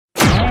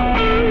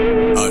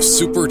a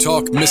Super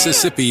Talk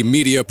Mississippi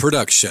media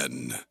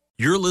production.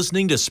 You're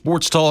listening to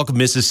Sports Talk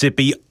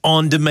Mississippi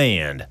On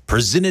Demand,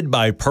 presented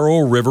by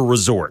Pearl River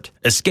Resort.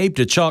 Escape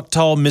to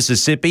Choctaw,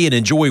 Mississippi and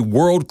enjoy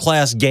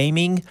world-class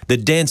gaming, the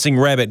Dancing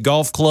Rabbit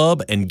Golf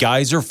Club, and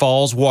Geyser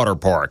Falls Water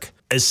Park.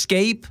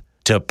 Escape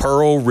to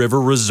Pearl River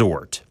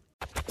Resort.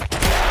 To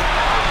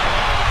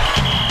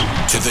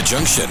the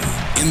junction,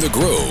 in the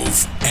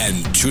Grove,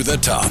 and to the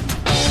top.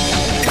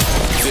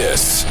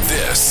 This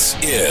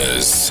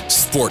is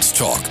Sports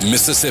Talk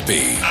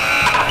Mississippi.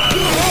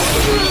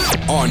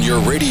 On your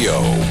radio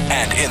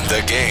and in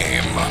the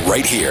game,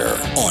 right here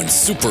on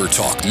Super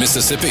Talk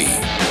Mississippi.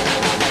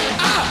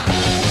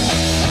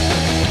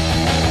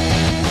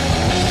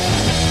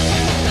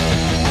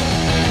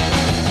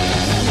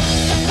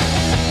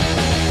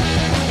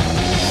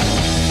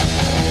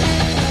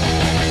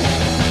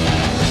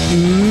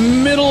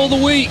 Middle of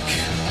the week,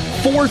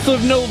 4th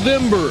of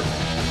November.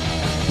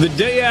 The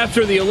day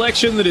after the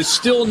election that is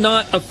still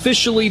not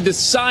officially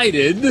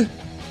decided.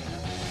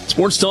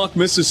 Sports Talk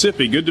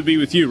Mississippi. Good to be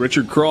with you.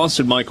 Richard Cross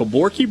and Michael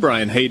Borky.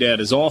 Brian Haydad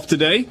is off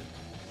today.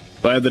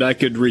 Glad that I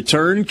could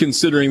return,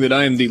 considering that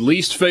I am the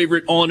least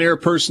favorite on-air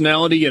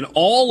personality in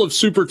all of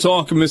Super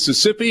Talk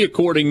Mississippi,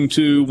 according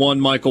to one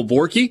Michael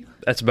Borky.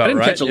 That's about right.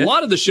 I didn't catch a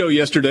lot of the show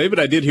yesterday, but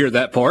I did hear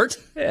that part.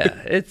 Yeah,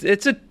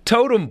 it's a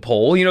totem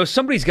pole. You know,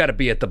 somebody's got to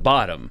be at the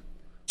bottom.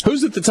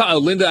 Who's at the top? Oh,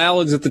 Linda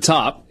Allen's at the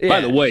top. Yeah.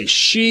 By the way,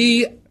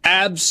 she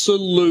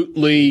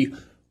absolutely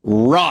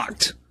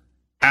rocked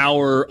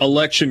our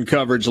election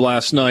coverage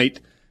last night.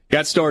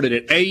 Got started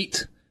at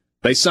 8.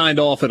 They signed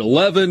off at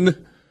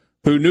 11.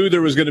 Who knew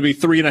there was going to be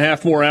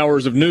 3.5 more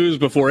hours of news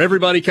before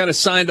everybody kind of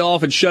signed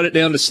off and shut it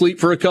down to sleep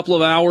for a couple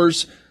of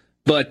hours.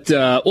 But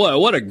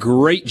what a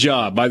great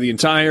job by the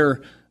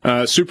entire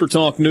Super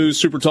Talk News,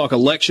 Super Talk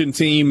election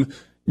team.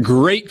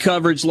 Great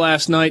coverage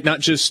last night, not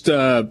just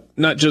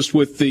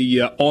with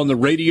the on the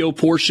radio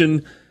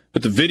portion,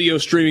 but the video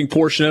streaming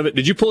portion of it.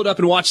 Did you pull it up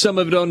and watch some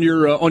of it on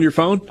your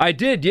phone? I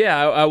did,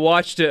 yeah. I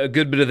watched a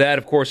good bit of that.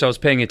 Of course, I was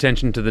paying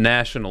attention to the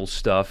national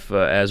stuff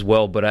as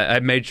well, but I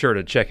made sure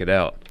to check it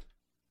out.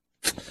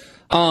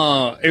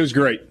 It was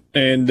great,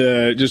 and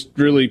just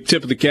really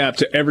tip of the cap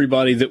to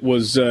everybody that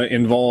was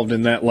involved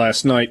in that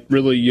last night.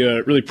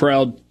 Really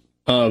proud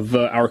of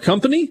our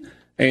company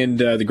and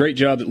the great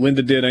job that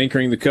Linda did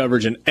anchoring the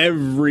coverage and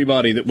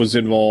everybody that was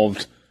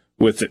involved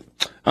with it.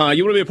 You want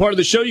to be a part of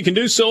the show? You can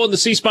do so on the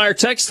C Spire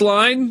text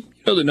line. You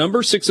know the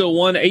number,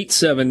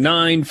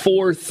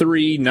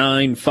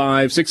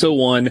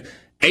 601-879-4395,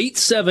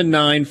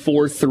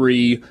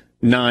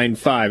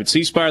 601-879-4395. At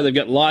C Spire, they've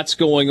got lots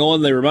going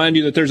on. They remind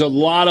you that there's a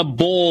lot of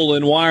bull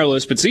in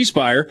wireless, but C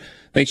Spire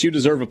thinks you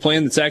deserve a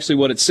plan that's actually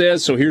what it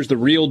says, so here's the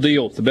real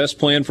deal. The best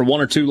plan for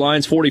 1 or 2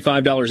 lines,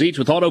 $45 each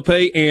with auto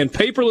pay and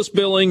paperless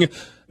billing.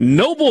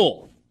 No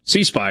bull.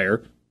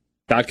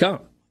 cspire.com.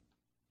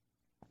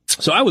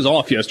 So I was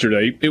off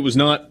yesterday. It was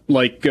not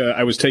like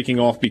I was taking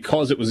off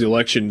because it was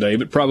election day,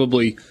 but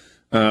probably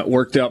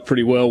worked out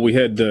pretty well. We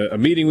had a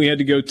meeting we had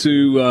to go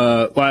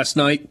to last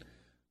night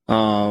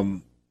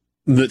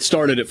that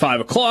started at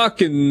 5 o'clock,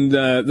 and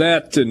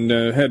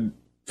had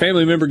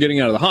family member getting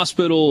out of the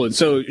hospital, and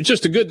so it's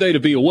just a good day to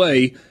be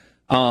away.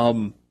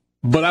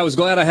 But I was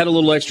glad I had a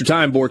little extra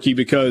time, Borky,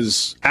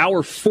 because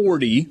hour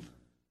 40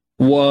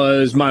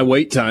 was my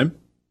wait time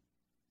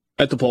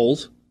at the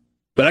polls.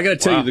 But I got to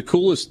tell you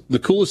the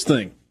coolest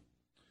thing.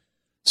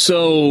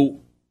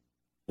 So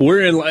we're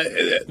in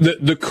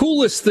the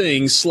coolest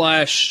thing /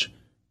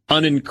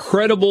 an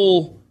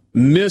incredible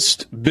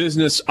missed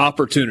business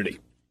opportunity.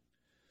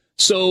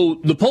 So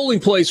the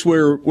polling place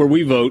where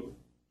we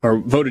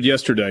voted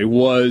yesterday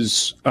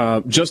was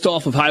just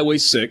off of Highway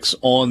 6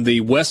 on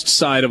the west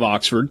side of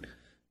Oxford.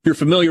 If you're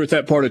familiar with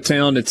that part of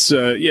town, it's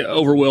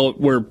over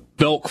where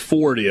Belk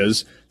Ford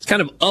is. It's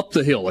kind of up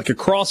the hill, like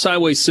across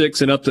Highway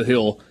 6 and up the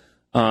hill.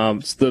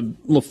 It's the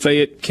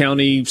Lafayette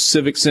County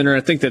Civic Center. I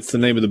think that's the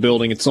name of the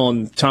building. It's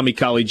on Tommy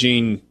Colley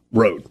Jean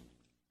Road.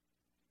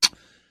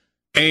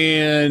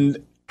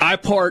 And I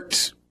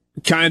parked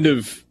kind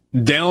of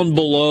down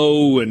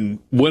below and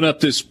went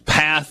up this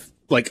path,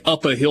 like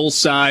up a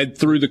hillside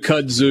through the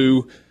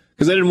kudzu,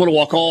 because I didn't want to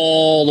walk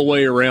all the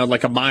way around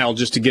like a mile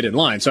just to get in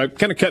line. So I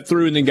kind of cut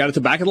through and then got at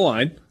the back of the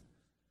line.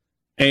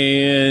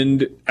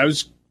 And I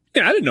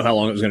didn't know how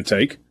long it was going to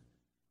take.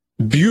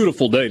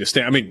 Beautiful day to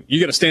stand. I mean,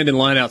 you got to stand in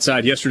line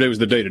outside. Yesterday was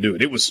the day to do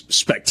it. It was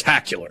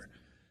spectacular.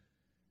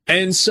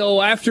 And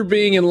so after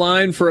being in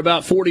line for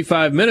about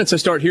 45 minutes, I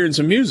start hearing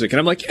some music. And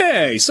I'm like,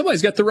 hey,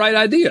 somebody's got the right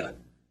idea.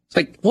 It's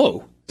like,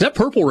 whoa, is that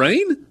Purple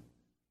Rain?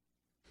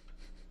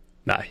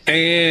 Nice.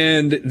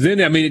 And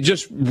then, I mean, it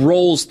just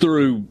rolls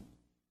through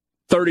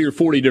 30 or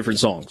 40 different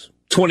songs,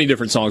 20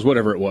 different songs,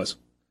 whatever it was.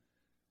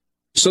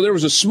 So there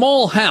was a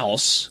small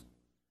house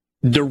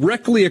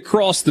directly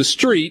across the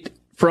street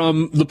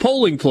from the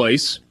polling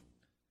place,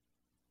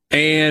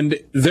 and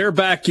their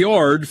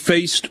backyard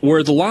faced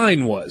where the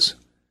line was.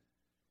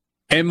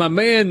 And my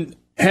man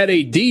had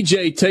a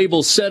DJ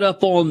table set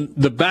up on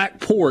the back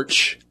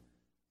porch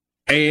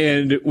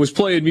and was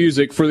playing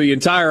music for the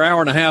entire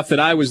hour and a half that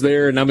I was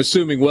there, and I'm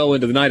assuming well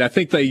into the night. I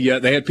think they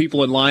had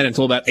people in line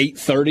until about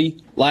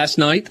 8:30 last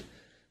night.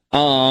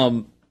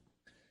 So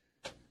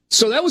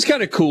that was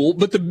kind of cool.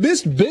 But the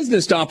best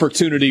business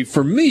opportunity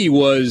for me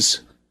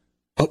was,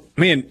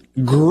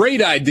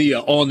 great idea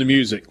on the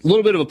music. A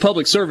little bit of a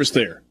public service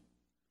there.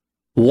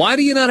 Why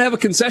do you not have a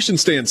concession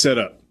stand set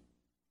up?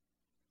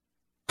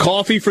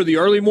 Coffee for the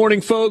early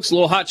morning folks, a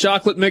little hot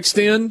chocolate mixed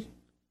in,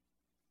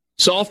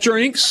 soft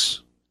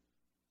drinks,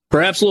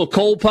 perhaps a little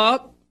cold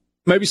pop,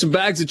 maybe some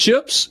bags of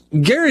chips.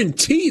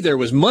 Guarantee there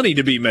was money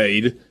to be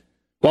made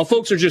while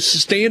folks are just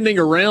standing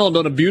around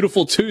on a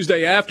beautiful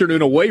Tuesday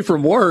afternoon away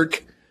from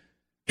work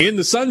in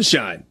the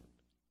sunshine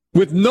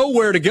with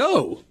nowhere to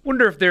go.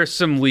 Wonder if there's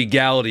some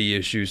legality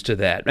issues to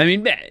that. I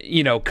mean,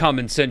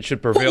 common sense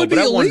should prevail, but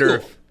I illegal? wonder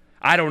if,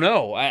 I don't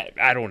know.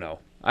 I don't know.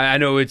 I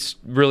know it's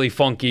really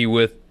funky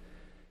with,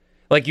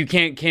 like, you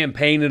can't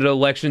campaign at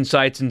election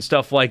sites and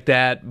stuff like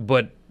that,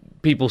 but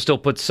people still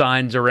put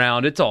signs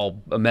around. It's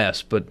all a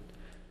mess, but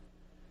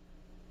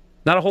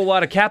not a whole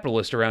lot of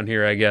capitalists around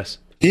here, I guess.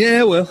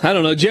 Yeah, well, I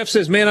don't know. Jeff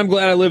says, man, I'm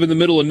glad I live in the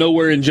middle of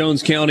nowhere in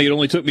Jones County. It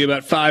only took me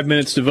about 5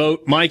 minutes to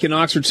vote. Mike in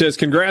Oxford says,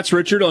 congrats,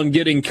 Richard, on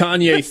getting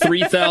Kanye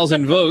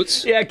 3,000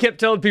 votes. Yeah, I kept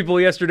telling people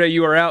yesterday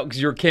you were out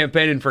because you were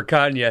campaigning for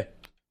Kanye.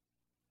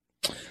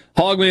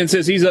 Hogman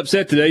says he's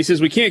upset today. He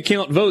says we can't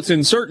count votes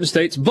in certain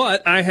states,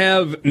 but I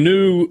have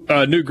new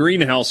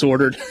greenhouse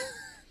ordered.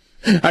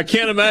 I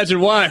can't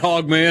imagine why,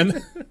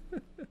 Hogman.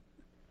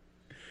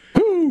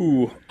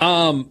 Whew.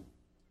 I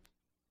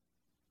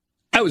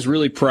was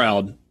really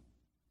proud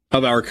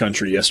of our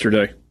country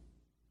yesterday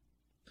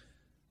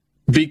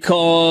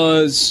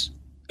because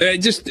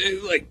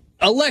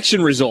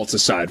election results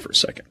aside for a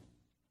second,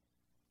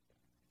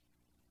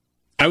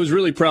 I was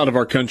really proud of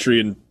our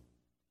country, and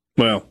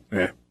I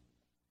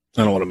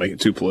don't want to make it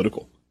too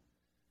political.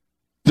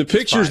 The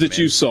pictures that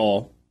you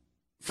saw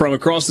from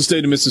across the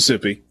state of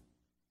Mississippi,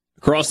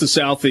 across the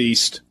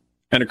Southeast,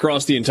 and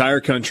across the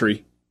entire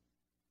country,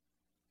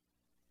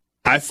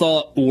 I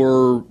thought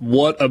were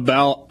what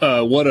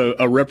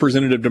a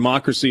representative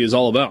democracy is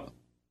all about.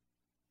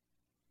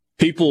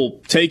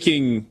 People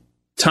taking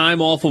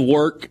time off of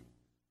work,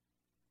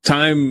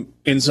 time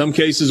in some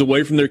cases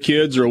away from their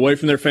kids or away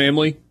from their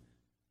family,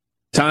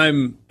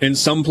 time in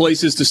some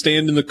places to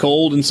stand in the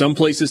cold, in some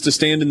places to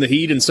stand in the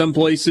heat, in some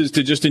places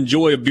to just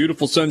enjoy a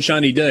beautiful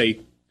sunshiny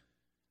day.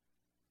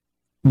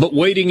 But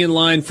waiting in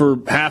line for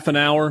half an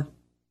hour,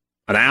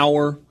 an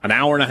hour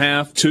and a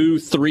half, 2,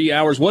 3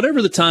 hours,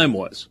 whatever the time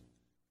was,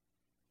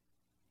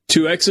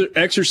 to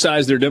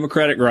exercise their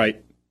democratic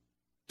right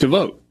to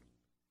vote.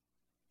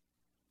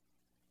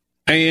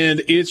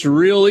 And it's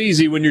real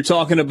easy when you're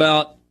talking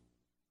about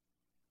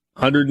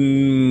 100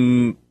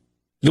 and...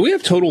 Do we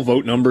have total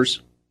vote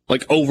numbers?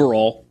 Like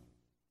overall?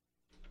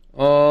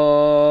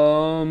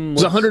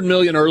 There's 100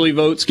 million early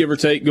votes, give or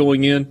take,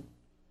 going in.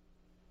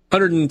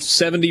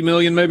 170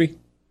 million, maybe?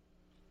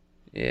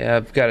 Yeah,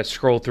 I've got to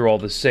scroll through all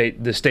the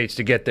states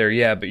to get there.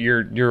 Yeah, but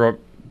you're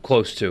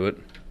close to it.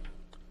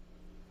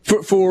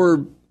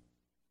 For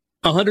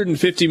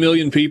 150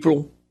 million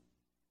people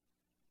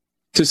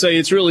to say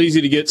it's real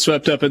easy to get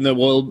swept up in the,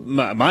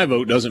 my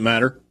vote doesn't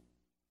matter.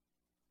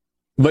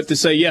 But to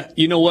say, yeah,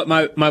 you know what,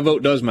 my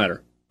vote does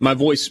matter. My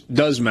voice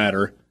does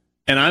matter.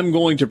 And I'm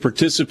going to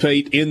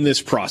participate in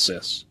this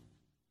process.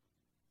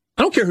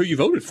 I don't care who you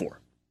voted for.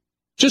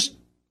 Just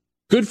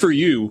good for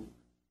you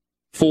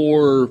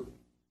for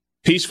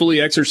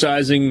peacefully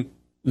exercising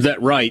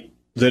that right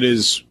that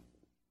is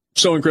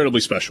so incredibly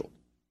special.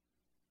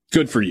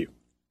 Good for you.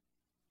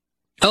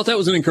 I thought that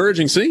was an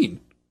encouraging scene.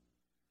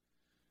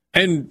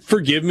 And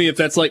forgive me if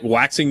that's like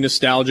waxing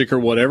nostalgic or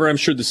whatever. I'm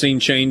sure the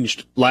scene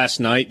changed last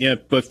night,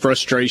 but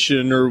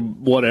frustration or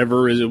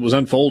whatever as it was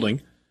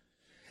unfolding.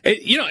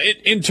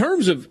 In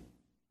terms of,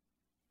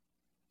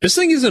 this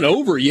thing isn't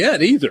over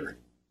yet either.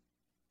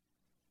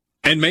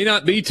 And may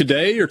not be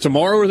today or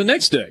tomorrow or the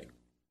next day.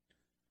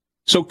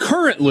 So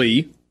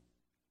currently,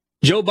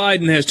 Joe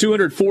Biden has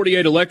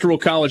 248 electoral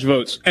college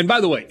votes. And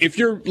by the way, if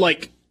you're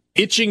like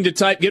itching to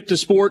type, get to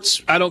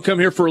sports, I don't come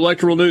here for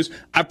electoral news,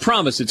 I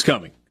promise it's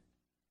coming.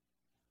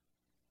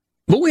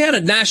 But we had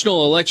a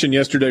national election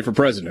yesterday for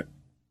president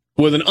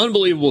with an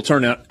unbelievable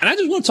turnout. And I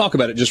just want to talk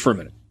about it just for a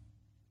minute.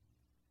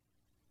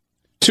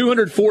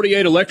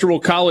 248 electoral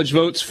college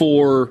votes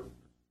for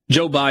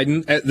Joe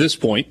Biden at this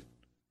point.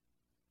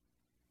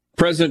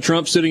 President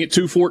Trump sitting at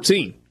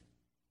 214.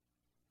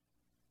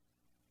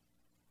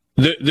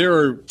 There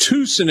are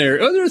two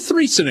scenarios. There are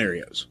three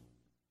scenarios.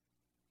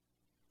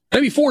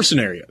 Maybe four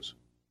scenarios.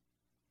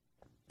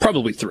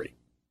 Probably three.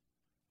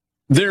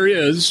 There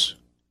is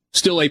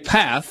still a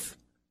path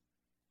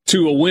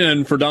to a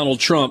win for Donald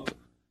Trump,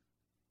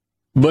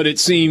 but it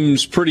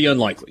seems pretty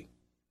unlikely.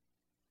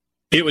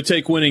 It would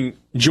take winning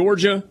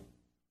Georgia,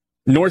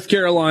 North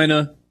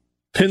Carolina,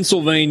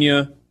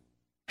 Pennsylvania,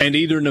 and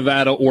either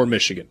Nevada or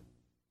Michigan.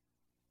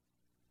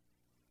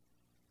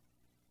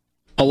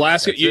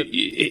 Alaska,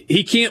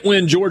 he can't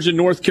win Georgia,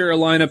 North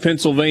Carolina,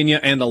 Pennsylvania,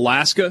 and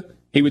Alaska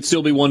he would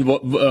still be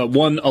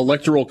one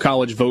electoral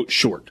college vote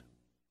short.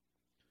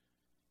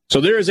 So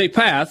there is a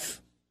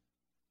path,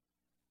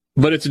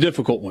 but it's a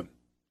difficult one.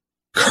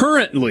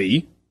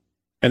 Currently,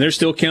 and they're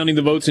still counting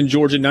the votes in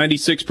Georgia,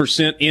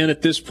 96% in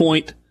at this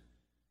point,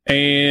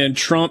 and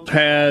Trump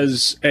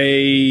has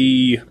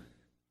a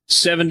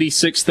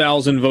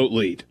 76,000 vote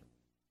lead.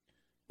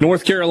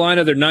 North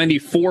Carolina, they're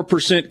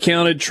 94%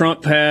 counted.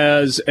 Trump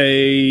has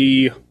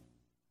about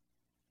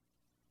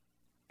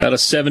a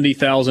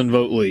 70,000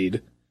 vote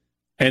lead.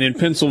 And in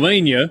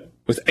Pennsylvania,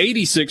 with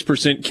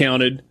 86%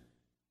 counted,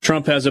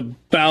 Trump has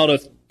about a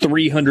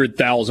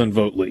 300,000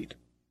 vote lead.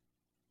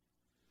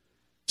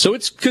 So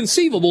it's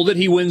conceivable that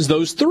he wins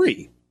those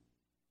three,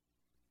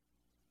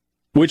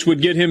 which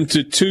would get him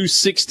to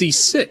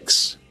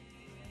 266.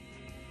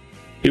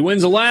 He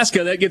wins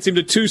Alaska, that gets him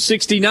to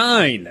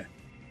 269.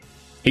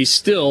 He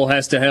still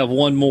has to have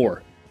one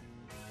more.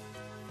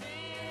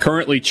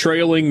 Currently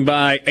trailing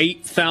by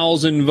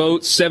 8,000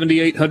 votes,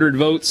 7,800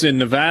 votes in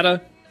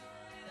Nevada.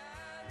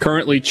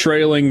 Currently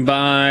trailing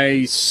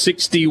by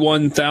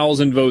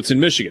 61,000 votes in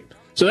Michigan.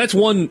 So that's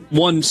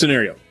one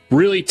scenario.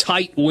 Really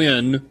tight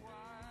win,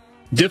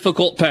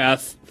 difficult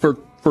path for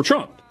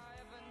Trump.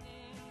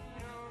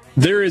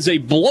 There is a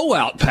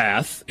blowout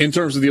path in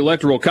terms of the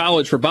Electoral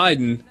College for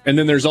Biden, and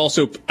then there's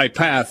also a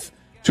path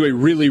to a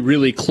really,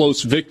 really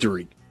close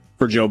victory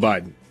for Joe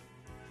Biden.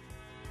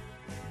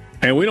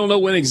 And we don't know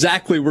when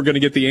exactly we're going to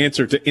get the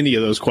answer to any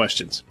of those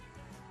questions.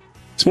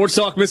 Sports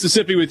Talk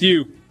Mississippi with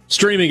you,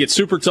 streaming at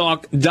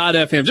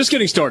supertalk.fm. Just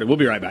getting started. We'll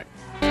be right back.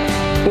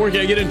 Borky,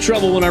 I get in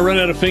trouble when I run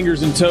out of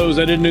fingers and toes.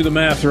 I didn't do the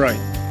math right.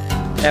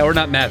 Yeah, we're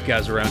not math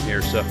guys around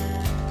here, so.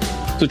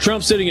 So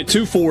Trump's sitting at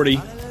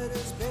 240.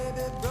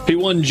 If he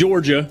won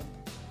Georgia,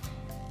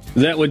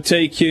 that would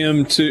take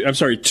him to,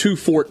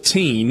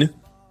 214. If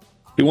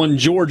he won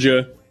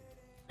Georgia,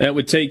 that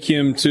would take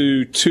him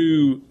to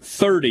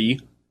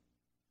 230.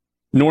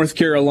 North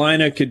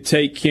Carolina could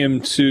take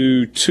him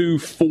to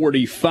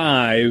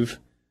 245.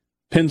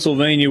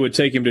 Pennsylvania would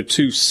take him to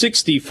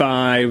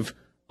 265.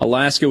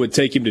 Alaska would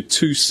take him to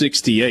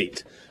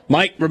 268.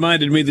 Mike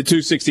reminded me that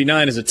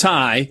 269 is a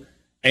tie.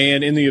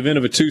 And in the event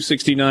of a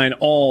 269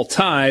 all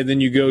tie,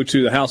 then you go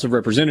to the House of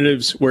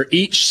Representatives, where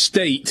each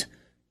state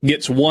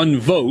gets one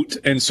vote.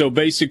 And so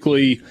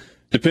basically,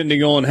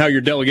 depending on how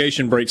your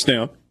delegation breaks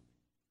down,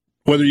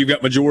 whether you've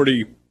got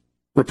majority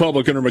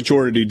Republican or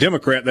majority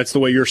Democrat, that's the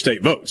way your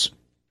state votes.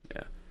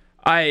 Yeah.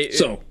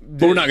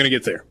 But we're not going to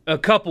get there. A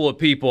couple of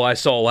people I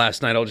saw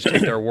last night, I'll just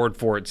take their word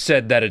for it,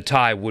 said that a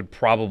tie would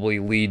probably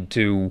lead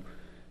to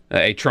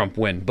a Trump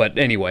win. But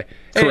anyway,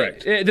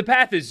 correct. The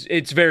path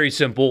it's very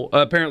simple.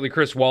 Apparently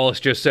Chris Wallace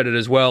just said it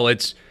as well.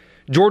 It's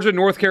Georgia,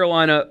 North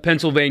Carolina,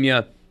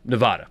 Pennsylvania,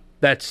 Nevada.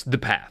 That's the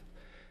path.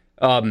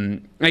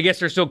 I guess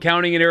they're still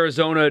counting in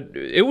Arizona.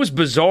 It was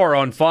bizarre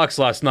on Fox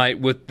last night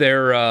with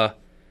their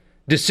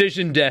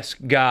decision desk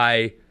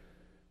guy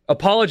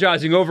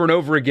apologizing over and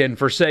over again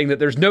for saying that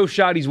there's no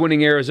shot he's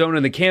winning Arizona,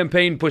 and the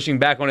campaign pushing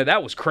back on it.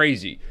 That was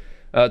crazy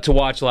to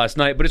watch last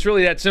night. But it's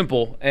really that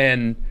simple,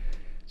 and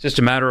it's just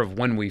a matter of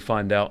when we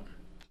find out.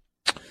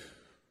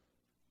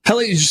 How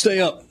late did you stay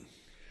up?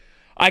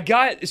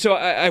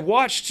 I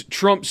watched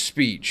Trump's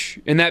speech,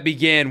 and that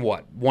began,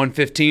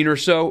 1:15 or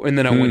so, and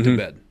then I went to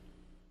bed.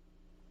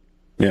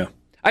 Yeah.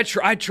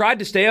 I tried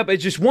to stay up.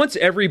 It's just once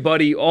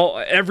everybody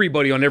on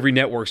every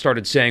network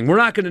started saying, we're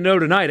not going to know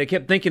tonight, I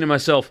kept thinking to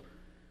myself,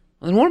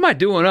 well, then what am I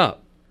doing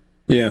up?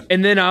 Yeah.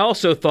 And then I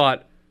also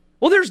thought,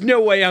 well, there's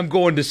no way I'm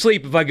going to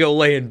sleep if I go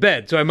lay in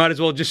bed, so I might as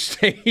well just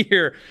stay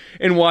here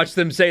and watch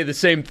them say the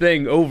same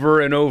thing over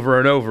and over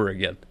and over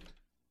again.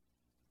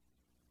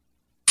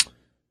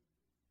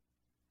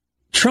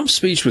 Trump's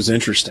speech was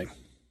interesting.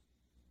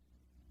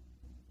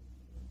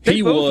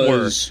 He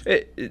was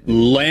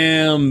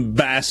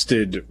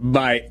lambasted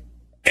by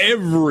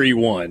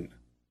everyone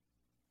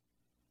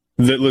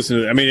that listened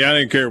to it. I mean, I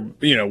didn't care,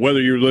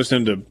 whether you're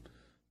listening to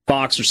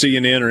Fox or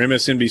CNN or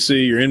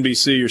MSNBC or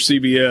NBC or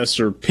CBS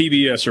or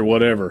PBS or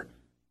whatever.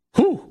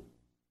 Whew.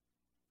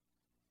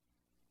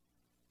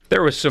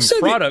 There was some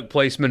product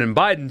placement in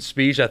Biden's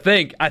speech, I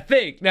think.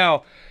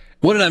 Now,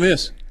 what did I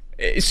miss?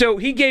 So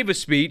he gave a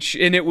speech,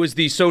 and it was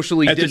the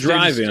socially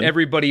distanced,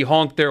 everybody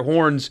honked their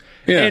horns.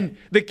 Yeah. And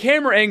the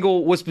camera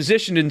angle was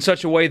positioned in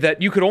such a way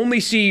that you could only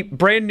see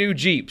brand new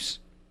Jeeps.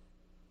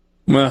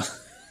 Well.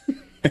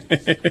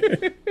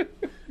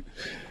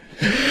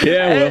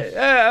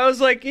 I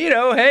was like,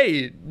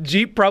 hey,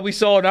 Jeep probably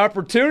saw an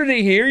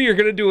opportunity here. You're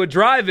going to do a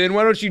drive-in.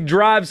 Why don't you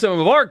drive some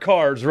of our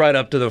cars right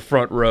up to the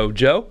front row,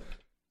 Joe?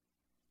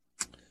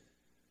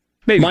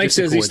 Maybe Mike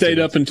says he stayed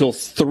up until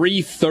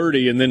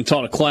 3:30 and then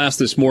taught a class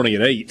this morning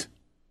at 8.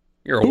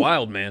 You're a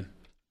wild man.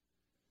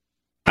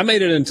 I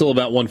made it until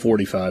about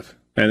 1:45,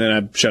 and then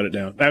I shut it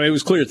down. I mean, it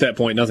was clear at that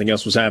point nothing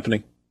else was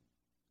happening.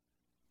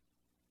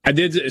 I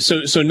did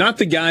so not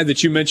the guy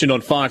that you mentioned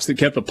on Fox that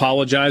kept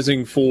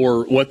apologizing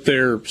for what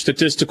their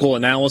statistical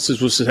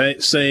analysis was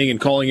saying and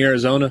calling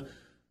Arizona,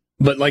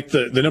 but like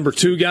the number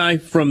 2 guy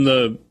from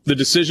the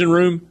decision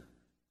room,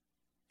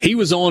 he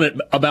was on at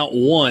about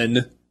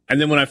 1, And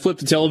then when I flipped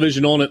the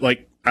television on at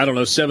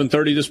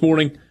 7:30 this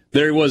morning,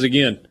 there he was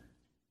again.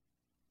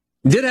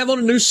 Did have on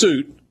a new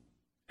suit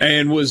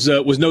and was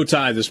no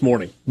tie this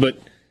morning. But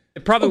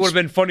it probably would have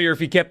been funnier if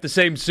he kept the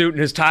same suit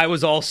and his tie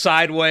was all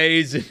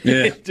sideways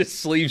and just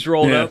sleeves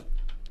rolled up.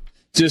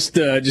 Just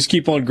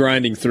keep on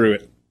grinding through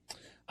it.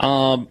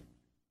 I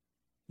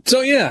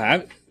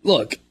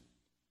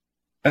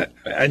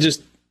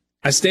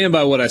stand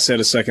by what I said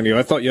a second ago.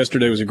 I thought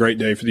yesterday was a great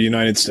day for the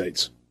United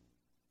States.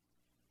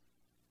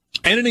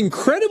 And an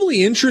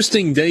incredibly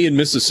interesting day in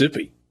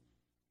Mississippi.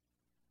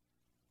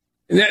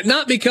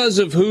 Not because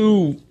of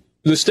who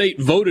the state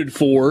voted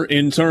for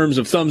in terms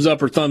of thumbs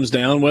up or thumbs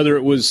down, whether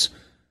it was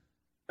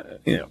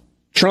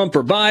Trump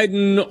or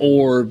Biden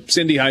or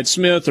Cindy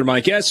Hyde-Smith or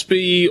Mike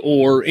Espy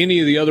or any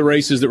of the other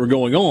races that were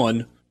going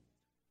on.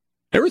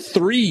 There were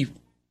 3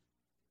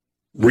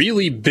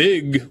 really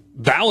big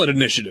ballot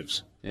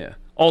initiatives. Yeah.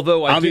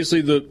 Although obviously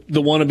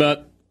the one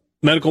about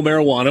medical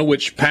marijuana,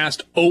 which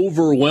passed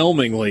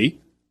overwhelmingly.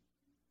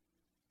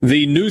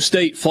 The new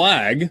state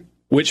flag,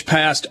 which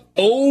passed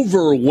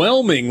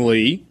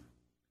overwhelmingly.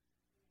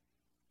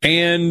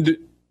 And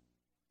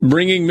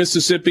bringing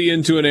Mississippi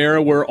into an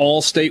era where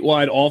all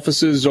statewide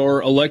offices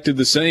are elected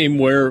the same,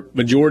 where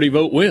majority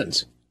vote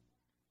wins.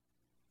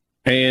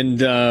 And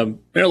there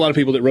are a lot of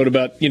people that wrote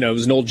about, it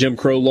was an old Jim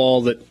Crow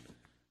law that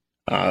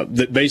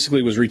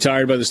basically was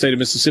retired by the state of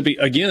Mississippi.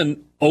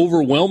 Again,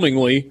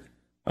 overwhelmingly,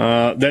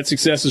 that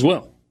success as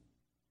well.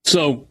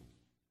 So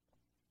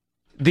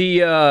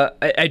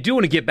I do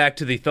want to get back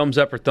to the thumbs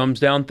up or thumbs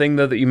down thing,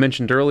 though, that you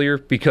mentioned earlier,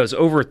 because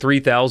over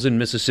 3,000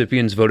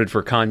 Mississippians voted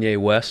for Kanye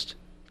West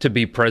to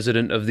be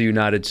president of the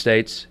United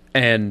States.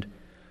 And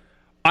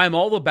I'm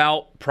all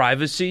about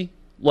privacy.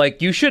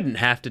 Like, you shouldn't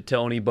have to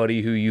tell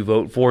anybody who you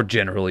vote for,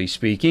 generally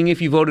speaking.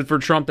 If you voted for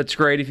Trump, that's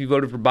great. If you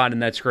voted for Biden,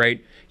 that's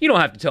great. You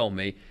don't have to tell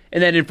me.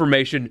 And that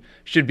information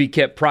should be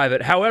kept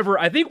private. However,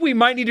 I think we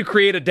might need to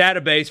create a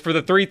database for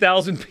the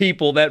 3,000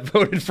 people that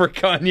voted for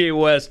Kanye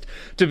West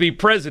to be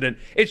president.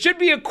 It should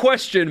be a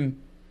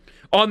question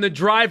on the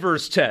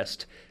driver's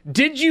test.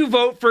 Did you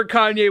vote for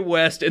Kanye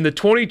West in the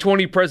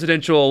 2020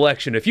 presidential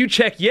election? If you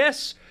check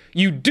yes,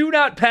 you do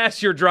not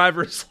pass your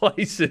driver's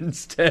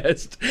license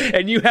test,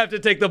 and you have to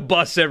take the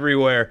bus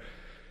everywhere.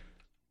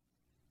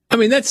 I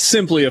mean, that's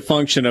simply a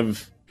function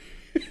of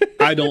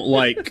I don't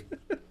like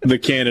the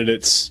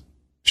candidates.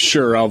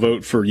 Sure, I'll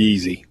vote for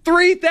Yeezy.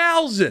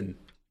 3,000.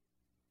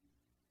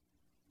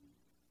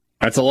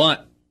 That's a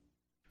lot.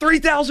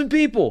 3,000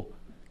 people.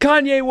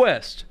 Kanye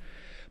West.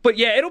 But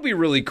yeah, it'll be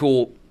really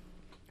cool.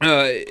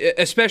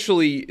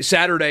 Especially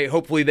Saturday.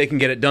 Hopefully they can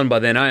get it done by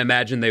then. I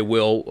imagine they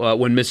will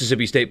when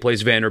Mississippi State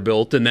plays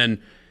Vanderbilt. And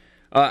then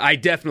I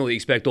definitely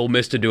expect Ole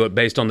Miss to do it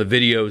based on the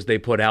videos they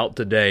put out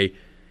today.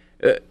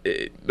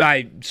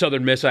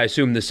 Southern Miss, I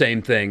assume the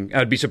same thing.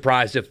 I'd be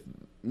surprised if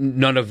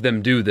none of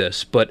them do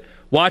this. But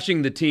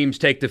watching the teams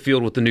take the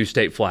field with the new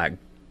state flag,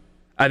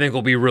 I think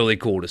will be really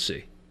cool to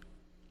see.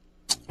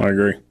 I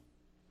agree.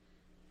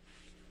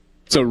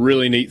 It's a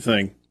really neat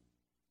thing.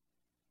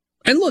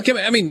 And look,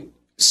 I mean,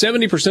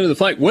 70% of the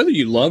flag, whether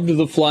you loved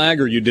the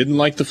flag or you didn't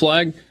like the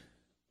flag,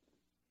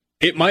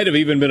 it might have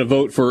even been a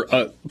vote for,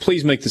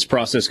 please make this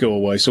process go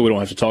away so we don't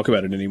have to talk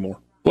about it anymore.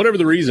 Whatever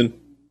the reason,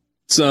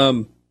 it's,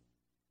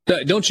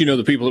 don't you know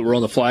the people that were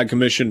on the Flag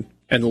Commission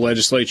and the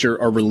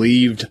legislature are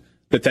relieved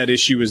that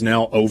issue is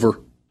now over?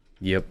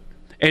 Yep.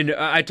 And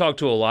I talked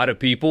to a lot of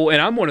people,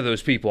 and I'm one of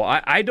those people.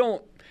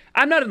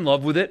 I'm not in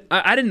love with it.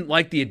 I didn't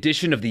like the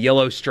addition of the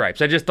yellow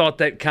stripes. I just thought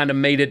that kind of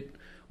made it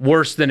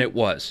worse than it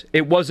was.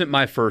 It wasn't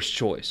my first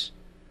choice.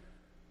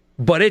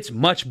 But it's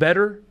much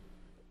better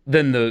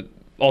than the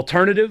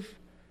alternative.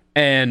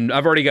 And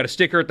I've already got a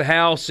sticker at the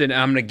house, and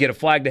I'm going to get a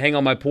flag to hang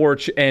on my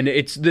porch, and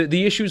it's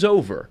the issue's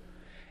over.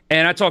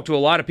 And I talked to a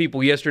lot of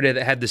people yesterday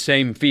that had the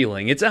same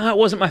feeling. It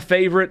wasn't my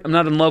favorite. I'm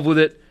not in love with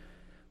it.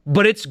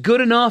 But it's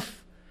good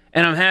enough,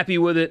 and I'm happy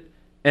with it,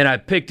 and I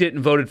picked it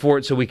and voted for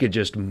it so we could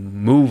just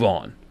move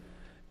on.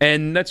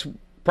 And that's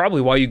probably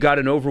why you got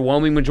an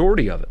overwhelming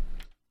majority of it.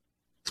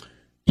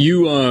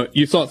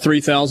 You thought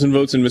 3,000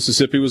 votes in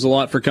Mississippi was a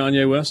lot for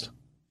Kanye West?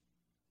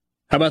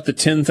 How about the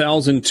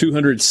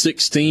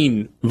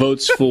 10,216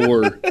 votes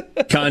for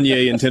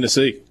Kanye in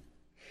Tennessee?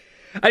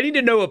 I need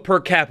to know a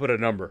per capita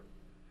number.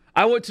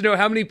 I want to know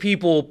how many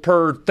people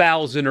per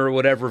 1,000 or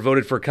whatever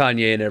voted for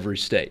Kanye in every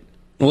state.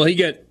 Well, he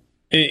got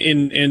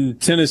in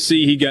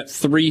Tennessee, he got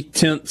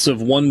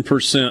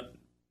 0.3%.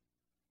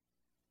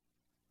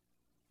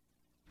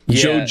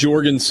 Yeah. Joe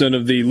Jorgensen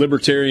of the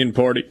Libertarian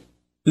Party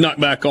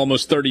knocked back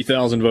almost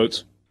 30,000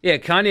 votes. Yeah,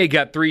 Kanye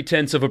got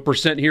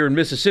 0.3% here in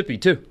Mississippi,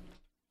 too.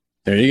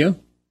 There you go.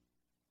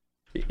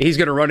 He's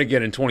going to run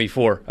again in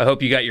 24. I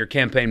hope you got your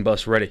campaign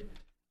bus ready.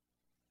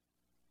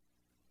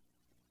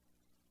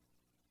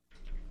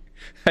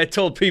 I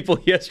told people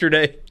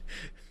yesterday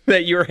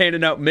that you were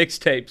handing out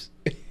mixtapes.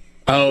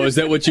 Oh, is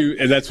that what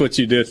that's what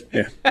you did?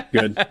 Yeah,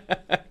 good.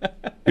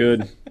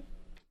 Good.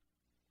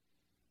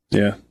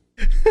 Yeah.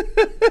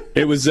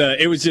 It was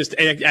just,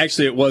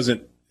 actually it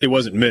wasn't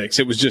mixed.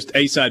 It was just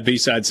A-side,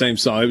 B-side, same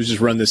song. It was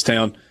just Run This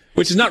Town.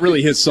 which is not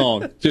really his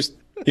song. Just,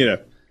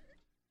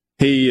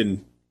 he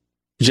and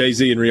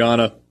Jay-Z and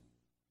Rihanna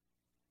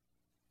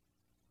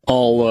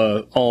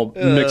all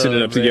mixing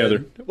it up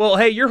together. Well,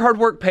 hey, your hard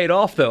work paid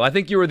off, though. I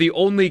think you were the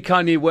only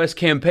Kanye West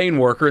campaign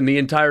worker in the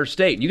entire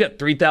state. You got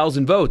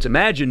 3,000 votes.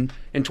 Imagine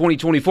in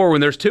 2024 when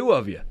there's 2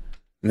 of you.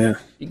 Yeah.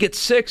 You get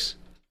 6.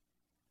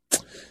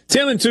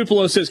 Tim in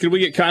Tupelo says, could we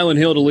get Kylan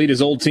Hill to lead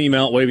his old team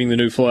out waving the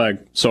new flag?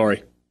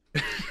 Sorry.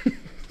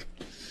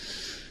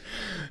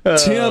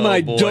 Tim,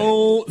 I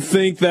don't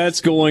think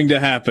that's going to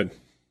happen.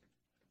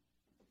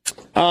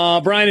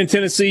 Brian in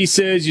Tennessee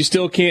says you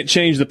still can't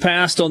change the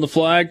past on the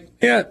flag.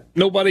 Yeah,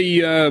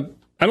 nobody, I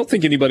don't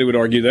think anybody would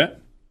argue that.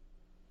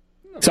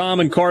 Tom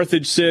in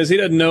Carthage says he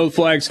doesn't know the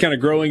flag's kind of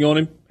growing on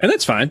him, and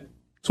that's fine.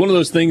 It's one of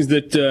those things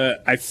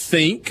that I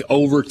think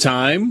over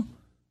time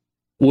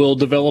will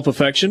develop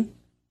affection.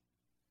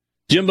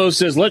 Jimbo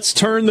says, let's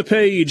turn the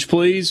page,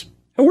 please.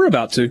 And we're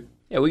about to.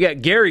 Yeah, we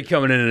got Gary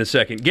coming in a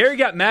second. Gary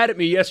got mad at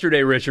me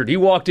yesterday, Richard. He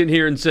walked in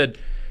here and said,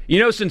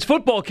 since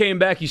football came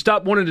back, you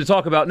stopped wanting to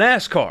talk about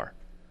NASCAR.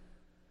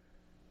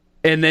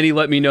 And then he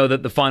let me know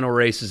that the final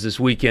race is this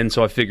weekend,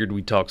 so I figured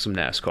we'd talk some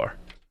NASCAR.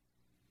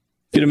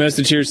 Get a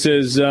message here,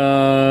 says,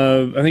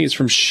 I think it's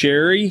from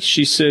Sherry.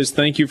 She says,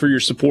 thank you for your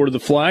support of the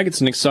flag. It's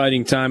an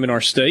exciting time in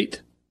our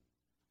state.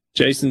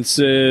 Jason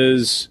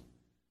says,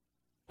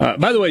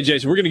 by the way,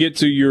 Jason, we're going to get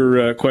to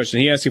your question.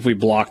 He asked if we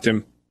blocked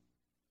him.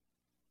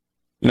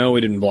 No,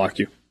 we didn't block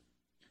you.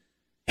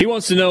 He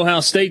wants to know how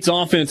State's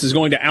offense is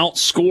going to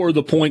outscore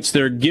the points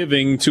they're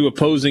giving to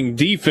opposing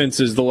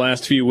defenses the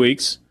last few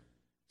weeks.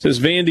 Says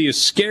Vandy is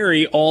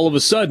scary all of a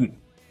sudden.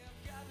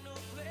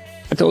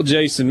 I told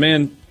Jason,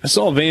 man, I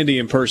saw Vandy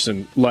in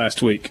person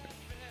last week.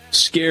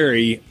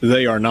 Scary,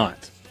 they are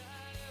not.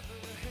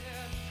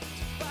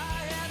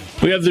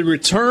 We have the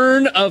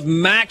return of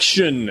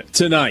Maction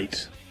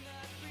tonight.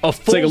 Let's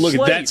take a look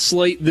at that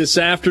slate this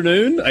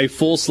afternoon. A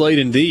full slate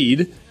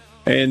indeed.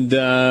 And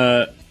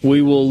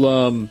we will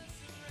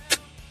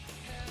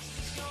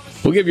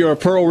we'll give you our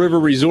Pearl River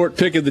Resort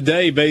pick of the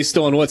day based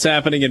on what's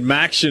happening in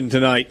Maction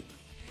tonight.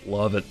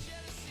 Love it.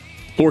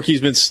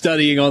 Porky's been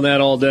studying on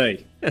that all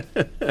day.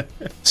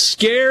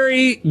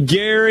 Scary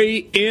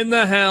Gary in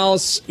the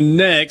house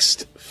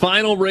next.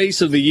 Final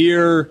race of the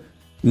year,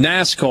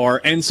 NASCAR,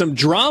 and some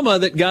drama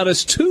that got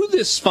us to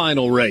this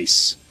final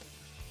race.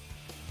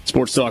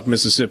 Sports Talk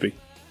Mississippi.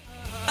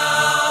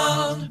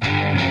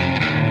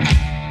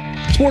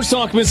 Sports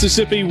Talk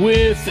Mississippi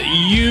with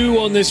you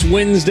on this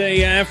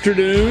Wednesday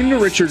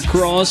afternoon. Richard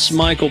Cross,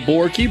 Michael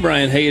Borky,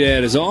 Brian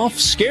Haydad is off.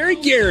 Scary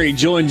Gary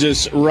joins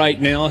us right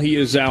now. He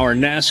is our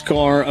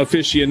NASCAR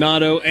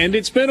aficionado, and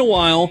it's been a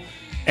while,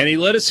 and he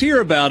let us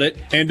hear about it,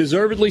 and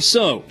deservedly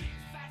so,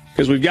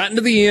 because we've gotten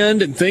to the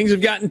end, and things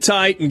have gotten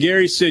tight, and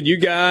Gary said, you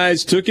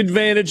guys took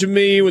advantage of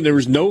me when there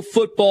was no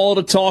football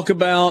to talk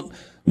about,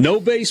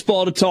 no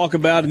baseball to talk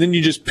about, and then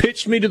you just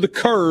pitched me to the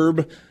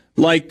curb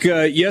like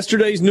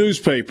yesterday's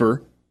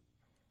newspaper.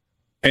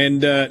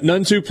 And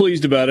none too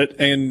pleased about it,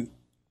 and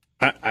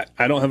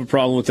I don't have a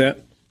problem with that.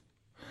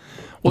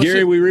 Well,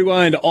 Gary, we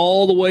rewind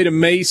all the way to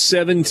May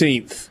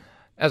 17th.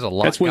 That's a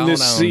lot going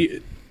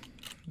on.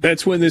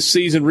 That's when this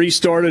season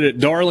restarted at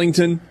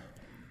Darlington.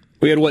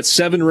 We had,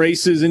 7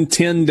 races in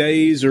 10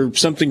 days or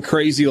something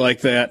crazy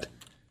like that.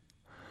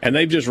 And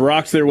they've just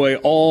rocked their way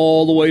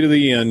all the way to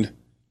the end.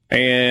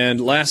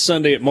 And last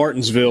Sunday at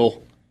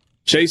Martinsville,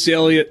 Chase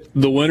Elliott,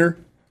 the winner,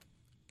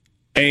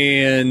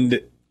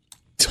 and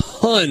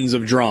tons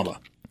of drama.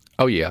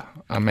 Oh, yeah.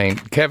 I mean,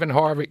 Kevin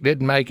Harvick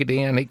didn't make it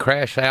in. He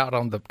crashed out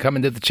on the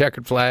coming to the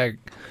checkered flag.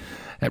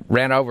 It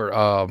ran over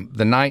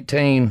the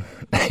 19,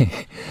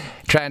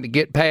 trying to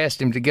get past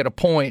him to get a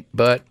point,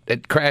 but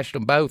it crashed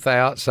them both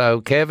out.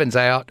 So Kevin's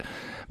out.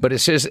 But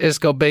it's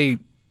going to be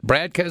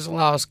Brad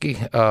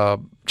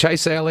Keselowski,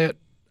 Chase Elliott,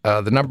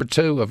 the number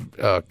 2 of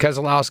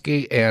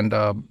Keselowski,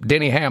 and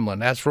Denny Hamlin.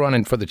 That's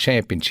running for the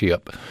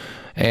championship.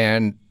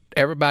 And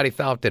everybody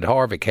thought that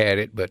Harvick had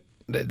it, but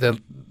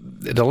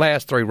the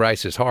last 3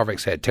 races,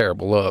 Harvick's had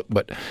terrible luck,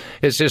 but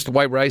it's just the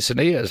way racing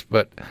is.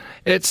 But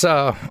it's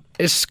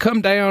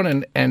come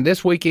down, and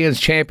this weekend's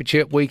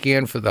championship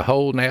weekend for the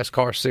whole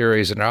NASCAR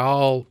series, and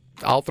all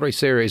 3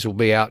 series will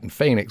be out in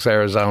Phoenix,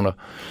 Arizona,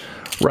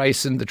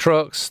 racing the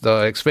trucks,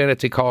 the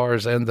Xfinity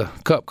cars, and the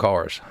Cup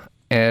cars.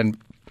 And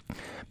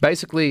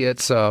basically,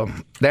 it's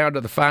down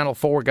to the final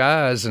 4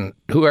 guys, and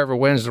whoever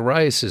wins the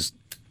race is,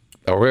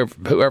 or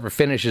whoever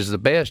finishes the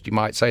best, you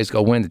might say, is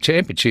going to win the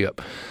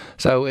championship.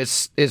 So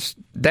it's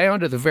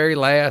down to the very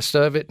last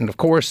of it. And, of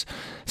course,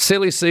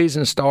 silly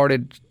season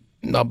started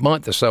a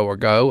month or so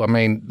ago. I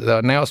mean, the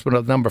announcement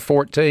of number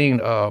 14,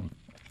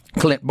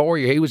 Clint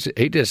Boyer,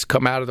 he just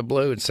come out of the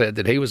blue and said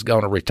that he was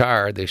going to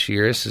retire this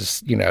year. This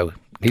is,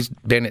 he's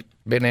been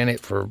in it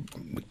for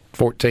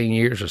 14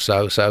 years or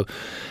so. So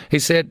he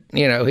said,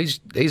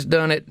 he's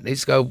done it.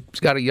 He's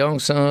got a young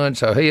son,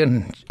 so he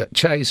and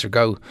Chase are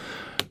go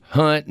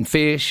hunt and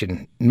fish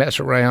and mess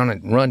around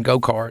and run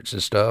go-karts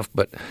and stuff.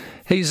 But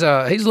he's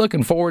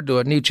looking forward to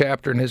a new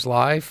chapter in his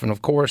life. And,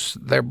 of course,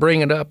 they're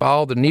bringing up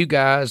all the new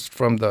guys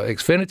from the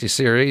Xfinity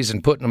Series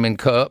and putting them in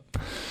Cup.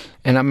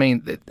 And, I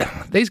mean,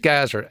 these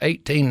guys are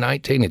 18,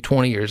 19, and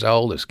 20 years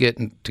old that's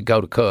getting to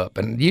go to Cup.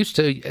 And used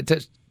to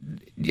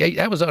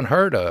that was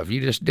unheard of. You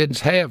just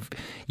didn't have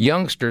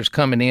youngsters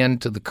coming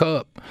into the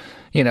Cup.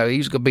 You know,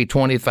 he's going to be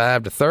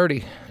 25 to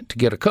 30 to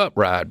get a Cup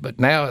ride. But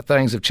now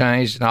things have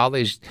changed, and all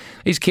these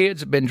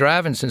kids have been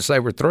driving since they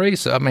were 3.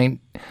 So, I mean,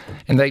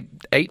 and they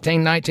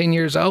 18, 19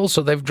 years old,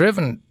 so they've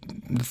driven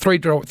three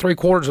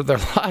quarters of their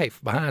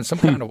life behind some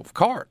kind of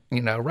cart,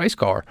 race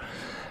car.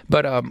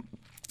 But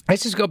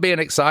this is going to be an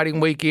exciting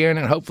weekend,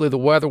 and hopefully the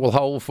weather will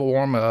hold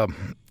for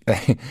them.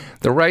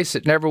 The race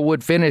that never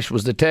would finish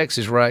was the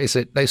Texas race.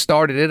 They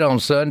started it on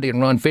Sunday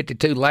and run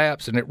 52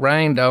 laps, and it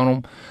rained on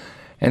them.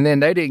 And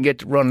then they didn't get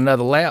to run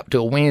another lap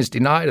till Wednesday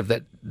night of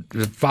that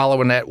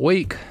following that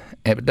week.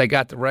 But they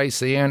got the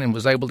race in and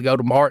was able to go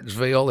to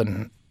Martinsville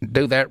and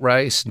do that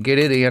race and get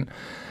it in.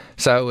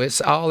 So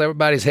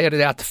everybody's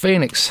headed out to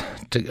Phoenix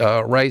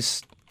to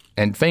race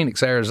in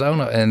Phoenix,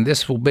 Arizona, and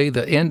this will be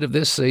the end of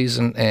this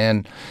season.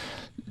 And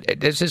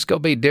it's just going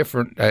to be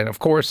different. And of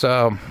course,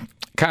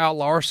 Kyle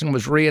Larson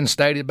was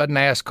reinstated by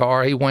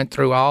NASCAR. He went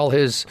through all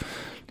his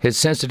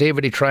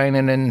sensitivity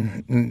training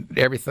and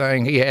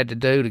everything he had to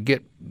do to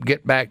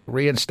get back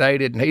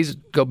reinstated, and he's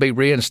going to be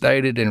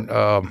reinstated in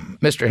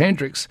Mr.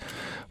 Hendricks,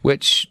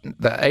 which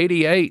the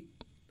 88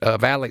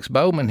 of Alex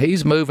Bowman,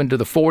 he's moving to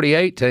the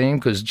 48 team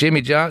because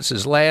Jimmy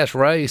Johnson's last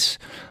race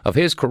of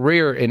his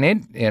career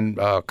in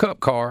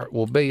Cup car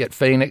will be at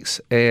Phoenix,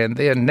 and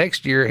then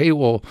next year he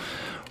will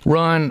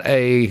run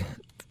a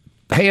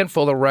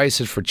handful of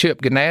races for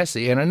Chip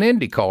Ganassi in an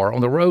Indy car on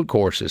the road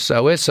courses.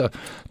 So it's a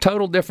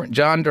total different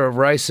genre of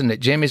racing that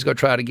Jimmy's going to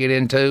try to get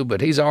into,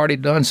 but he's already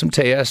done some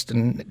tests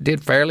and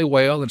did fairly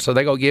well, and so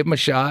they're going to give him a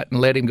shot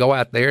and let him go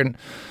out there and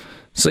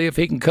see if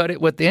he can cut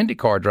it with the Indy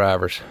car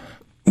drivers.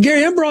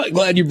 Gary, I'm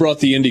glad you brought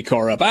the Indy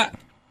car up.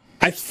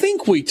 I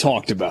think we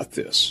talked about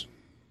this.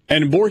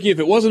 And Borky, if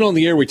it wasn't on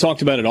the air, we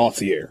talked about it off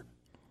the air.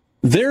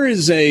 There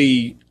is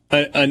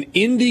an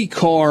Indy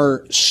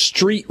car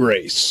street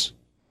race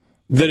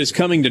that is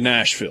coming to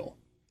Nashville.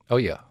 Oh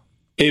yeah.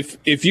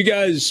 If you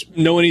guys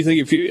know anything,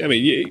 if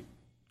you've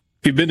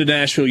been to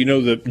Nashville, you know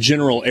the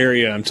general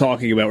area I'm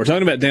talking about. We're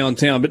talking about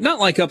downtown, but not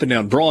like up and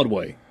down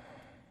Broadway.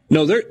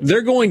 No,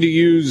 they're going to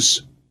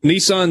use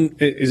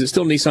Nissan. Is it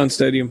still Nissan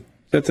Stadium?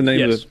 Is that the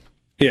name of it?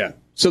 Yeah.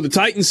 So the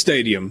Titan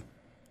Stadium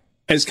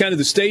as kind of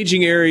the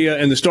staging area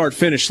and the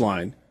start-finish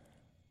line.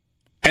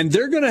 And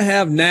they're going to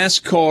have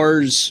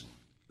the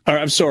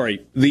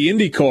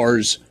Indy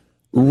cars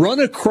run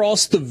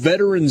across the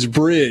Veterans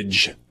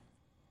Bridge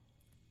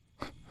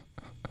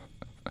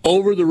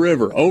over the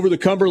river, over the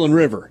Cumberland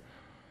River.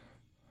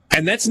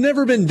 And that's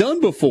never been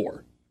done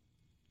before,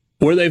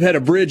 where they've had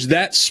a bridge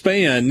that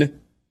span,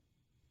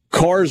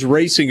 cars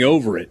racing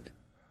over it.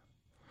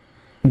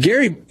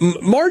 Gary,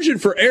 margin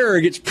for error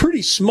gets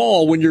pretty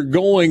small when you're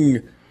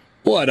going,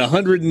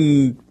 100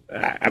 and...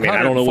 I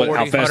don't know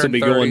how fast it'll be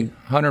going.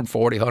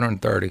 140,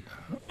 130.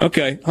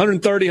 Okay,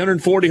 130,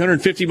 140,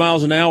 150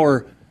 miles an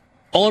hour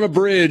on a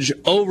bridge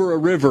over a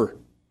river.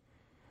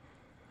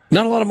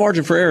 Not a lot of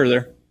margin for error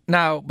there.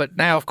 No, but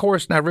now, of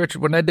course,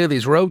 Richard, when they do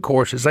these road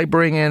courses, they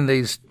bring in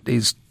these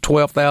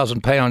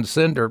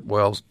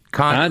 12,000-pound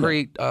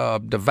concrete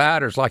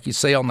dividers like you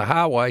see on the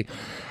highway,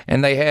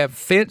 and they have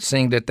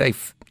fencing that they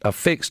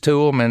affixed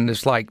to them, and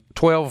it's like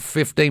 12,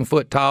 15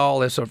 foot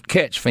tall. It's a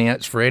catch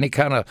fence for any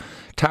kind of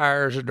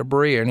tires or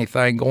debris or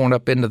anything going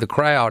up into the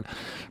crowd.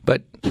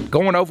 But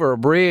going over a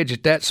bridge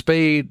at that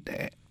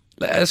speed,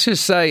 let's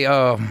just say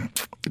the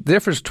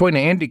difference between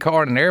an Indy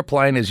car and an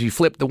airplane is you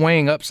flip the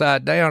wing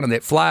upside down and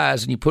it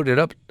flies, and you put it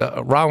up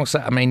wrong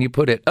side. You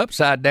put it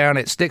upside down,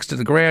 it sticks to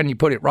the ground. You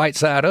put it right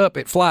side up,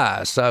 it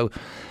flies. So,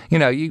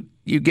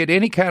 you get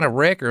any kind of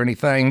wreck or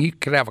anything, you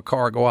could have a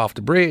car go off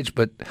the bridge.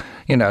 But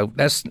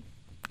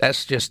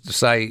that's just to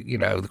say,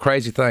 the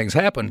crazy things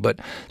happen. But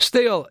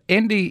still,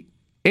 Indy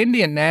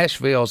and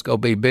Nashville is going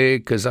to be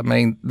big because,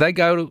 they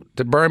go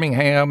to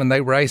Birmingham and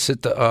they race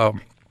at the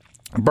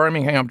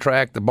Birmingham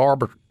track, the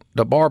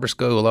barber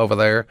school over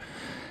there,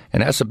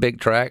 and that's a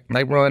big track. And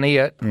they run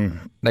it,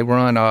 and they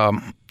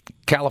run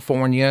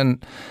California,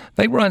 and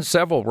they run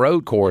several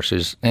road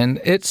courses.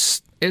 And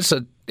it's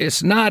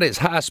not as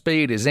high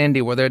speed as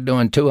Indy, where they're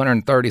doing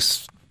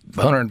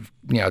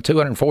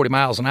 240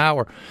 miles an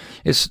hour.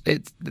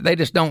 They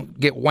just don't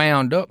get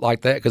wound up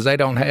like that because they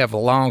don't have the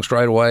long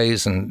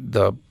straightaways and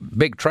the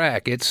big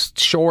track. It's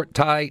short,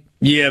 tight.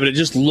 Yeah, but it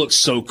just looks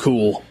so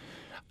cool.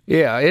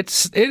 Yeah, it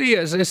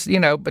is. It's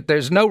but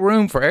there's no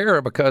room for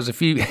error because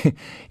if you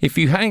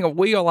hang a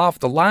wheel off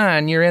the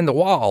line, you're in the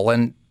wall,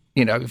 and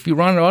if you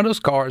run one of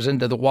those cars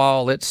into the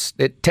wall, it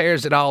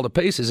tears it all to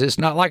pieces. It's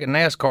not like a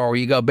NASCAR where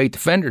you go beat the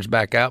fenders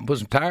back out and put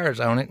some tires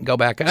on it and go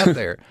back out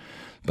there.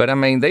 But,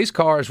 these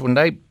cars, when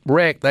they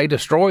wreck, they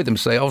destroy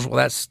themselves. Well,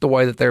 that's the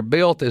way that they're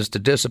built, is to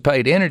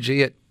dissipate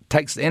energy at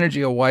takes the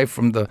energy away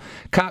from the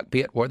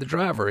cockpit where the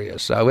driver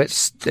is. So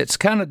it's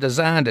kind of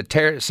designed to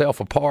tear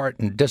itself apart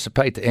and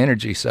dissipate the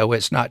energy so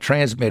it's not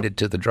transmitted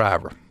to the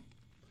driver.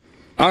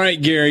 All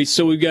right, Gary,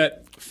 so we've got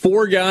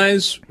 4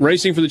 guys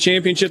racing for the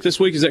championship this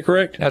week. Is that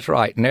correct? That's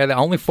right. And they're the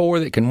only 4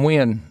 that can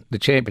win the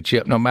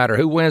championship. No matter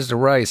who wins the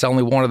race,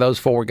 only one of those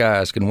 4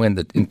 guys can win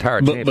the entire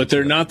championship. But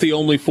they're not the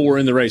only 4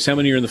 in the race. How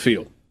many are in the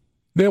field?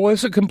 Well,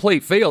 it's a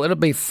complete field. It'll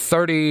be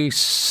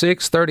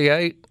 36,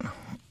 38.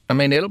 I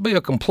mean, it'll be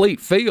a complete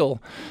field.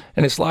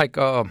 And it's like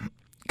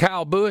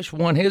Kyle Busch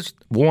won his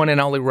one and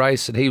only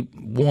race that he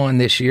won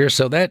this year.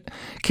 So that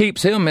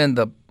keeps him in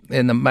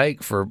the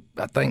make for,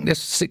 I think, this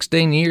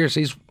 16 years.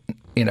 He's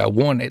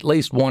won at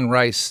least one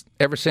race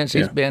ever since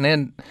he's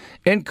been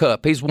in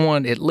Cup. He's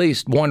won at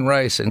least one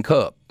race in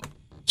Cup.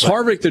 Is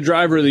Harvick the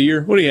driver of the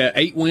year? What do you have,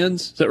 8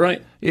 wins? Is that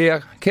right?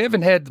 Yeah,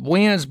 Kevin had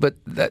wins, but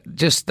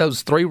just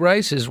those 3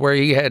 races where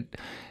he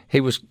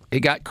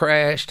got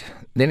crashed,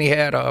 then he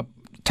had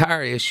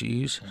tire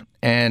issues,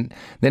 and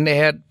then they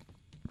had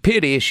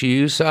pit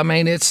issues. So I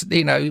mean, it's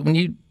when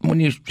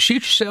you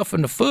shoot yourself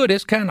in the foot,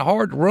 it's kind of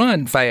hard to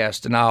run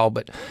fast and all.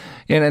 But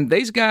and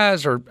these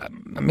guys they're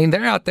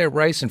out there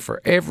racing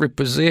for every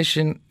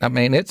position. I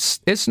mean,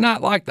 it's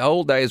not like the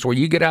old days where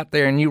you get out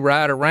there and you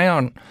ride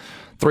around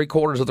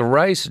 3/4 of the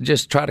race and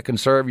just try to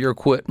conserve your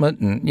equipment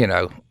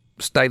and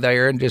stay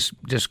there and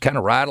just kind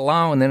of ride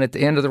along, and then at the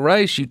end of the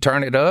race you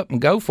turn it up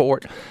and go for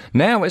it.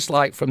 Now it's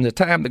like from the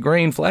time the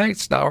green flag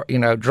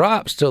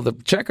drops till the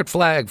checkered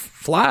flag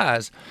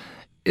flies,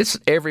 it's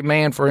every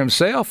man for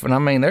himself. And I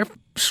mean, they're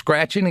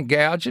scratching and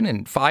gouging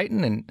and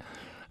fighting. And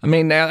I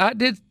mean, now I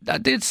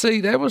did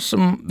see there was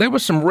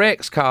some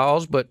wrecks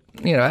caused, but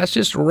that's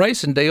just a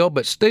racing deal.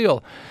 But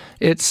still,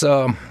 it's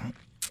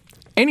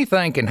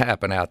anything can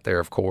happen out there.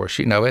 Of course,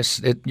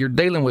 you're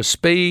dealing with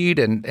speed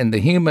and the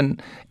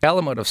human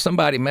element of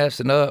somebody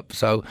messing up.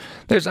 So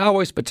there's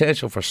always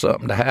potential for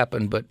something to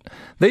happen. But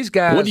these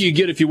guys, what do you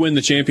get if you win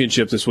the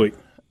championship this week?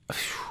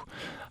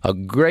 A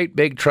great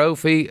big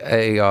trophy,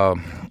 a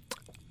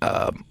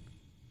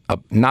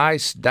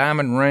nice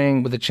diamond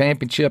ring with a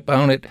championship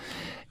on it,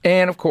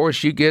 and of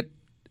course you get,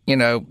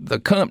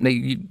 the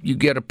company, you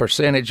get a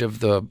percentage of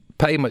the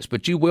payments,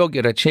 but you will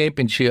get a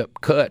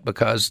championship cut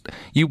because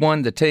you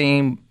won the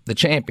team the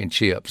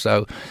championship.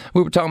 So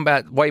we were talking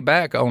about way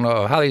back on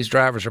how these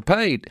drivers are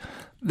paid.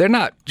 They're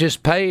not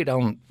just paid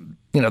on,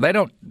 they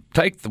don't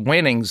take the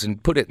winnings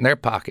and put it in their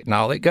pocket and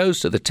all. It goes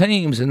to the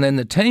teams, and then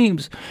the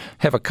teams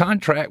have a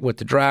contract with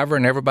the driver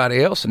and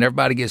everybody else, and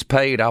everybody gets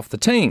paid off the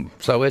team.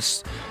 So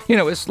it's,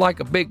 it's like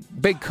a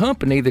big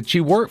company that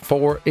you work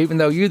for, even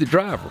though you're the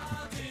driver.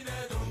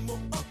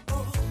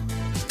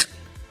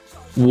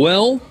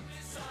 Well,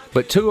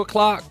 but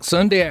 2:00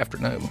 Sunday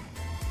afternoon.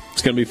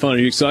 It's going to be fun. Are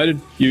you excited?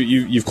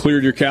 You've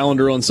cleared your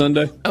calendar on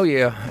Sunday? Oh,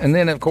 yeah. And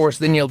then, of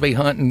course, you'll be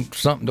hunting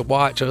something to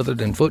watch other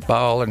than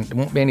football, and there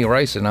won't be any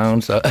racing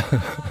on, so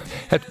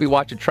have to be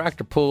watching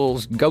tractor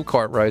pulls,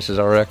 go-kart races,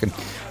 I reckon.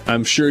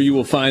 I'm sure you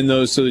will find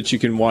those so that you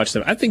can watch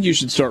them. I think you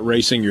should start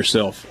racing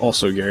yourself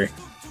also, Gary.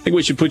 I think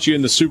we should put you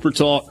in the Super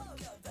Talk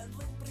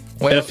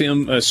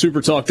FM,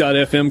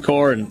 supertalk.fm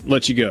car and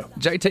let you go.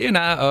 JT and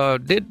I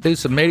did do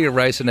some media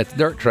racing at the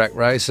dirt track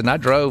race, and I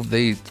drove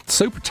the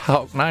Super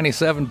Talk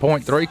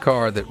 97.3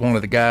 car that one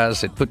of the guys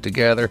had put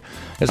together.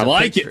 I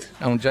like it.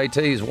 On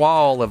JT's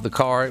wall of the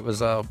car, it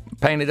was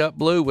painted up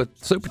blue with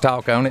Super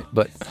Talk on it,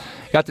 but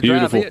got to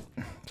drive it.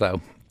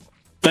 So,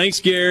 thanks,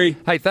 Gary.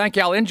 Hey, thank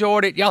y'all.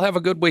 Enjoyed it. Y'all have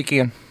a good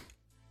weekend.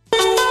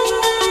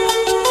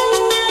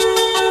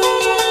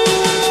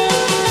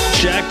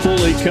 Jack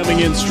Pulley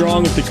coming in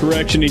strong with the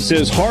correction. He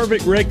says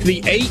Harvick wrecked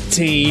the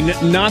 18,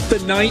 not the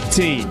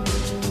 19.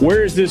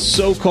 Where is this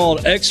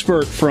so-called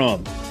expert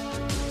from?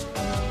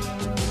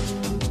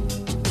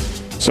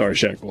 Sorry,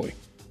 Shaq Pulley.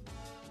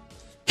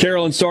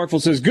 Carolyn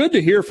Starkville says, good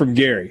to hear from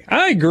Gary.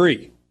 I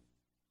agree.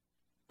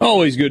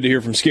 Always good to hear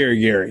from Scary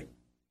Gary.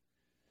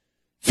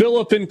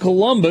 Philip in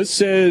Columbus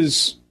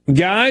says,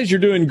 guys, you're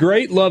doing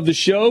great. Love the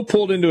show.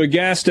 Pulled into a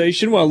gas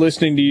station while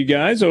listening to you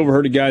guys.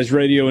 Overheard a guy's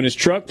radio in his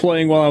truck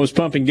playing while I was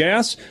pumping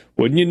gas.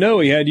 Wouldn't you know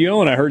he had you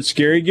on? I heard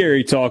Scary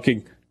Gary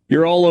talking.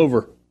 You're all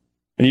over.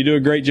 And you do a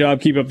great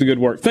job. Keep up the good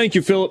work. Thank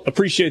you, Philip.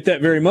 Appreciate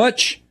that very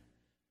much.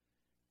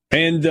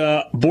 And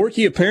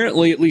Borky,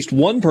 apparently at least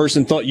one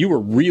person thought you were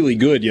really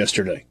good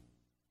yesterday.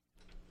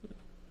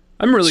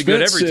 I'm really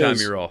good every time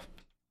you're off.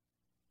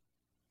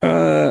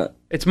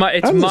 It's my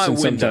window.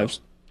 Sometimes.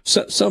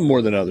 Some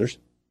more than others.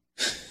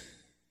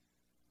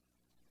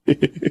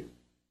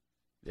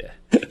 Yeah.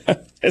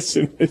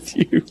 Messing with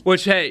you.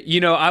 Which, hey,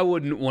 I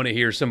wouldn't want to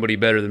hear somebody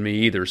better than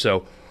me either,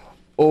 so.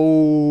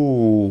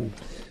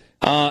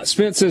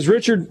 Spence says,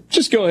 Richard,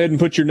 just go ahead and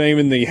put your name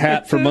in the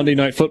hat for Monday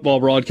Night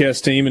Football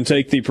broadcast team and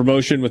take the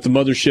promotion with the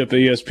mothership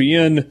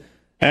ESPN.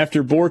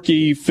 After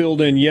Borky filled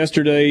in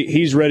yesterday,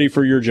 he's ready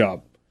for your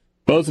job.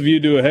 Both of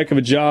you do a heck of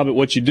a job at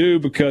what you do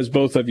because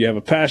both of you have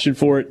a passion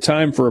for it.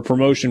 Time for a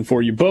promotion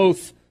for you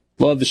both.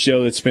 Love the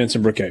show. That's Spence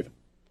and Brookhaven.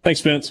 Thanks,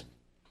 Spence.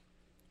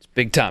 It's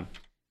big time.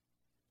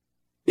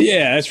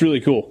 Yeah, that's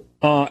really cool.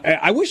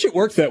 I wish it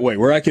worked that way,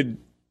 where I could,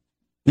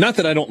 not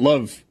that I don't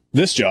love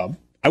this job,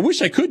 I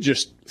wish I could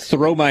just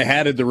throw my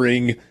hat in the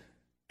ring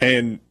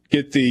and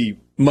get the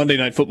Monday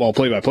Night Football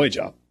play-by-play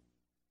job.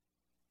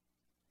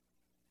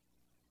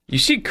 You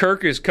see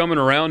Kirk is coming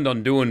around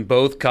on doing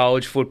both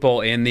college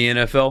football and the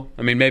NFL.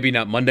 I mean, maybe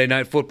not Monday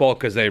Night Football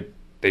because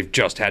they've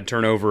just had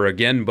turnover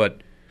again,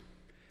 but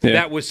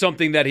that was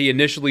something that he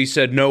initially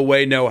said no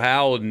way, no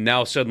how, and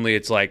now suddenly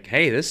it's like,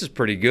 hey, this is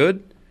pretty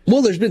good.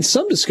 Well, there's been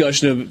some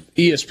discussion of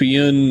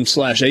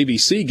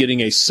ESPN/ABC getting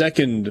a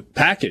second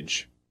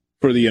package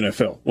for the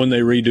NFL when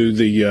they redo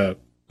the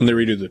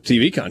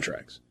TV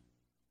contracts.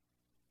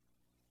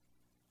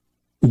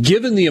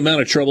 Given the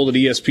amount of trouble that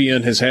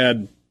ESPN has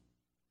had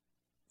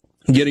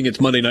getting its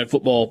Monday Night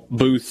Football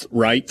booth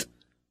right,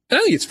 I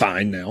think it's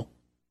fine now.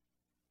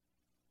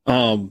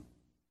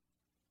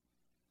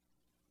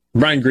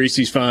 Brian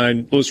Greasy's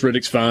fine. Louis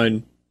Riddick's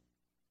fine.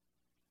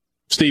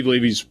 Steve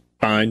Levy's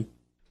fine.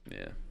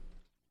 Yeah.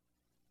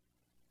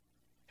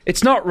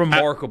 It's not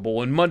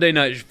remarkable, and Monday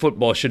Night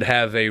Football should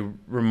have a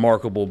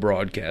remarkable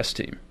broadcast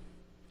team.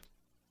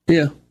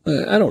 Yeah,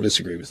 I don't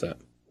disagree with that.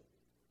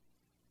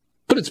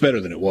 But it's better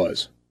than it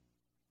was.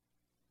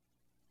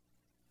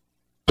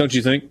 Don't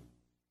you think?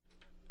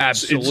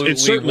 Absolutely,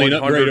 it's certainly an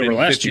upgrade over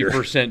last year.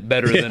 150%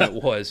 better than it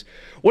was.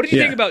 What did you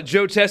think about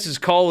Joe Tess's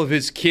call of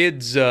his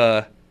kids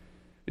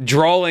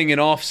drawing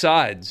and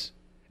offsides?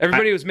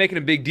 Everybody was making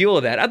a big deal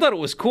of that. I thought it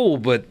was cool,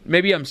 but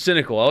maybe I'm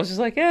cynical. I was just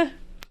like,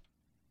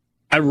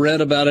 I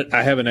read about it.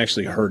 I haven't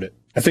actually heard it.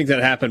 I think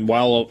that happened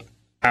while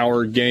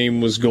our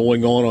game was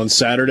going on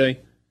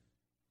Saturday,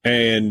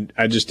 and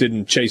I just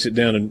didn't chase it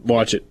down and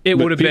watch it. It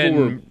would have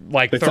been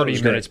like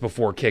 30 minutes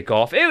before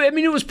kickoff.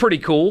 It was pretty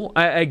cool,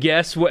 I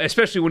guess,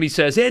 especially when he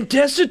says, and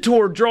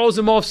Tessitore draws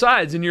him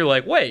offsides, and you're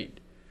like,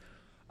 wait.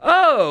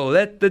 Oh,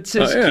 that's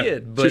his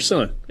kid. But, it's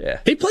your son.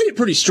 Yeah. He played it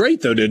pretty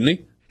straight, though, didn't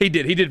he? He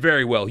did. He did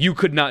very well. You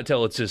could not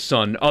tell it's his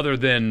son other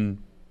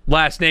than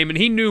last name, and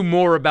he knew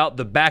more about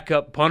the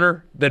backup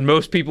punter than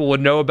most people would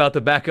know about the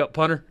backup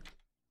punter.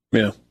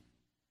 Yeah.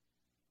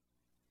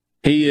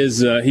 He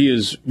is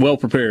well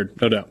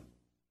prepared, no doubt.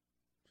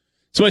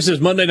 Somebody says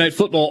Monday Night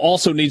Football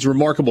also needs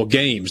remarkable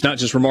games, not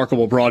just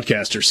remarkable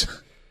broadcasters.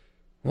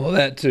 Well,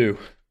 that too.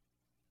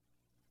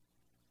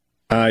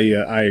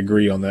 I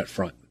agree on that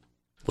front.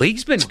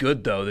 League's been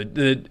good, though.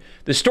 The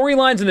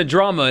storylines and the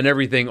drama and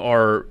everything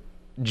are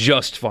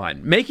just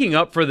fine. Making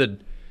up for the...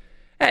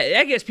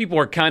 I guess people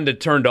are kind of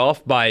turned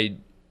off by...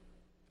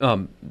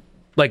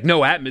 there's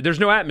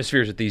no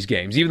atmospheres at these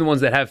games, even the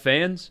ones that have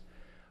fans.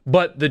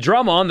 But the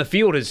drama on the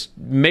field has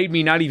made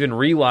me not even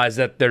realize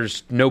that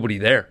there's nobody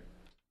there.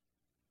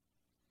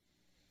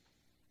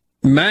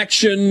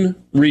 Maction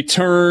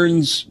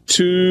returns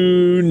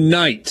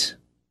tonight.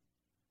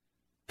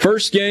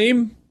 First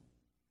game,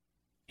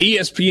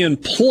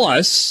 ESPN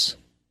Plus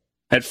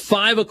at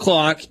 5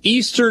 o'clock.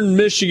 Eastern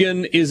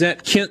Michigan is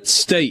at Kent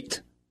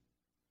State.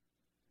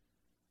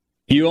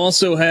 You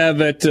also have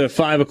at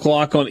 5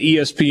 o'clock on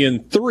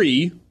ESPN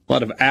 3, a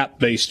lot of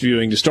app-based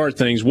viewing to start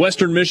things,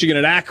 Western Michigan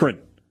at Akron.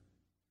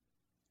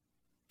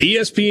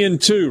 ESPN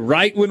 2,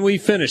 right when we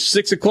finish,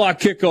 6 o'clock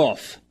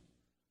kickoff.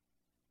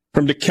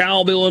 From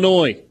DeKalb,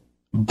 Illinois,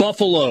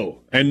 Buffalo,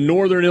 and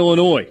Northern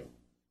Illinois.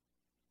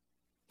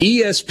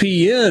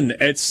 ESPN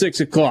at 6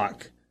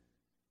 o'clock.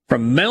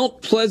 From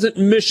Mount Pleasant,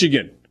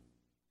 Michigan,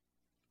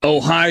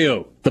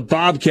 Ohio, the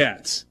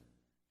Bobcats,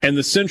 and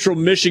the Central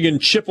Michigan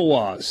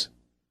Chippewas.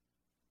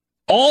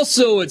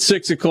 Also at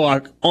 6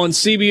 o'clock on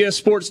CBS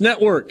Sports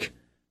Network,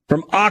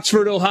 from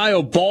Oxford,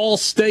 Ohio, Ball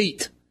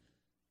State,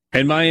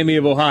 and Miami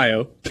of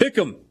Ohio.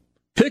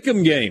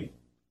 Pick'em game.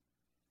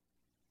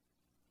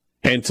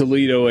 And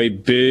Toledo, a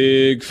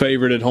big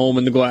favorite at home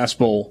in the Glass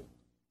Bowl.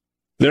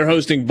 They're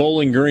hosting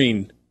Bowling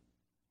Green.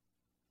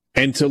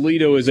 And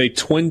Toledo is a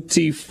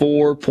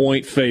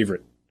 24-point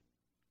favorite.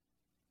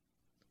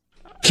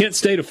 Kent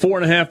State, a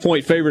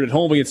 4.5-point favorite at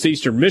home against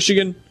Eastern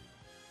Michigan.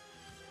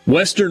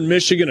 Western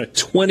Michigan, a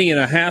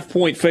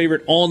 20.5-point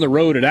favorite on the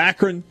road at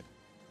Akron.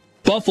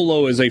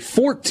 Buffalo is a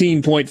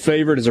 14-point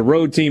favorite as a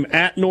road team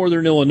at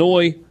Northern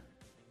Illinois.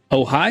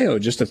 Ohio,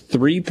 just a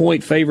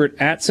 3-point favorite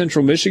at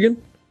Central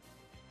Michigan.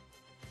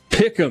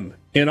 Pick'em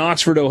in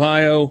Oxford,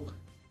 Ohio,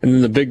 and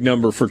then the big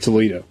number for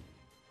Toledo.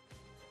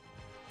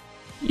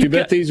 You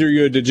bet these are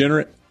you a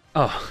degenerate?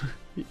 Oh,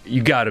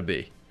 you got to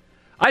be.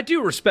 I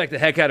do respect the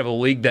heck out of a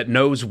league that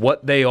knows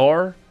what they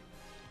are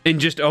and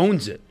just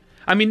owns it.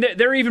 I mean,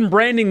 they're even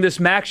branding this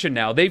Maction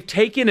now. They've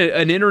taken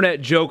an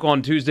internet joke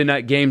on Tuesday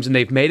night games and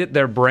they've made it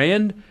their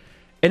brand,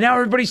 and now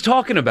everybody's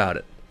talking about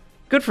it.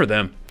 Good for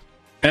them.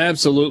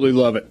 Absolutely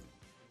love it.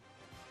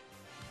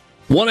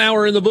 1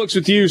 hour in the books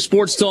with you,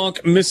 Sports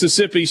Talk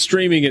Mississippi,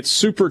 streaming at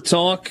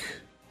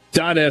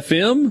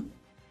supertalk.fm. We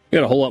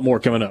got a whole lot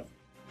more coming up.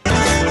 4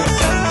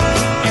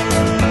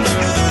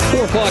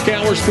 o'clock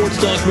hour,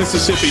 Sports Talk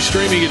Mississippi,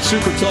 streaming at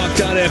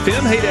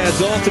supertalk.fm. Hey,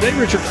 Dad's off today.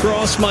 Richard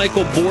Cross,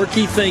 Michael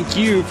Borky, thank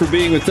you for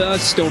being with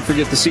us. Don't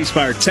forget the C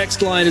Spire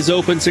text line is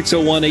open,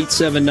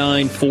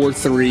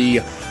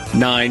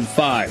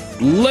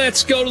 601-879-4395.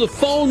 Let's go to the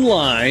phone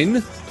line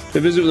to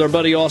visit with our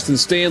buddy Austin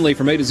Stanley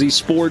from A to Z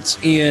Sports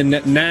in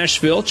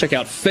Nashville. Check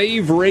out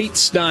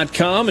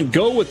favrates.com and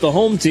go with the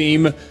home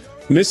team,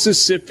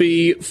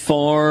 Mississippi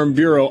Farm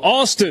Bureau.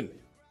 Austin,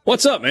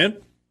 what's up, man?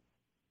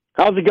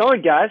 How's it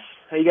going, guys?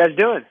 How you guys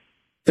doing?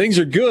 Things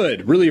are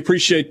good. Really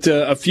appreciate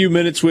a few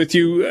minutes with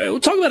you. We'll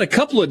talk about a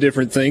couple of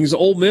different things.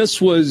 Ole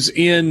Miss was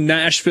in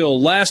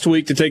Nashville last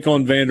week to take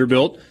on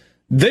Vanderbilt.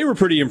 They were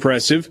pretty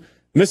impressive.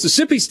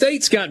 Mississippi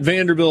State's got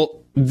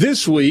Vanderbilt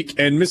this week,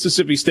 and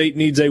Mississippi State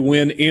needs a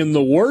win in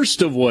the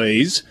worst of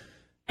ways.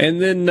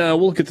 And then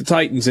we'll look at the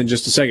Titans in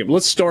just a second. But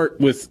let's start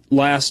with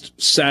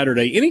last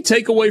Saturday. Any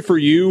takeaway for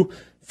you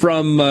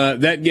from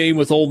that game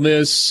with Ole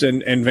Miss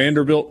and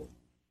Vanderbilt?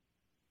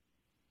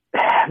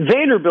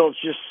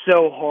 Vanderbilt's just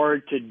so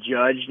hard to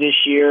judge this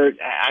year.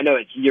 I know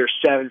it's year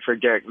 7 for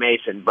Derek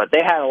Mason, but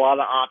they had a lot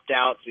of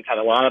opt-outs. They've had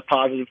a lot of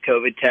positive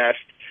COVID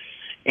tests,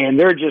 and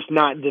they're just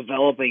not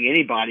developing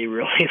anybody,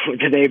 really,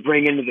 that they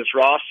bring into this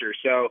roster.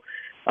 So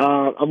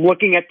I'm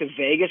looking at the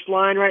Vegas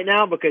line right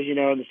now because, in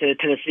the state of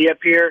Tennessee up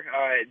here,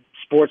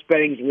 sports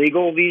betting's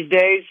legal these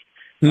days.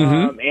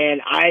 Mm-hmm.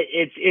 And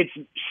it's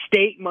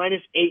State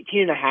minus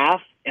 18.5,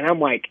 and I'm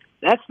like,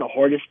 that's the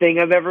hardest thing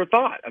I've ever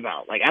thought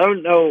about. Like, I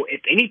don't know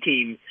if any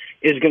team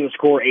is going to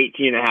score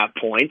 18.5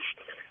 points.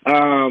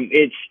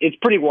 It's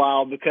pretty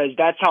wild because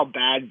that's how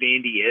bad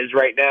Vandy is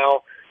right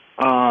now.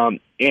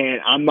 And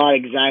I'm not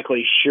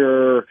exactly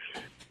sure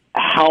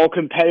how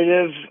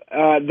competitive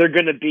they're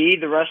going to be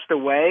the rest of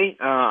the way.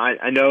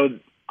 I know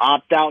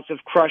opt-outs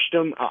have crushed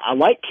them. I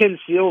like Ken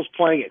Seals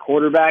playing at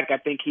quarterback. I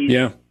think he's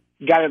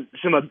got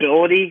some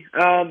ability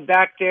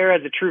back there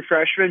as a true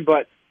freshman,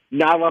 but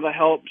not a lot of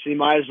help, so you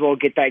might as well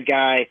get that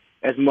guy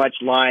as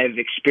much live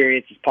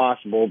experience as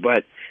possible.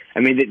 But, I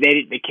mean,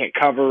 they can't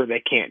cover,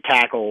 they can't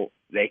tackle,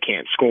 they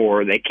can't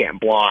score, they can't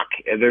block.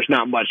 There's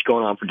not much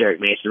going on for Derek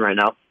Mason right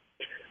now.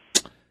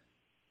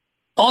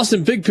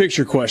 Austin, big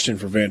picture question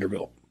for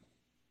Vanderbilt.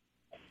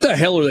 What the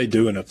hell are they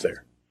doing up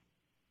there?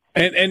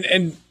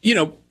 And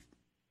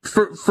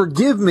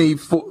forgive me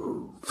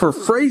for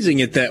phrasing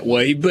it that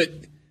way, but,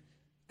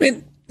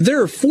 man, there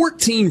are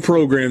 14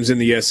 programs in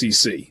the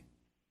SEC.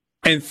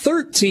 And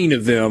 13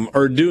 of them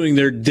are doing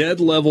their dead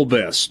level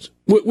best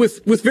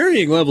with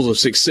varying levels of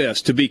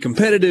success to be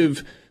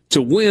competitive,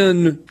 to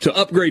win, to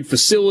upgrade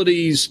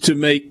facilities, to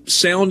make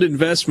sound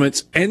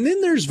investments. And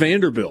then there's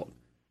Vanderbilt.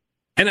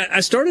 And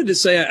I started to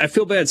say, I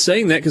feel bad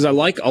saying that because I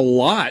like a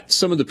lot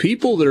some of the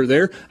people that are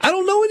there. I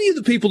don't know any of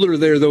the people that are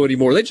there, though,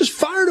 anymore. They just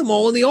fired them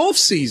all in the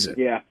offseason.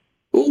 Yeah.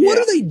 What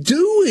are they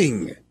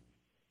doing?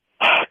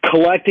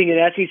 Collecting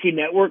an SEC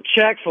network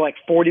check for like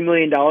 $40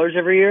 million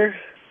every year.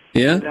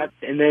 Yeah,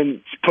 and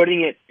then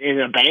putting it in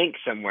a bank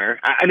somewhere.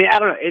 I mean, I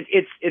don't know.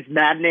 It's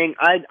maddening.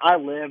 I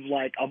live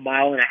like a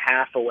mile and a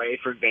half away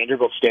from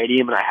Vanderbilt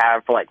Stadium, and I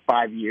have for like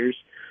 5 years.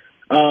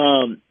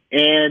 And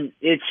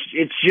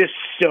it's just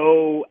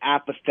so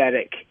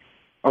apathetic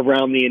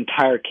around the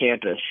entire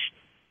campus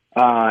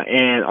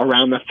and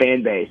around the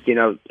fan base.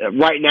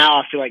 Right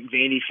now I feel like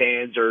Vandy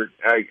fans are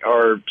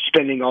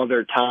spending all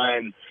their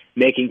time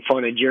making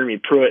fun of Jeremy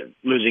Pruitt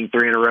losing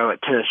 3 in a row at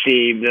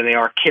Tennessee than they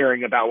are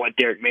caring about what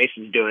Derek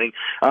Mason's doing.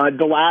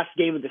 The last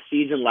game of the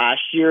season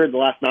last year, the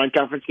last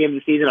non-conference game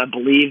of the season, I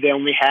believe they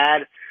only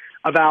had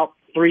about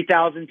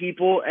 3,000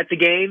 people at the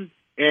game.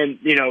 And,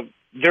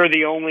 they're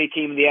the only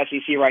team in the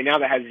SEC right now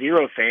that has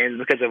 0 fans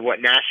because of what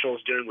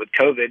Nashville's doing with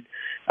COVID.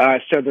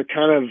 So they're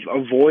kind of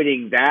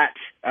avoiding that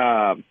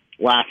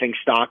laughing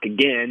stock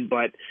again.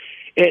 But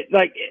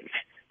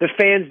the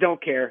fans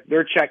don't care.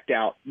 They're checked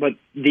out. But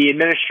the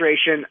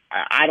administration,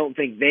 I don't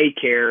think they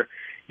care.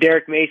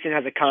 Derek Mason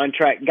has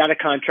got a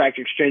contract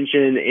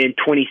extension in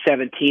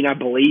 2017. I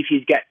believe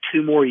he's got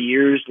 2 more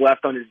years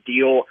left on his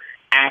deal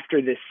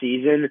after this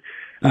season.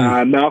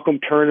 Malcolm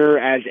Turner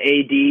as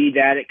AD,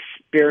 that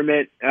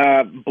experiment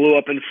blew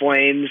up in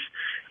flames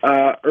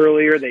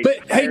earlier.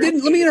 Let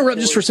me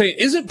interrupt just for a second.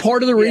 Isn't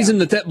part of the reason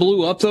that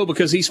blew up, though,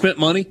 because he spent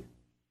money?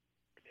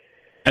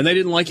 And they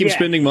didn't like him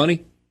spending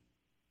money?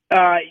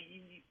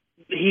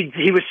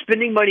 He was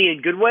spending money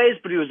in good ways,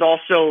 but he was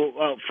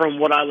also, from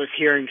what I was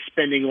hearing,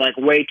 spending like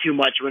way too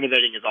much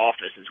renovating his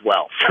office as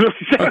well.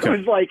 So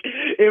okay.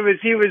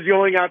 He was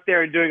going out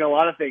there and doing a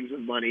lot of things with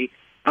money.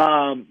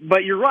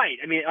 But you're right.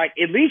 I mean, like,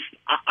 at least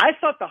I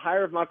thought the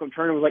hire of Malcolm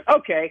Turner was like,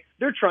 okay,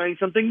 they're trying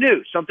something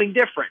new, something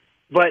different.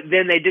 But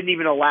then they didn't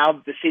even allow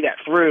to see that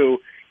through.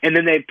 And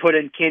then they put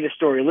in Candace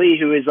Story-Lee,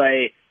 who is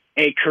a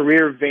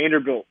career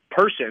Vanderbilt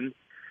person.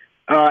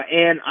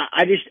 And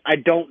I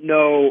don't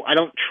know. I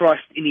don't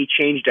trust any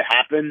change to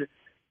happen.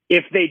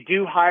 If they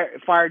do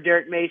fire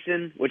Derek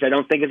Mason, which I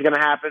don't think is going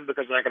to happen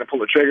because they're not going to pull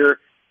the trigger,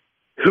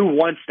 who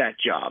wants that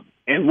job?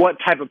 And what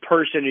type of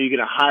person are you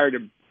going to hire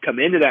to come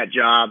into that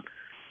job?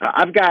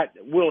 I've got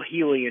Will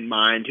Healy in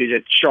mind, who's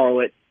at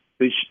Charlotte,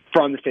 who's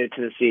from the state of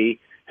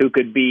Tennessee, who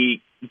could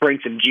bring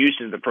some juice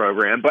into the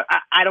program. But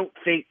I don't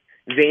think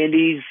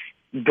Vandy's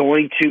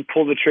going to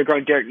pull the trigger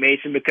on Derek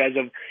Mason because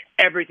of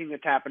everything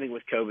that's happening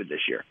with COVID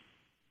this year.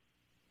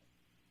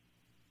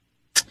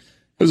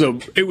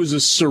 It was a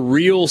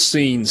surreal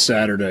scene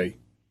Saturday,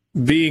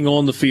 being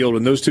on the field,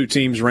 and those two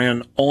teams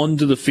ran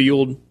onto the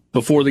field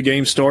before the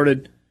game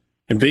started,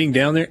 and being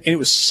down there, and it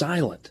was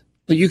silent.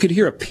 You could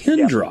hear a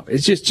pin drop.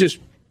 It's just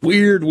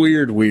weird.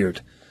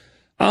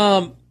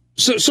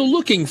 So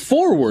looking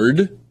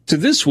forward to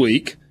this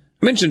week,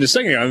 I mentioned a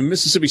second ago,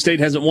 Mississippi State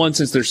hasn't won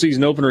since their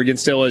season opener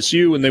against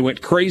LSU, and they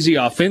went crazy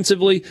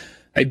offensively.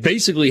 They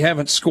basically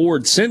haven't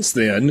scored since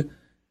then.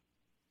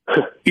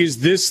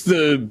 Is this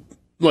the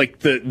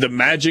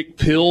magic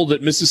pill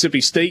that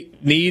Mississippi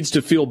State needs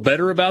to feel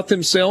better about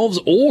themselves,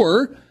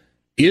 or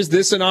is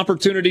this an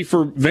opportunity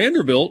for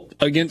Vanderbilt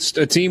against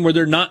a team where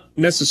they're not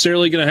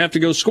necessarily going to have to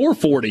go score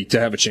 40 to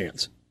have a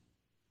chance?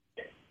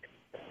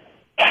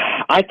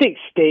 I think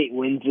State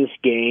wins this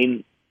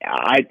game.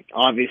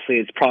 Obviously,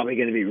 it's probably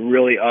going to be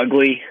really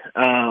ugly,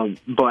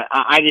 but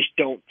I just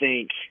don't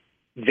think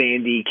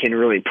Vandy can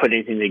really put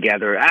anything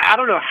together. I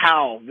don't know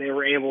how they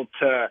were able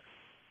to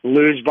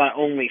lose by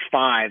only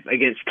 5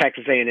 against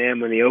Texas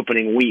A&M in the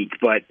opening week,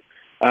 but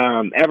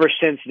ever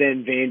since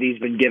then, Vandy's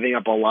been giving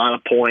up a lot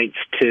of points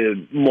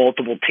to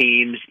multiple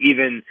teams.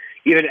 Even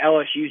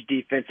LSU's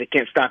defense that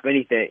can't stop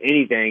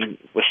anything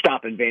was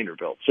stopping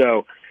Vanderbilt.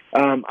 So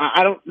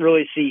I don't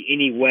really see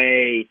any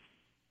way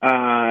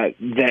that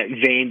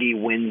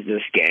Vandy wins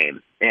this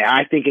game.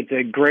 I think it's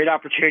a great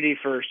opportunity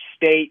for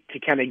State to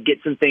kind of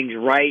get some things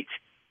right.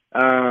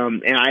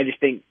 And I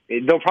just think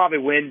they'll probably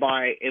win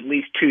by at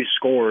least 2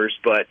 scores,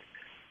 but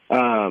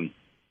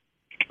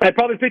I'd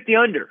probably pick the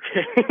under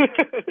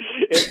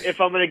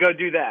if I'm going to go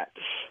do that.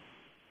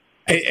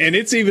 And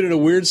it's even in a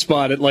weird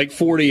spot at like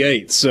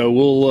 48. So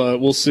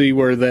we'll see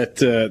where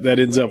that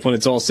ends up when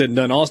it's all said and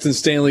done. Austin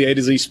Stanley, A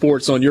to Z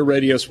Sports on your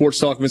radio, Sports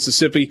Talk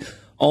Mississippi,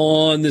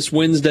 on this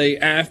Wednesday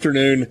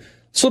afternoon.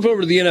 Slip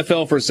over to the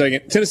NFL for a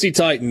second. Tennessee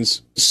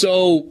Titans.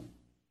 So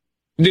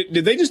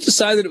did they just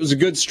decide that it was a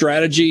good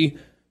strategy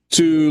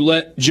to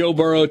let Joe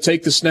Burrow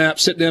take the snap,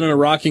 sit down in a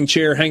rocking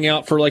chair, hang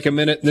out for like a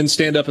minute, and then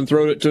stand up and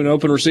throw it to an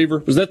open receiver?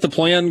 Was that the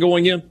plan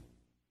going in?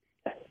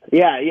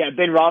 Yeah.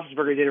 Ben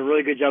Roethlisberger did a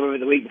really good job of it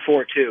the week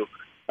before, too.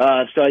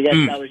 So I guess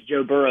that was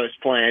Joe Burrow's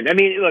plan. I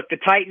mean, look, the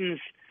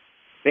Titans,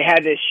 they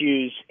had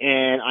issues,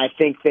 and I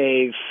think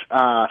they've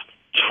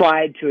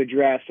tried to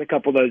address a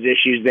couple of those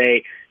issues.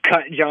 They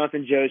cut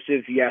Jonathan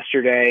Joseph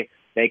yesterday.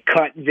 They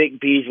cut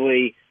Vic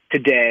Beasley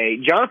today.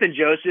 Jonathan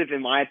Joseph,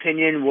 in my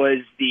opinion, was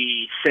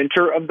the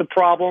center of the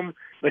problem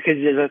because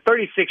he's a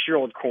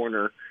 36-year-old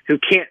corner who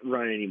can't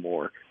run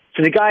anymore.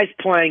 So the guy's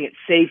playing at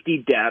safety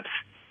depth,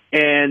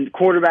 and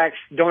quarterbacks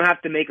don't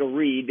have to make a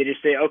read. They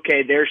just say,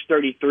 okay, there's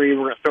 33,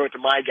 we're going to throw it to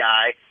my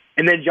guy.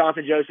 And then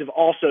Jonathan Joseph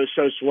also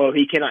so slow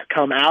he cannot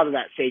come out of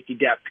that safety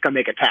depth to come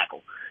make a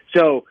tackle.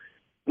 So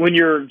when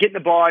you're getting the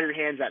ball in your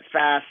hands that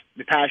fast,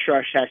 the pass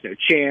rush has no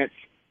chance.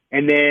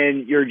 And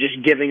then you're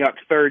just giving up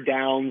third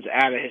downs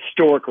at a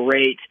historic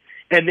rate.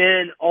 And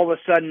then all of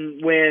a sudden,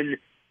 when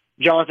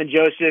Jonathan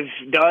Joseph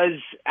does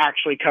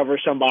actually cover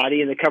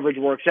somebody and the coverage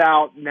works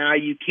out, now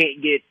you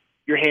can't get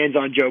your hands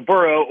on Joe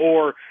Burrow,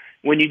 or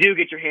when you do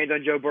get your hands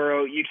on Joe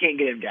Burrow, you can't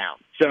get him down.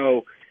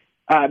 So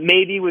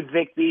maybe with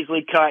Vic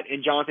Beasley cut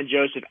and Jonathan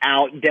Joseph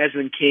out,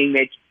 Desmond King,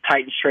 they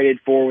Titans traded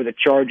for with the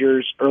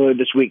Chargers earlier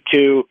this week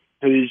too,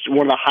 who's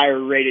one of the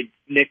higher-rated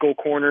nickel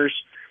corners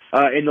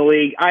in the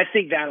league. I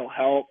think that'll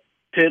help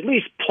to at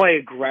least play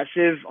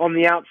aggressive on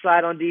the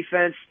outside on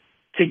defense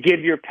to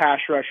give your pass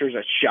rushers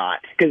a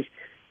shot. Because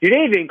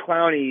Jadeveon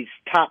Clowney's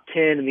top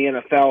 10 in the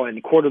NFL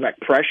in quarterback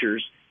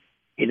pressures.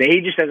 He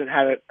just hasn't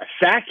had a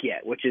sack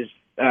yet, which is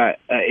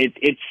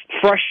it's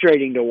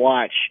frustrating to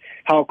watch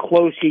how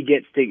close he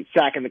gets to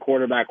sacking the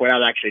quarterback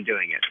without actually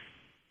doing it.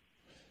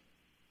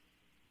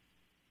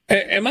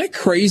 Am I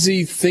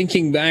crazy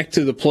thinking back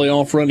to the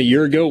playoff run a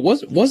year ago?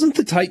 Wasn't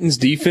the Titans'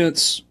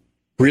 defense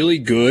really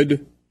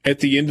good at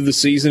the end of the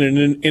season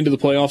and into the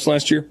playoffs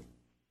last year?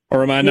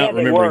 Or am I not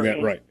remembering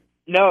that right?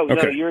 No,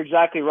 you're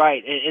exactly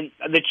right. And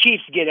the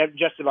Chiefs get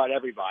just about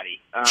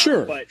everybody.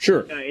 Sure.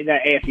 In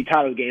that AFC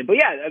title game. But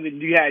yeah, I mean,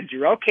 you had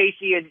Jarrell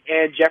Casey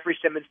and Jeffrey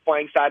Simmons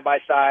playing side by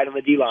side on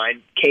the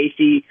D-line.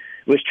 Casey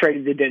was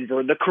traded to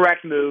Denver. The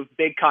correct move,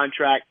 big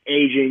contract,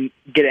 aging,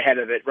 get ahead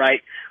of it,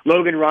 right?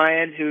 Logan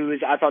Ryan, who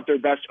is, I thought, their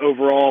best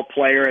overall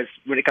player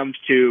when it comes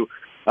to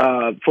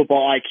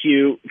football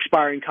IQ,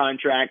 expiring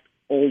contract,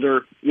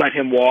 older, let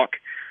him walk.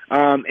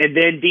 And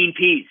then Dean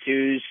Pease,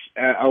 who's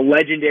a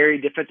legendary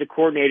defensive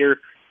coordinator,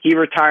 he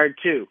retired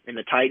too. And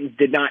the Titans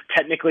did not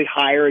technically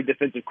hire a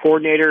defensive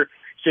coordinator,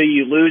 so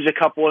you lose a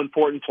couple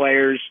important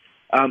players.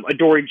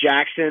 Adoree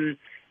Jackson,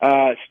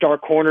 star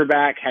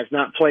cornerback, has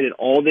not played at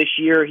all this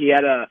year. He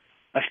had a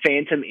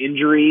phantom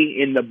injury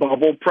in the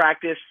bubble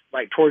practice,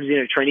 like towards the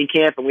end of training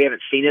camp, and we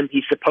haven't seen him.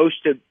 He's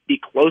supposed to be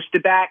close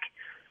to back.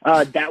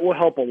 That will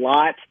help a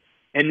lot.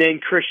 And then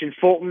Christian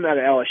Fulton out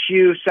of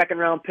LSU,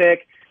 second-round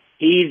pick.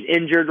 He's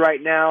injured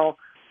right now.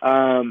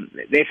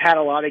 They've had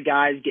a lot of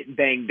guys get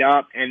banged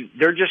up, and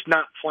they're just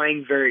not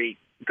playing very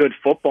good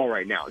football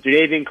right now.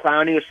 Jadeveon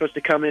Clowney was supposed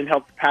to come in and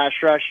help the pass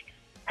rush.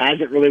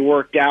 Hasn't really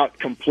worked out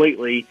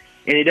completely,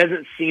 and it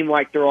doesn't seem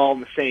like they're all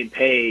on the same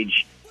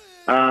page.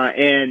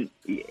 And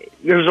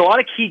there's a lot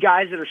of key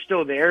guys that are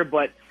still there,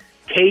 but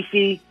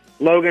Casey,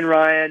 Logan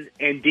Ryan,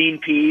 and Dean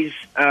Pease,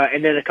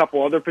 and then a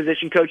couple other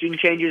position coaching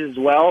changes as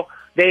well.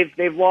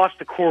 They've lost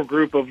the core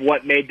group of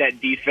what made that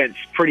defense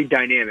pretty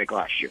dynamic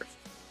last year.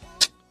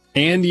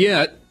 And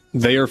yet,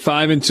 they are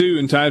 5-2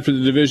 and tied for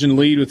the division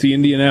lead with the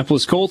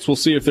Indianapolis Colts. We'll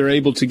see if they're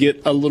able to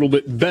get a little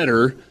bit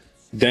better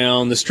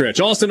down the stretch.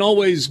 Austin,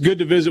 always good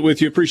to visit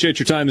with you. Appreciate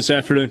your time this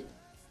afternoon.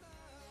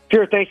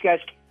 Sure, thanks, guys.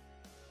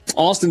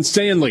 Austin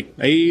Stanley,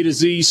 A to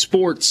Z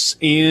Sports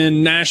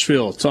in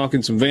Nashville,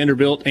 talking some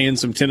Vanderbilt and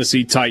some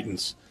Tennessee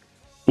Titans.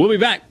 We'll be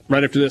back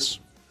right after this.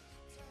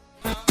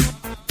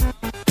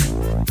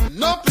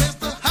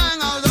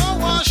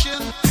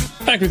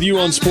 Back with you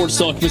on Sports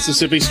Talk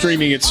Mississippi,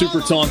 streaming at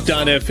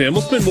supertalk.fm.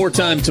 We'll spend more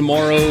time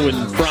tomorrow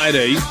and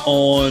Friday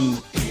on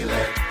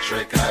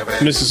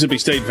Mississippi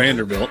State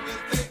Vanderbilt.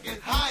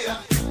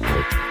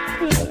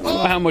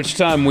 How much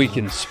time we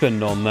can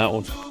spend on that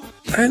one?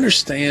 I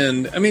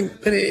understand. I mean,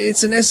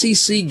 it's an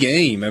SEC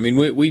game. I mean,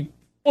 we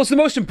Well, it's the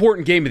most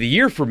important game of the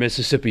year for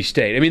Mississippi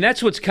State. I mean,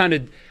 that's what's kind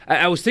of –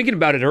 I was thinking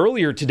about it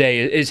earlier today,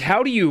 is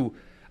how do you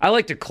 – I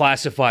like to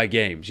classify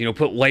games,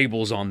 put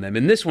labels on them.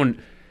 And this one,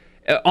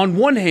 on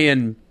one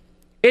hand,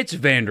 it's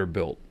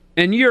Vanderbilt,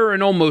 and you're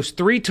an almost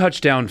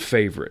 3-touchdown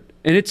favorite.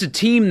 And it's a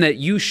team that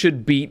you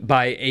should beat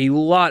by a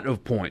lot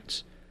of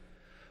points.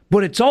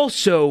 But it's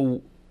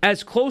also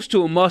as close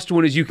to a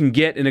must-win as you can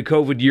get in a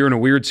COVID year and a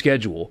weird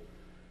schedule.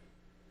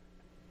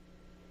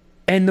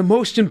 And the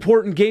most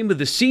important game of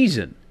the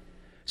season.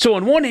 So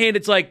on one hand,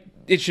 it's like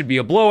it should be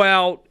a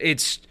blowout.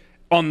 It's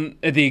on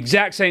at the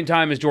exact same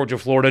time as Georgia,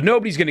 Florida.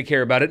 Nobody's going to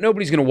care about it.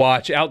 Nobody's going to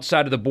watch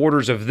outside of the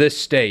borders of this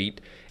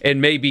state and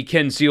maybe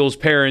Ken Seal's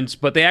parents,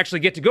 but they actually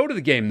get to go to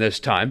the game this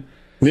time.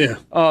 Yeah.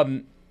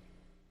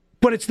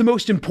 But it's the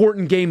most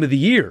important game of the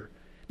year.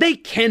 They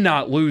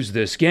cannot lose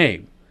this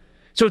game.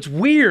 So it's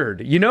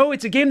weird.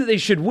 It's a game that they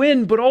should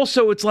win, but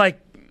also it's like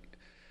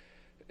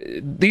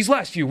these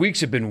last few weeks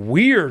have been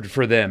weird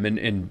for them,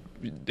 and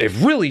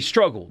they've really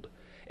struggled.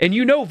 And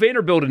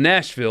Vanderbilt and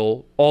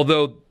Nashville,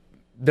 although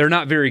they're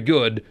not very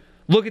good,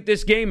 look at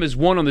this game as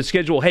one on the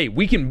schedule. Hey,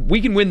 we can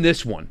win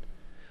this one.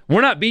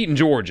 We're not beating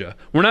Georgia.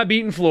 We're not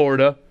beating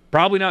Florida.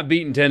 Probably not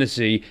beating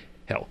Tennessee.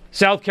 Hell,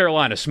 South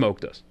Carolina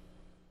smoked us.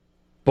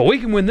 But we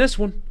can win this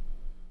one.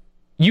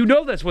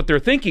 That's what they're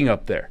thinking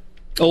up there.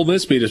 Ole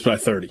Miss beat us by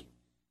 30.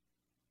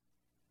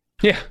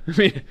 Yeah, I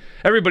mean,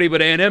 everybody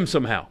but A&M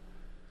somehow.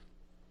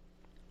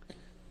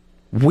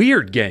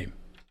 Weird game.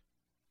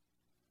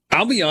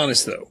 I'll be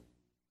honest, though.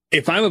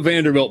 If I'm a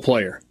Vanderbilt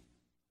player,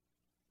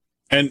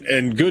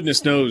 and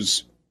goodness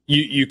knows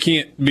you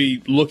can't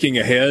be looking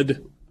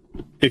ahead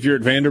if you're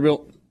at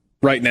Vanderbilt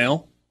right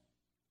now.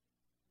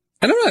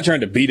 And I'm not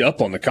trying to beat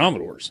up on the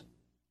Commodores.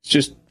 It's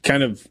just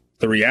kind of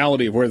the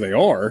reality of where they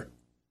are.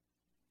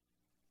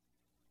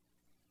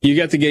 You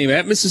got the game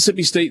at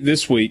Mississippi State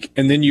this week,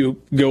 and then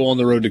you go on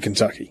the road to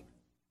Kentucky.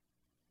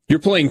 You're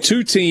playing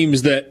two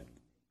teams that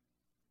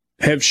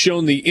have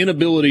shown the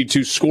inability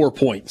to score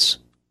points.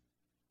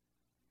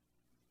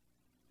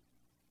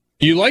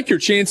 You like your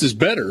chances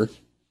better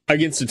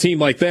against a team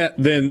like that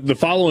than the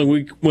following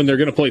week when they're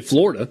going to play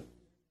Florida.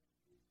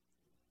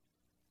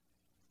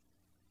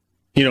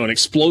 An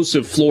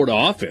explosive Florida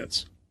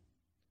offense.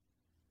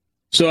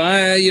 So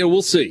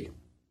we'll see.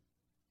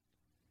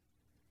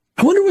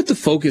 I wonder what the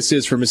focus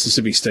is for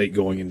Mississippi State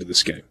going into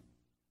this game.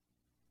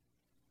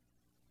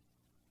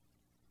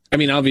 I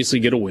mean, obviously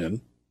get a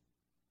win.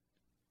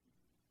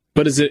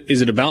 But is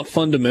it about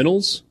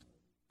fundamentals?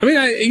 I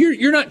mean,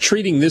 you're not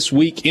treating this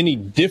week any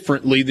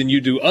differently than you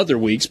do other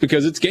weeks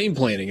because it's game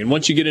planning. And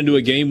once you get into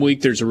a game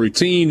week, there's a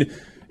routine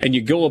and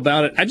you go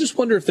about it. I just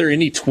wonder if there are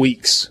any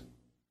tweaks.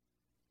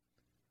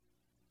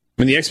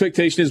 I mean, the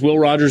expectation is Will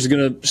Rogers is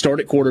going to start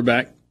at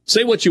quarterback.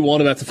 Say what you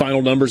want about the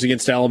final numbers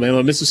against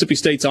Alabama. Mississippi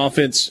State's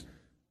offense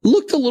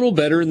looked a little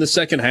better in the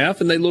second half,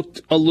 and they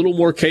looked a little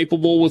more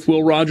capable with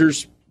Will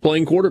Rogers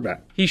playing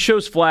quarterback. He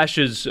shows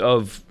flashes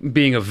of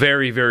being a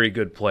very, very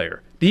good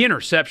player. The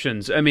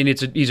interceptions, I mean,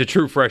 he's a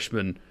true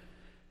freshman,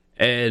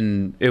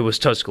 and it was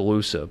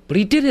Tuscaloosa. But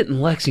he did it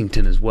in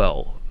Lexington as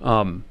well.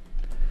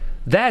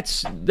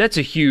 That's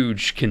a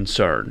huge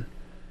concern,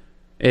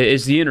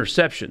 is the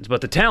interceptions. But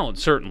the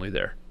talent's certainly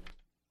there.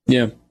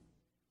 Yeah.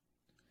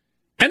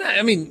 And,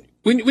 I mean,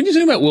 when you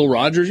talk about Will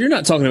Rogers, you're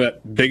not talking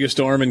about biggest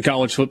arm in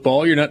college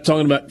football. You're not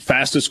talking about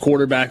fastest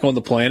quarterback on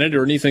the planet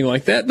or anything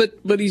like that,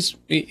 but he's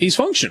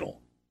functional.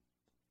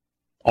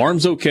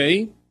 Arm's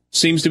okay.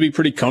 Seems to be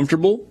pretty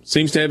comfortable.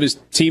 Seems to have his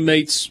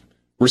teammates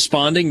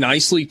responding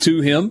nicely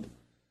to him.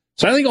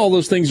 So I think all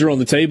those things are on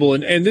the table,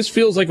 and this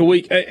feels like a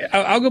week.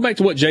 I'll go back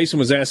to what Jason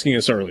was asking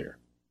us earlier.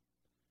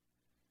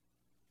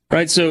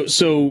 Right,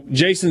 so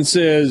Jason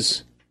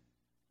says,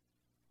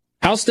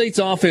 How's State's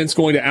offense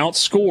going to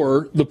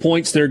outscore the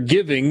points they're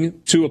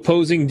giving to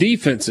opposing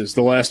defenses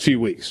the last few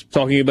weeks?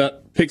 Talking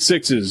about pick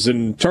sixes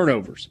and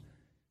turnovers.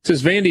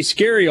 Says Vandy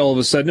scary all of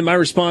a sudden. And my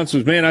response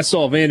was, man, I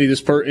saw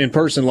Vandy in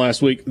person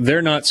last week.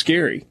 They're not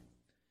scary.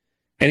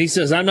 And he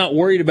says, I'm not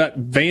worried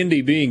about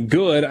Vandy being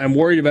good. I'm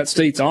worried about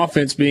State's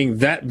offense being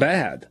that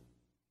bad.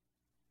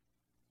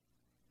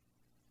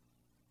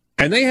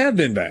 And they have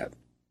been bad.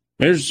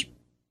 There's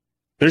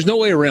no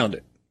way around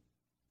it.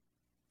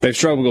 They've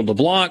struggled to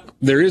block.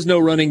 There is no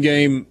running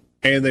game,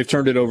 and they've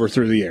turned it over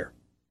through the air.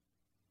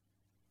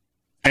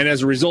 And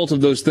as a result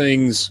of those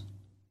things,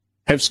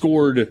 have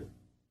scored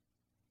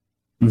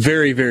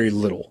very, very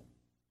little.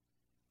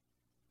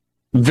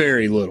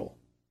 Very little.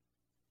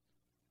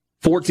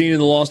 14 in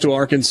the loss to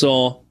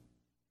Arkansas,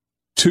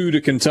 2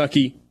 to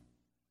Kentucky,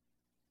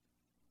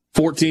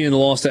 14 in the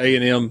loss to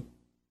A&M,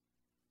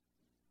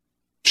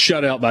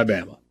 shut out by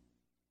Bama.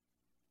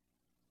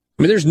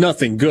 I mean, there's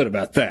nothing good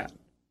about that.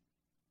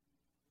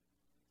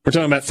 We're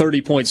talking about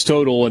 30 points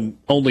total and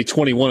only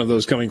 21 of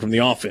those coming from the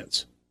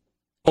offense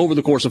over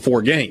the course of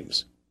 4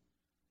 games.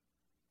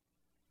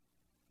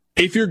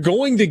 If you're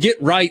going to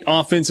get right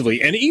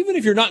offensively, and even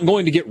if you're not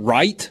going to get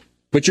right,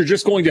 but you're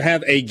just going to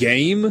have a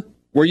game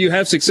where you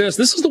have success,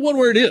 this is the one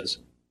where it is.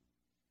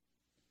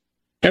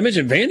 I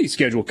mentioned Vandy's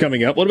schedule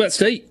coming up. What about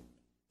State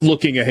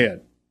looking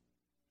ahead?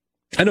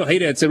 I know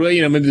Haydad said, well,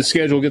 maybe the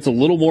schedule gets a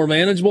little more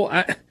manageable.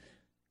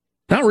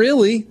 Not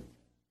really.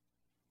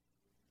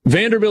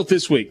 Vanderbilt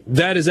this week,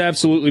 that is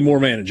absolutely more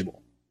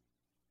manageable.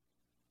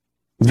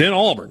 Then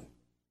Auburn.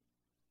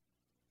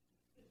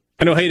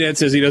 I know Haydad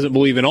says he doesn't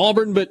believe in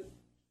Auburn, but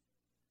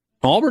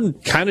Auburn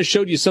kind of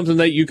showed you something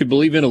that you could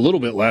believe in a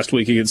little bit last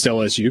week against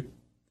LSU.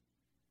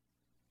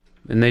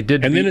 And they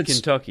did beat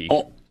Kentucky.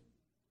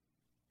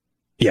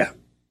 Yeah.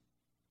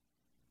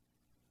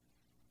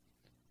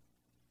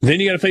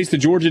 Then you got to face the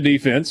Georgia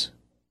defense.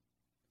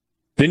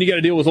 Then you got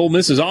to deal with Ole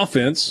Miss's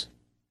offense.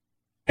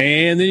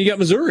 And then you got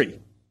Missouri.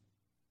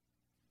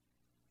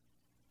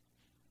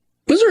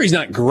 Missouri's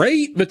not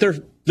great, but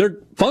they're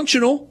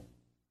functional.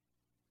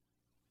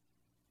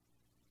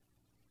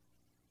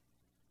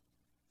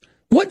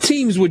 What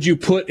teams would you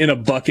put in a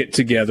bucket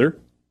together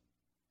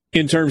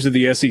in terms of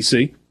the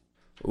SEC?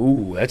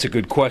 Ooh, that's a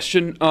good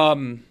question.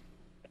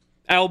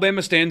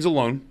 Alabama stands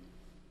alone.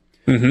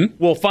 Mm-hmm.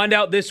 We'll find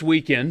out this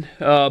weekend,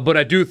 but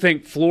I do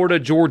think Florida,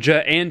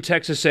 Georgia, and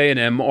Texas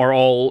A&M are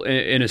all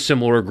in a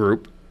similar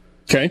group.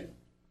 Okay.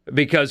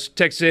 Because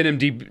Texas A&M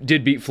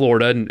did beat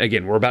Florida, and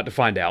again, we're about to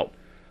find out.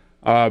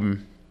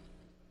 Then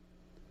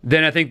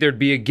I think there'd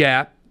be a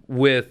gap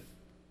with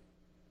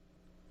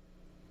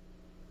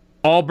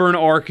Auburn,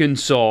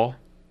 Arkansas,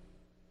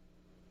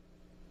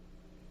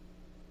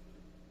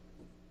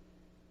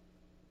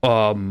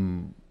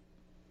 Ole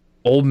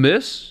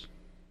Miss.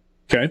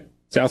 Okay.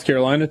 South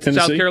Carolina,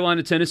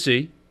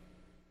 Tennessee.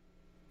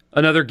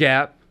 Another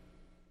gap.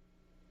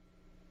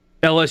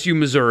 LSU,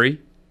 Missouri.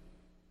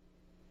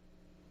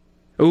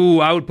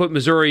 Ooh, I would put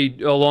Missouri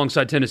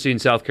alongside Tennessee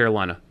and South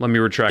Carolina. Let me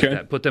retract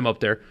that. Put them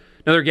up there.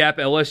 Another gap,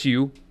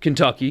 LSU,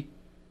 Kentucky.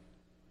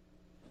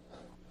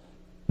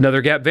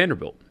 Another gap,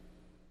 Vanderbilt.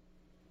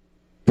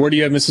 Where do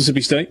you have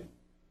Mississippi State?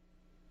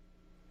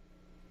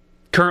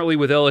 Currently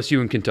with LSU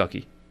and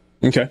Kentucky.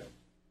 Okay.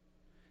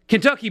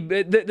 Kentucky,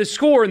 the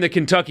score in the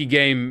Kentucky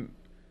game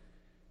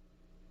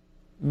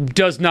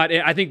does not.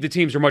 I think the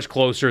teams are much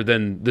closer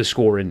than the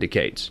score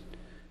indicates.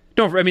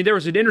 There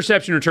was an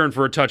interception return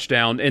for a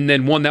touchdown, and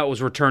then one that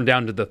was returned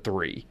down to the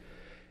 3.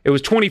 It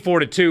was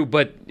 24-2,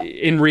 but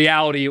in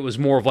reality, it was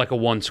more of like a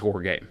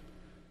one-score game.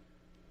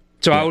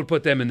 So I would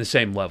put them in the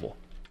same level.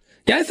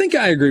 Yeah, I think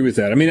I agree with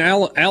that. I mean,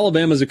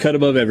 Alabama's a cut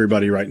above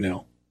everybody right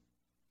now.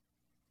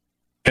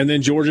 And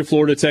then Georgia,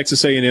 Florida,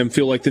 Texas A&M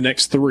feel like the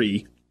next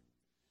 3.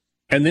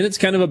 And then it's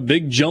kind of a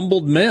big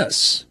jumbled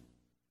mess.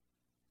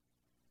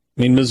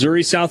 I mean,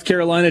 Missouri, South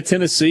Carolina,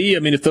 Tennessee. I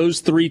mean, if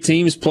those 3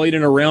 teams played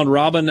in a round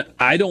robin,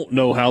 I don't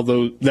know how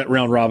that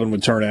round robin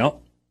would turn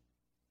out.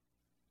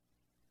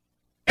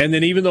 And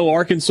then even though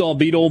Arkansas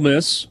beat Ole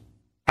Miss,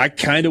 I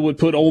kind of would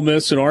put Ole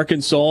Miss and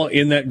Arkansas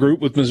in that group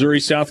with Missouri,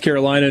 South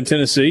Carolina, and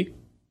Tennessee.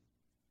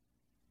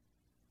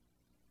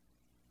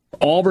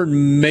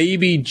 Auburn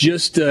maybe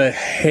just a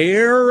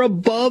hair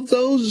above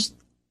those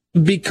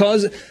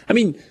because, I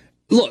mean,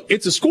 look,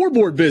 it's a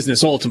scoreboard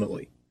business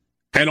ultimately.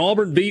 And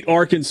Auburn beat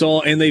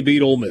Arkansas and they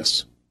beat Ole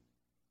Miss.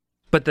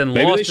 But then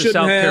lost to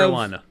South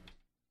Carolina.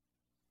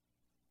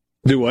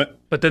 Do what?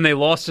 But then they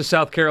lost to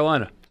South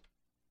Carolina.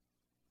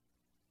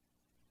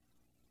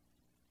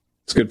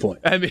 That's a good point.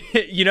 I mean,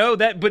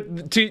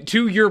 but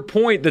to your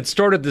point that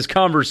started this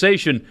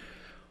conversation,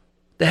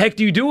 the heck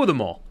do you do with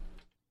them all?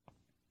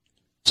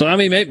 So, I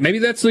mean, maybe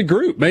that's the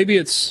group. Maybe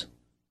it's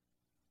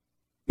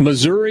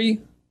Missouri,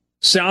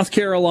 South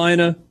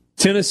Carolina,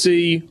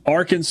 Tennessee,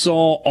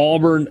 Arkansas,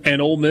 Auburn,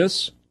 and Ole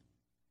Miss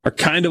are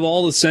kind of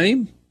all the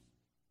same.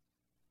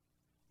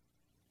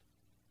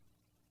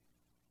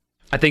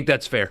 I think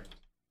that's fair.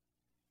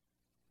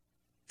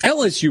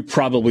 LSU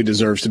probably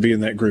deserves to be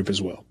in that group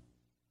as well.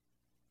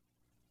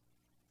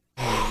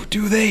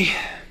 Do they?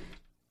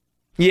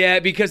 Yeah,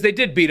 because they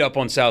did beat up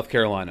on South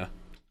Carolina.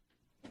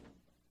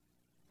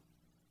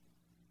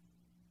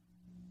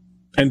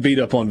 And beat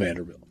up on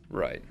Vanderbilt.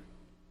 Right.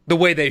 The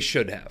way they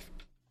should have.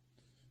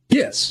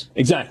 Yes,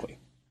 exactly.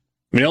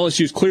 I mean,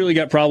 LSU's clearly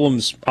got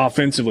problems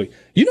offensively.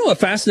 You know, a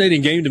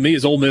fascinating game to me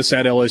is Ole Miss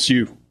at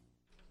LSU.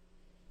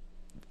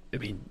 I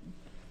mean,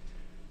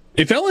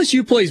 if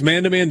LSU plays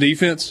man-to-man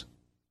defense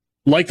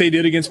like they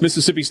did against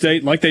Mississippi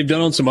State, like they've done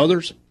on some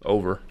others,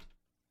 over.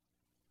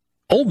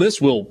 Ole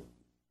Miss will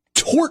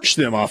torch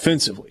them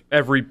offensively.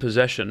 Every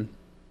possession,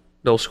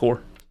 they'll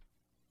score.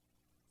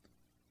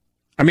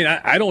 I mean,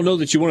 I don't know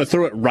that you want to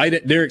throw it right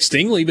at Derek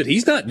Stingley, but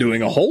he's not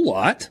doing a whole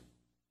lot.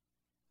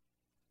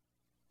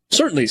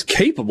 Certainly he's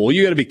capable.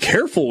 You got to be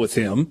careful with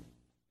him.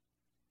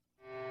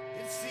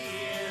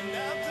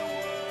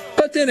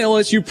 But then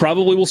LSU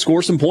probably will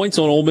score some points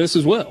on Ole Miss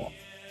as well.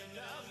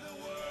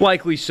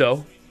 Likely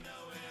so.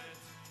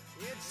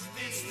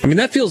 I mean,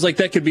 that feels like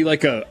that could be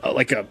like a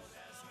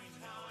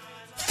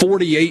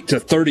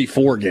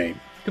 48-34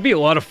 game. Could be a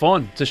lot of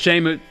fun. It's a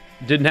shame it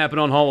didn't happen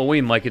on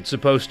Halloween like it's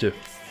supposed to.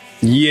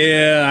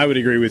 Yeah, I would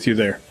agree with you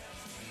there.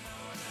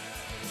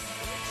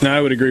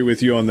 I would agree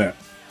with you on that.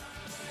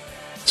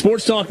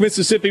 Sports Talk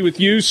Mississippi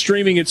with you,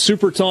 streaming at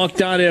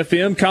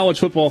supertalk.fm. College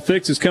Football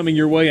Fix is coming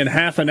your way in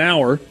half an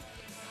hour.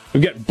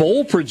 We've got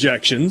bowl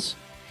projections.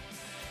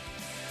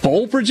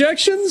 Bowl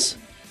projections?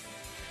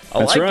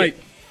 That's like right.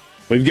 it.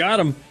 We've got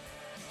them.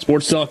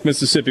 Sports Talk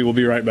Mississippi. We'll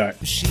be right back.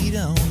 She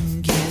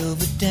don't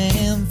give a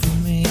damn for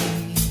me.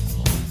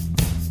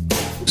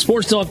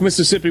 Sports Talk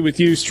Mississippi with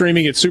you,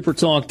 streaming at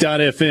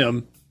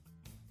supertalk.fm.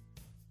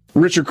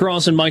 Richard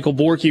Cross and Michael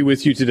Borky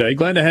with you today.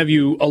 Glad to have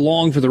you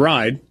along for the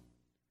ride.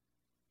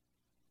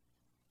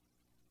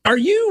 Are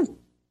you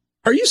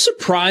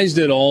surprised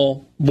at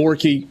all,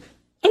 Borky?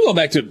 I'm going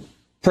back to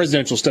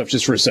presidential stuff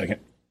just for a second.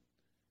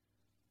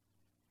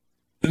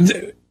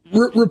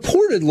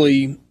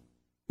 Reportedly,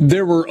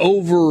 there were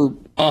over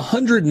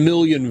 100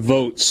 million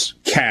votes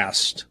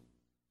cast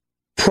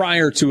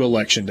prior to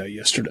Election Day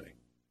yesterday.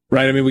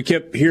 Right? I mean, we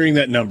kept hearing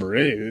that number.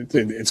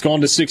 It's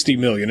gone to 60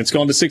 million. It's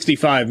gone to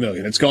 65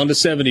 million. It's gone to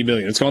 70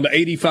 million. It's gone to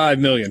 85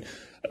 million.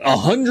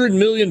 100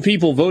 million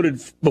people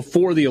voted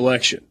before the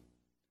election.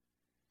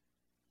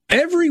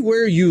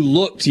 Everywhere you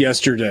looked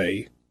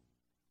yesterday,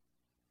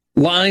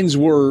 lines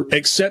were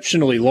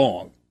exceptionally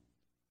long.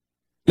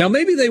 Now,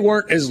 maybe they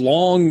weren't as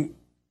long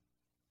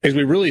as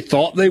we really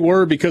thought they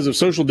were because of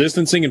social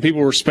distancing and people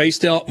were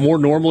spaced out more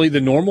normally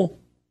than normal.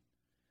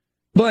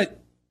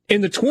 But in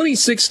the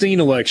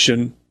 2016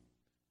 election,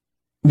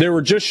 there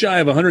were just shy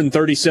of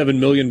 137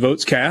 million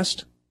votes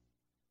cast.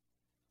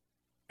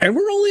 And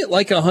we're only at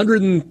like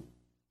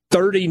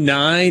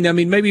 139. I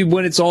mean, maybe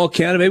when it's all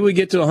counted, maybe we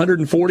get to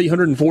 140,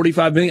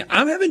 145 million.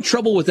 I'm having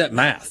trouble with that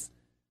math.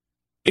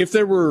 If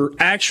there were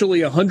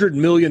actually 100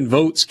 million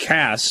votes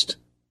cast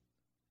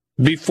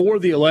before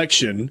the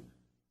election,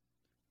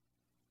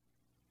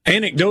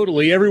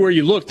 anecdotally, everywhere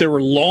you look, there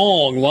were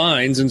long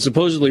lines and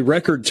supposedly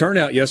record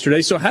turnout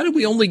yesterday. So how did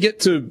we only get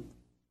to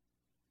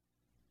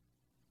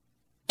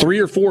 3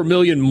 or 4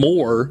 million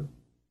more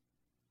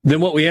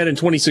than what we had in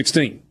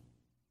 2016?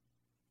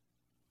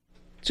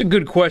 It's a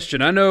good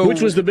question. I know.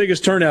 Which was the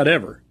biggest turnout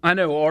ever? I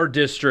know our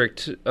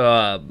district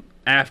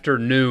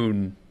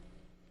afternoon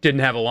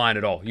didn't have a line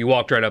at all. You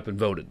walked right up and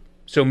voted.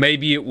 So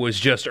maybe it was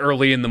just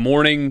early in the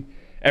morning.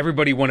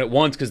 Everybody went at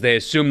once because they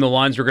assumed the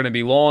lines were going to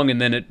be long, and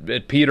then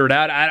it petered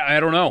out. I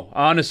don't know.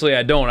 Honestly,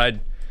 I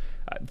don't.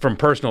 From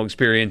personal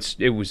experience,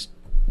 it was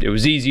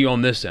easy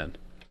on this end.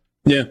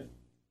 Yeah.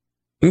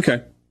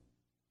 Okay.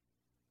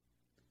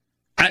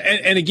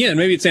 And again,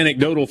 maybe it's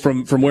anecdotal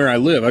from where I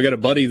live. I got a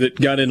buddy that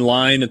got in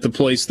line at the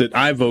place that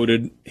I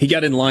voted. He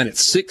got in line at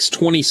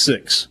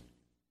 6:26,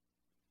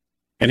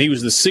 and he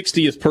was the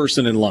 60th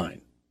person in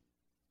line.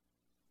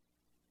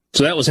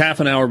 So that was half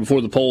an hour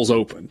before the polls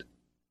opened.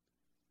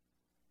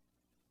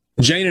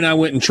 Jane and I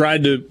went and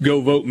tried to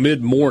go vote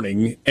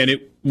mid-morning, and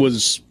it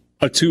was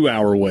a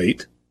 2-hour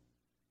wait.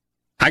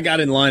 I got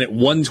in line at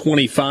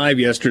 1:25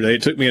 yesterday.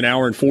 It took me an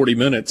hour and 40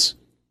 minutes.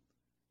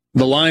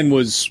 The line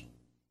was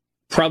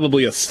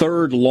probably a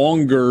third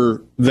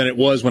longer than it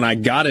was when I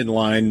got in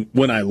line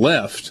when I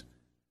left.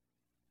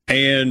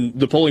 And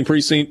the polling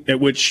precinct at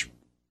which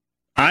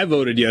I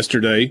voted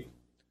yesterday,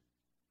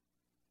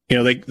 you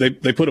know,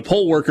 they put a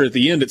poll worker at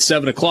the end at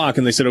 7 o'clock,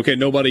 and they said, okay,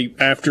 nobody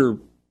after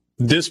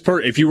this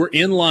if you were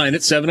in line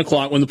at 7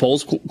 o'clock when the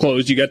polls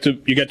closed, you got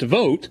to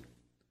vote.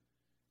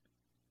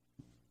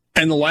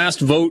 And the last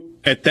vote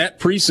at that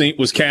precinct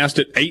was cast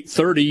at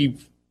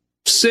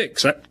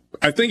 8:36.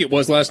 I think it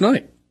was last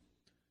night.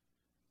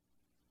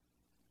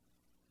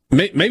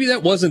 Maybe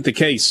that wasn't the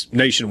case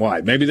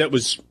nationwide. Maybe that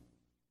was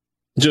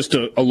just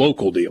a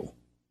local deal.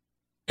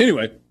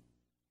 Anyway,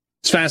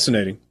 it's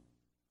fascinating.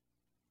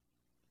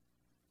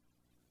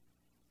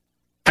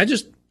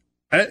 Based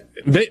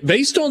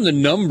on the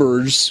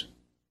numbers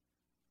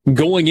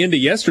going into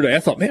yesterday, I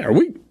thought, man,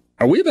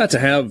 are we about to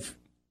have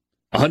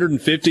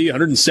 150,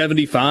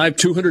 175,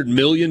 200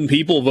 million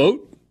people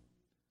vote?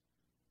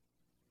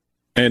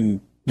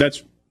 And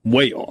that's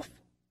way off.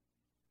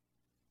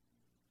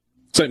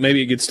 It's like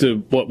maybe it gets to,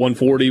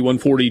 140,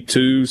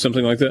 142,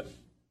 something like that.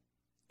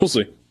 We'll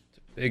see.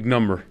 Big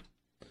number.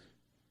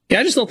 Yeah,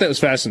 I just thought that was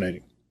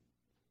fascinating.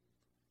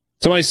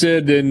 Somebody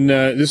said, and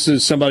this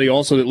is somebody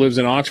also that lives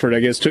in Oxford, I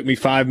guess, took me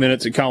 5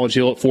 minutes at College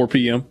Hill at 4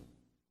 p.m.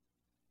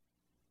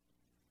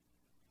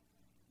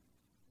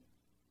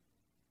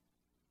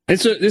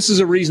 This is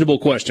a reasonable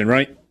question,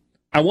 right?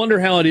 I wonder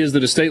how it is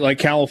that a state like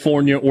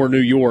California or New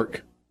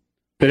York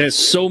that has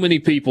so many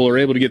people are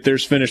able to get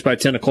theirs finished by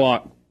 10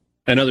 o'clock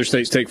and other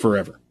states take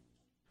forever.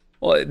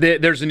 Well,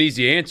 there's an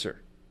easy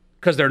answer,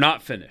 because they're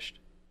not finished.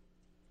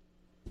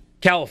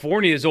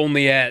 California is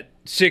only at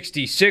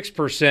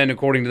 66%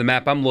 according to the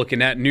map I'm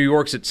looking at. New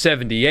York's at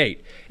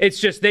 78%. It's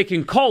just they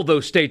can call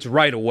those states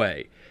right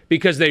away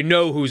because they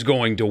know who's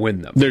going to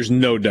win them. There's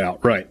no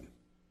doubt, right?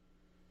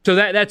 So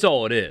that's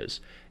all it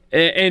is.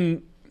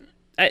 And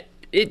I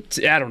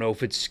don't know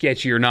if it's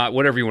sketchy or not,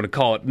 whatever you want to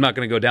call it. I'm not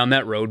going to go down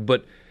that road,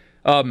 but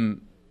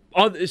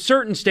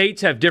certain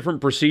states have different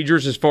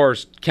procedures as far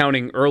as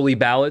counting early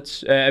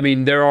ballots. I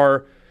mean, there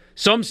are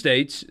some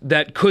states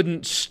that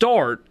couldn't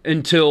start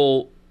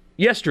until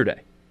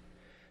yesterday.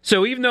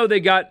 So even though they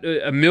got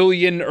 1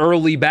 million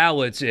early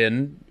ballots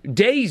in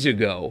days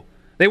ago,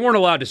 they weren't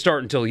allowed to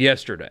start until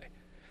yesterday.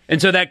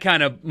 And so that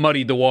kind of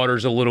muddied the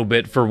waters a little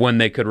bit for when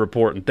they could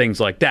report and things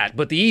like that.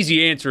 But the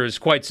easy answer is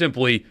quite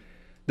simply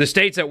the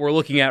states that we're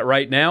looking at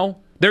right now,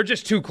 they're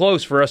just too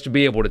close for us to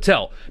be able to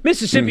tell.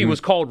 Mississippi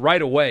was called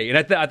right away, and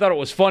I thought it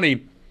was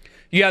funny.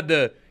 You had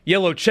the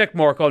yellow check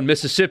mark on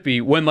Mississippi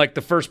when, like,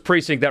 the first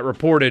precinct that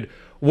reported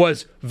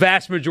was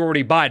vast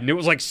majority Biden. It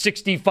was like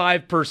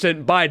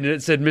 65% Biden, and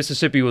it said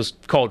Mississippi was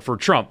called for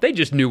Trump. They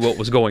just knew what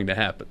was going to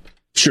happen.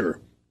 Sure.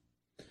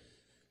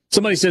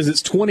 Somebody says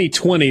it's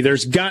 2020.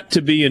 There's got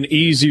to be an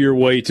easier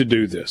way to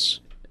do this.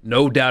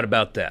 No doubt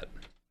about that.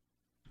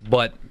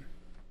 But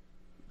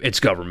it's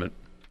government.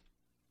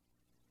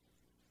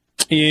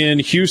 In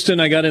Houston,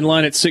 I got in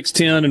line at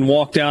 6:10 and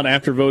walked out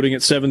after voting at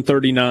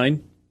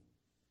 7:39.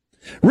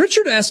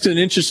 Richard asked an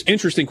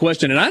interesting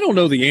question, and I don't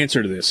know the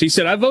answer to this. He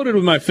said, I voted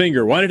with my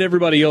finger. Why did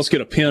everybody else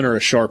get a pen or a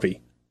Sharpie?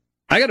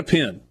 I got a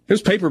pen. It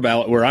was paper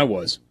ballot where I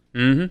was.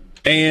 Mm-hmm.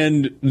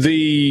 And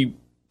the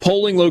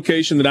polling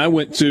location that I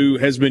went to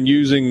has been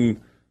using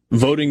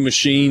voting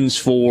machines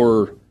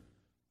for,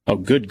 oh,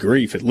 good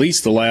grief, at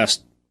least the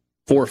last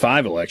 4 or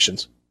 5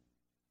 elections.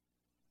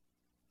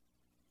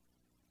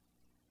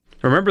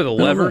 Remember the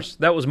levers?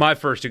 That was my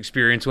first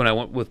experience when I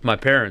went with my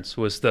parents,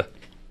 was the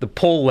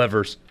pull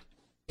levers.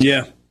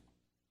 Yeah,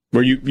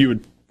 where you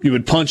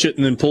would punch it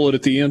and then pull it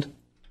at the end.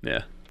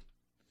 Yeah.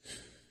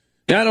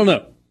 I don't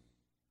know.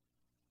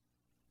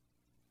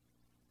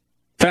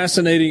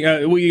 Fascinating.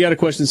 Well, you got a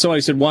question.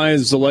 Somebody said, "Why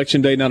is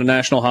Election Day not a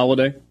national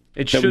holiday?"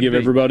 It should would give be.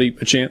 Everybody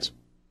a chance.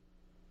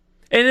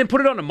 And then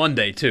put it on a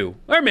Monday too,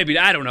 or maybe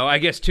I don't know. I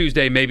guess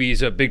Tuesday maybe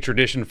is a big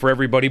tradition for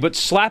everybody, but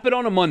slap it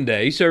on a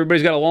Monday so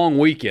everybody's got a long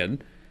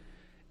weekend.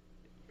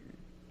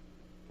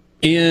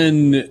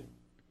 In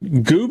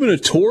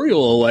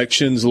gubernatorial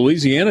elections,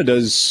 Louisiana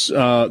does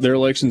their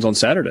elections on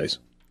Saturdays.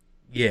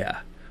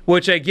 Yeah,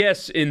 which I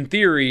guess in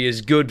theory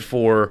is good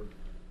for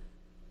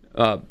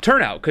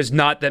turnout, because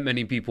not that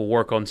many people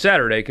work on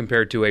Saturday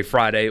compared to a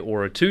Friday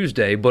or a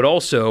Tuesday, but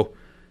also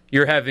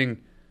you're having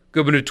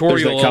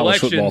gubernatorial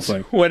elections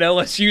when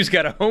LSU's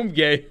got a home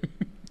game.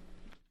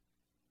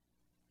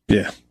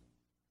 Yeah.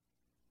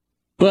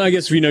 Well, I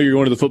guess if you know you're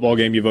going to the football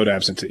game, you vote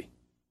absentee.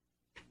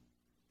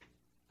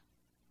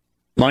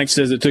 Mike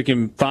says it took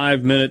him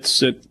 5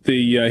 minutes at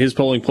his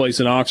polling place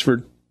in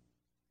Oxford.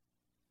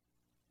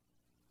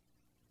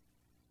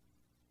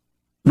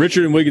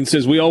 Richard and Wiggins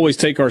says, we always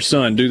take our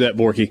son. Do that,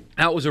 Borky.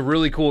 That was a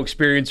really cool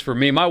experience for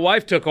me. My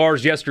wife took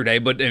ours yesterday,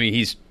 but I mean,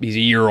 he's a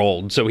year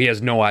old, so he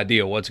has no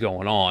idea what's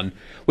going on.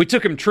 We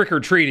took him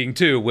trick-or-treating,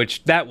 too,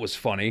 which that was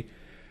funny.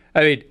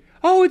 I mean,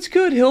 oh, it's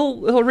good.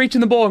 He'll reach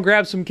in the bowl and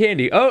grab some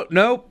candy. Oh,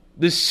 no.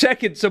 The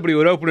second somebody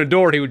would open a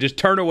door, he would just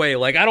turn away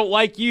like, I don't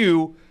like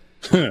you.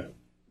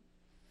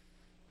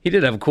 He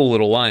did have a cool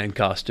little lion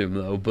costume,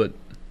 though, but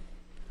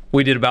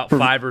we did about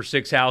 5 or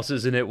 6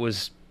 houses, and it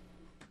was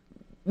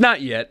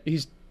not yet.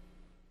 He's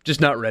just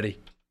not ready.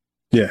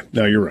 Yeah,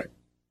 no, you're right.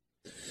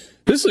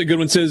 This is a good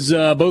one. It says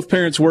both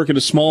parents work at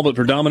a small but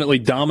predominantly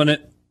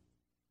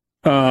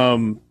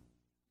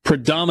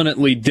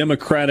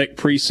Democratic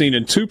precinct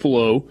in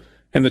Tupelo,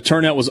 and the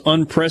turnout was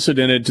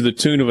unprecedented to the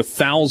tune of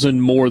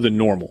 1,000 more than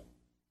normal.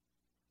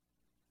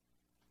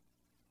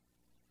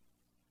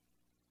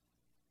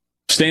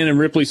 Stan and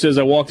Ripley says,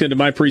 I walked into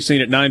my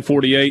precinct at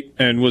 9:48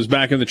 and was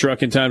back in the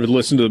truck in time to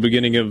listen to the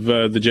beginning of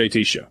the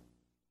JT show.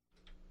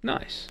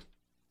 Nice.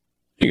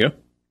 There you go.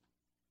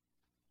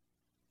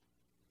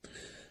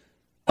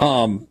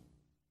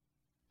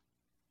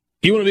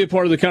 You want to be a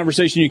part of the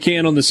conversation, you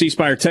can on the C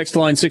Spire text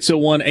line,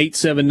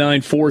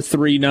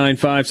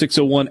 601-879-4395,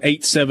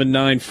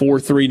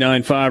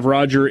 601-879-4395.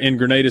 Roger in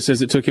Grenada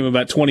says it took him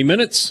about 20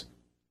 minutes.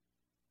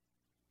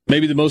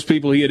 Maybe the most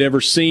people he had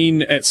ever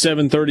seen at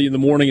 7:30 in the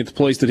morning at the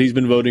place that he's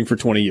been voting for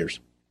 20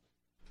 years.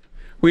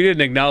 We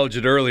didn't acknowledge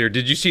it earlier.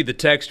 Did you see the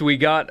text we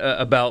got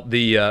about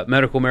the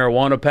medical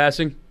marijuana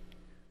passing?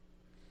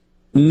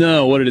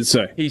 No, what did it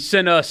say? He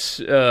sent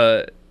us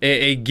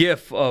a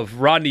GIF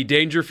of Rodney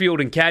Dangerfield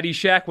in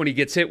Caddyshack when he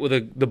gets hit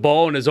with the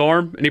ball in his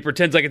arm, and he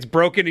pretends like it's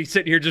broken. He's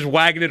sitting here just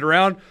wagging it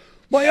around.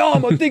 My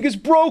arm, I think it's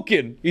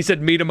broken. He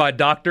said, "Me to my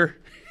doctor."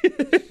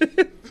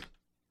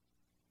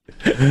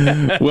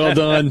 Well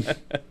done.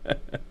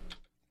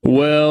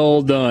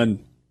 Well done.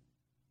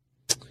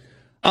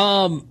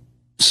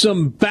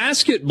 Some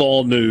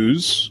basketball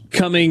news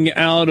coming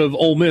out of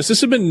Ole Miss.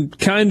 This has been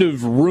kind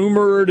of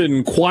rumored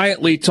and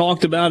quietly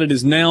talked about. It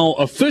is now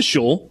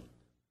official.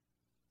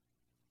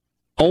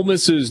 Ole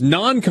Miss's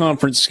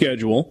non-conference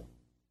schedule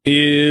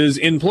is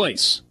in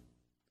place.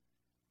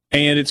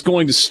 And it's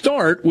going to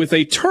start with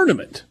a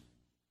tournament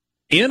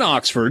in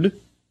Oxford,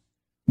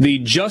 the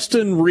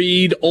Justin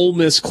Reed Ole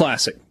Miss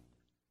Classic.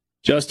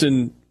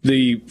 Justin,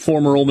 the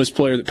former Ole Miss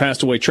player that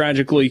passed away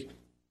tragically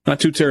not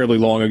too terribly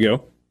long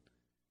ago.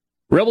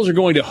 Rebels are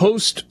going to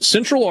host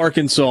Central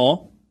Arkansas,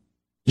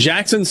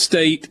 Jackson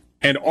State,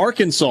 and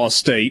Arkansas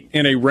State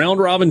in a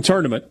round-robin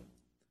tournament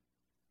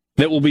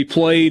that will be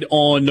played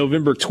on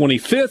November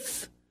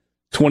 25th,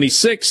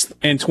 26th,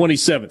 and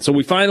 27th. So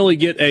we finally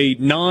get a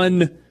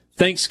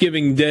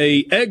non-Thanksgiving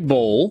Day Egg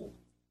Bowl,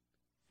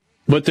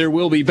 but there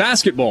will be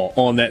basketball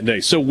on that day.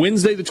 So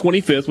Wednesday the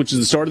 25th, which is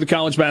the start of the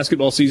college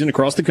basketball season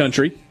across the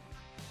country,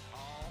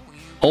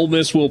 Ole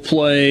Miss will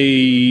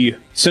play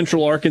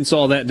Central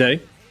Arkansas that day.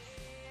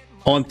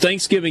 On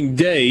Thanksgiving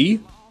Day,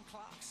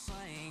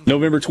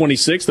 November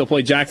 26th, they'll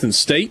play Jackson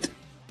State.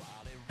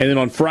 And then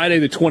on Friday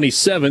the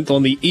 27th,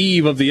 on the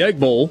eve of the Egg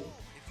Bowl,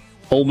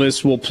 Ole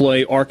Miss will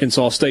play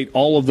Arkansas State,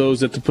 all of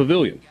those at the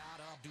Pavilion.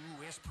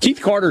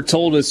 Keith Carter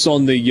told us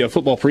on the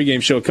football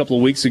pregame show a couple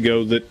of weeks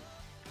ago that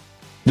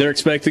they're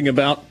expecting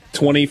about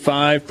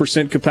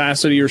 25%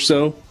 capacity or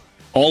so.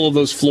 All of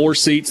those floor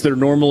seats that are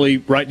normally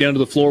right down to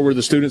the floor where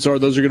the students are,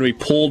 those are going to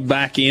be pulled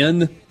back in.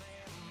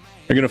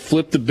 They're going to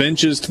flip the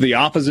benches to the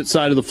opposite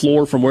side of the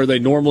floor from where they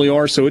normally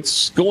are. So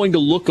it's going to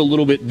look a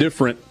little bit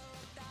different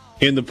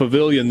in the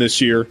Pavilion this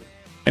year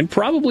and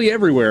probably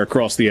everywhere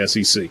across the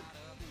SEC.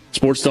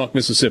 Sports Talk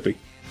Mississippi.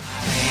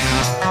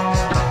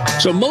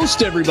 So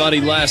most everybody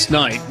last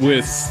night,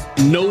 with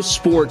no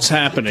sports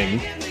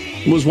happening,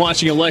 was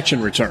watching election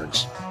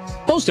returns.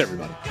 Most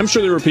everybody. I'm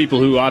sure there were people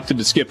who opted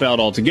to skip out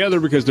altogether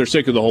because they're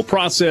sick of the whole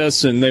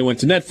process and they went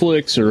to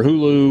Netflix or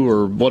Hulu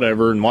or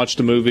whatever and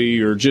watched a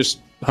movie or just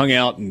hung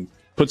out and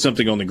put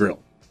something on the grill.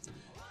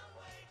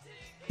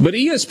 But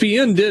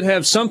ESPN did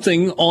have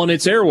something on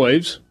its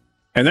airwaves,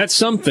 and that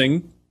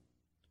something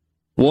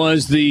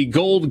was the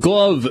Gold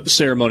Glove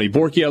ceremony.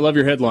 Borky, I love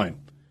your headline.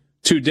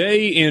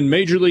 Today in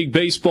Major League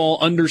Baseball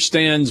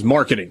understands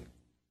marketing.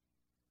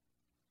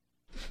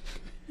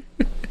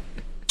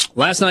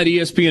 Last night,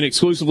 ESPN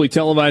exclusively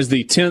televised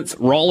the 10th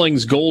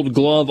Rawlings Gold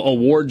Glove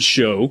Awards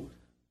show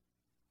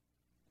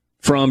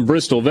from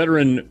Bristol.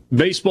 Veteran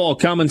baseball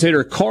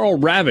commentator Carl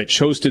Ravitch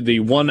hosted the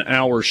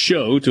 1-hour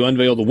show to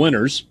unveil the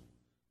winners,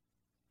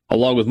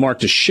 along with Mark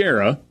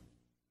Teixeira.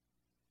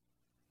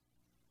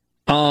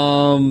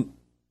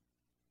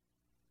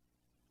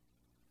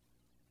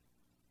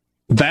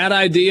 Bad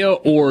idea,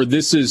 or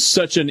this is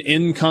such an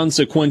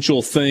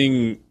inconsequential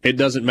thing, it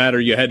doesn't matter,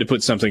 you had to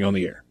put something on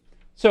the air?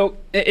 So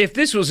if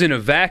this was in a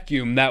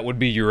vacuum, that would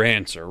be your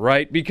answer,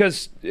 right?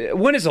 Because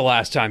when is the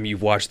last time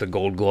you've watched the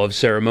Gold Glove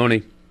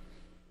ceremony?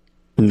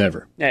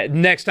 Never.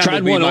 Next time.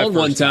 Tried one on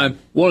one time.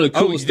 One of the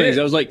coolest things.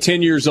 I was like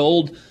 10 years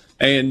old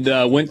and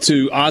went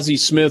to Ozzie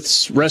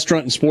Smith's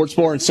restaurant and sports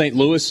bar in St.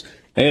 Louis.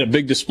 They had a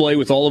big display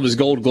with all of his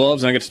gold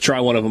gloves, and I got to try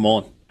one of them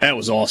on. That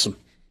was awesome.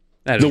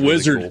 That is the really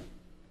Wizard. Cool.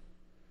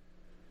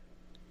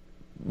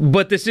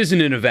 But this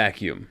isn't in a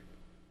vacuum.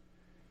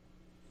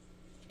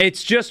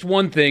 It's just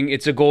one thing.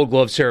 It's a Gold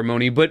Glove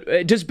ceremony.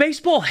 But does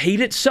baseball hate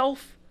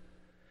itself?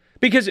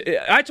 Because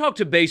I talk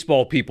to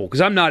baseball people,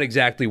 because I'm not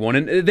exactly one,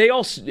 and they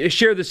all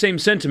share the same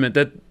sentiment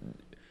that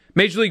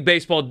Major League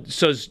Baseball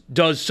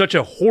does such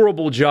a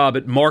horrible job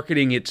at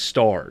marketing its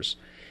stars.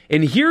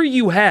 And here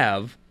you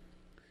have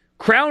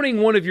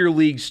crowning one of your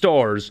league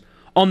stars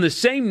on the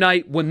same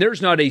night when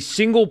there's not a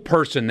single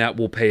person that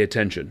will pay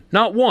attention.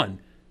 Not one.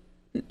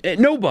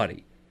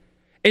 Nobody.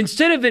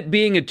 Instead of it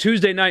being a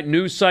Tuesday night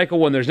news cycle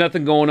when there's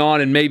nothing going on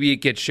and maybe it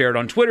gets shared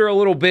on Twitter a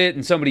little bit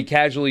and somebody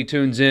casually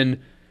tunes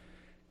in,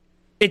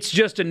 it's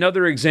just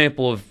another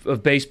example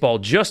of baseball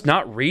just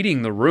not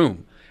reading the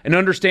room and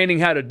understanding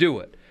how to do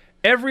it.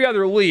 Every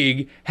other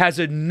league has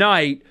a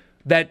night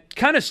that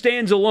kind of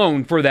stands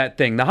alone for that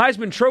thing. The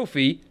Heisman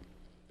Trophy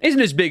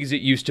isn't as big as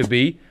it used to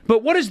be,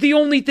 but what is the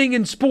only thing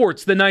in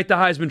sports the night the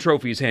Heisman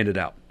Trophy is handed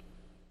out?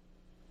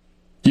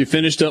 You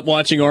finished up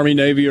watching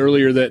Army-Navy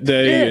earlier that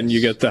day, yes, and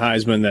you got the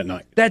Heisman that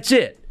night. That's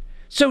it.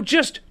 So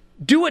just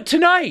do it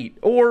tonight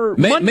or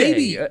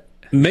Monday.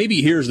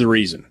 Maybe here's the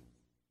reason.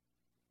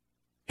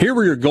 Here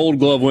were your Gold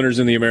Glove winners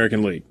in the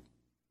American League.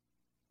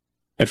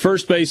 At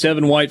first base,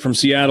 Evan White from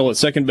Seattle. At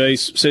second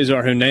base,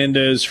 Cesar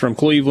Hernandez from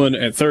Cleveland.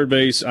 At third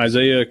base,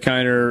 Isaiah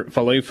Kiner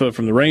Falefa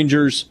from the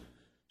Rangers.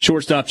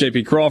 Shortstop,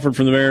 J.P. Crawford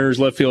from the Mariners.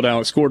 Left field,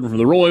 Alex Gordon from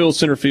the Royals.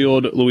 Center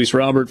field, Luis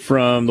Robert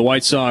from the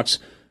White Sox.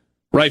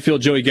 Right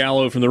field, Joey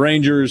Gallo from the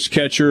Rangers.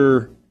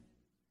 Catcher,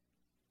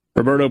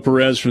 Roberto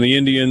Perez from the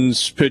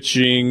Indians.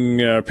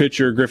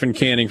 Pitcher, Griffin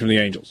Canning from the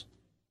Angels.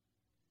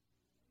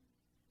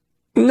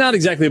 Not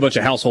exactly a bunch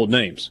of household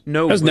names.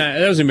 No.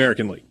 That was the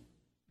American League.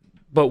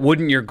 But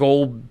wouldn't your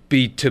goal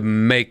be to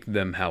make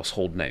them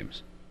household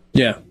names?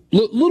 Yeah.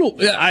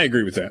 I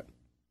agree with that.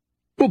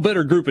 A little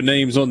better group of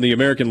names on the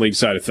American League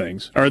side of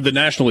things, or the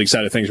National League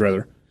side of things,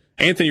 rather.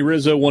 Anthony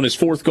Rizzo won his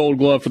 4th Gold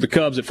Glove for the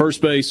Cubs at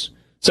first base.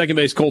 Second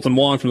base, Colton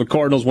Wong from the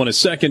Cardinals won his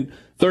 2nd.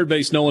 Third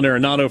base, Nolan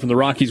Arenado from the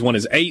Rockies won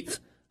his 8th.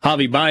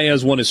 Javi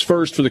Baez won his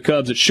 1st for the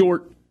Cubs at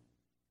short.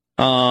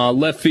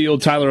 Left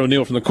field, Tyler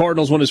O'Neill from the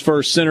Cardinals won his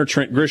 1st. Center,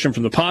 Trent Grisham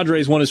from the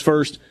Padres won his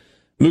 1st.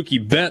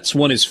 Mookie Betts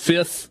won his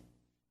 5th,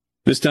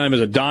 this time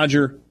as a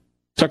Dodger.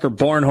 Tucker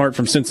Barnhart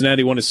from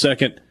Cincinnati won his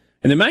 2nd.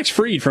 And then Max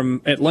Fried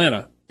from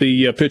Atlanta,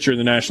 the pitcher in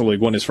the National League,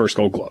 won his 1st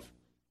Gold Glove.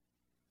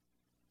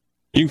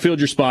 You can field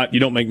your spot. You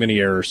don't make many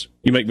errors.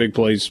 You make big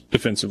plays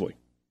defensively.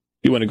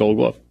 You win a Gold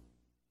Glove.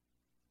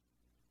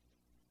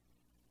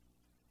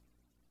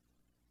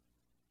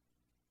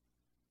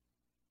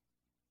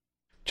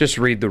 Just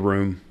read the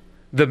room.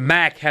 The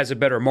MAC has a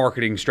better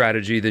marketing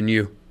strategy than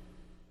you.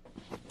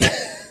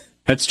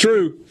 That's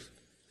true.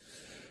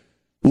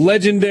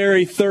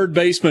 Legendary third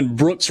baseman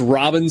Brooks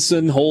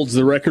Robinson holds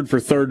the record for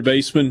third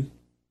baseman.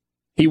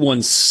 He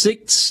won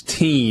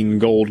 16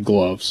 Gold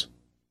Gloves.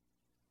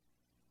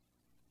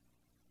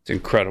 It's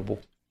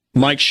incredible.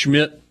 Mike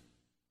Schmidt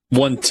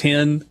won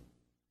 10.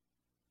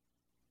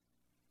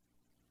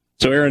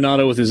 So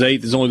Arenado with his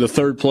 8th is only the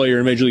 3rd player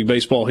in Major League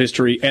Baseball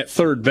history at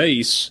third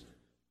base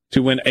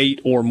to win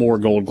 8 or more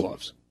Gold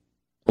Gloves.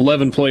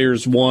 11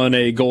 players won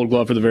a Gold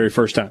Glove for the very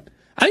first time.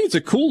 I think it's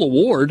a cool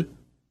award.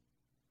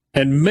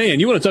 And, man,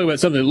 you want to talk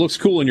about something that looks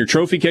cool in your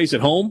trophy case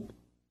at home,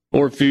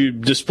 or if you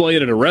display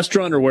it at a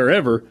restaurant or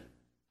wherever,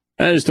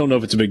 I just don't know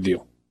if it's a big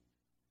deal.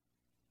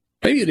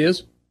 Maybe it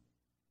is.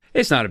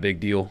 It's not a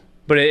big deal,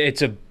 but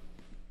it's a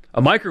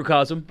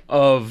microcosm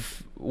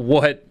of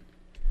what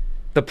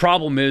the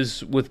problem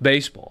is with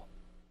baseball.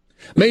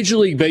 Major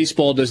League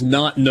Baseball does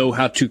not know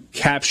how to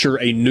capture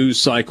a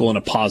news cycle in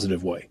a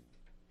positive way.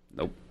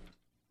 Nope.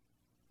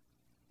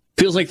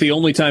 Feels like the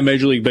only time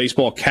Major League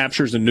Baseball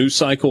captures a news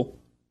cycle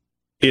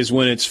is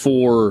when it's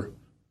for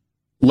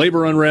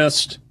labor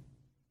unrest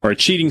or a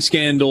cheating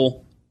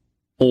scandal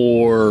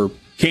or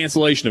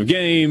cancellation of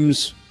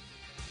games.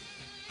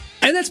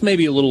 And that's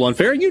maybe a little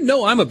unfair. You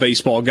know I'm a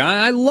baseball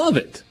guy. I love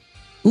it.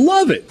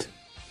 Love it.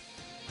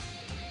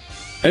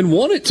 And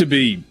want it to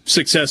be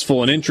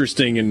successful and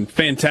interesting and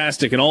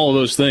fantastic and all of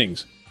those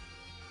things.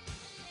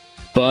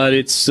 But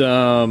it's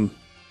kind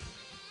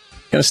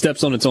of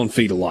steps on its own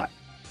feet a lot.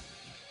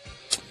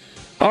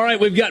 All right,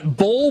 we've got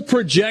bowl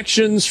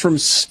projections from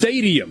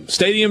Stadium.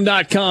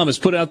 Stadium.com has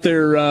put out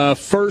their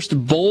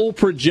first bowl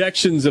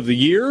projections of the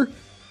year.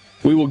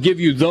 We will give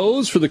you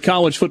those for the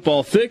college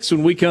football fix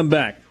when we come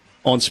back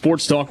on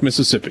Sports Talk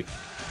Mississippi.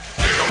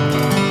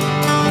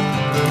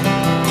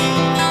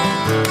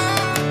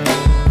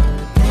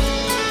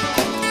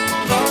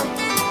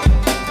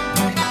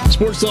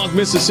 Sports Talk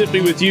Mississippi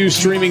with you,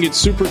 streaming at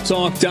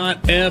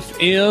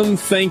supertalk.fm.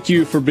 Thank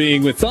you for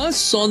being with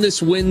us on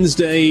this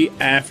Wednesday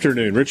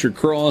afternoon. Richard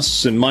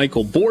Cross and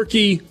Michael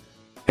Borky.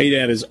 Hey,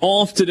 Dad is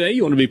off today.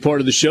 You want to be part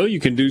of the show? You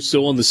can do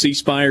so on the C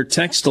Spire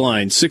text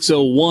line,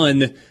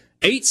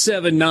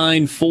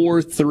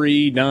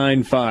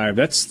 601-879-4395.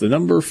 That's the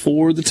number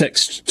for the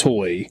text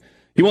toy.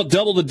 You want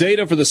double the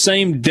data for the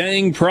same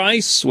dang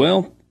price?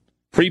 Well,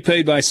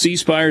 prepaid by C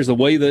Spire is the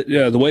way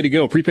to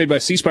go. Prepaid by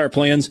C Spire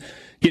plans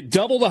get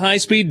double the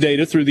high-speed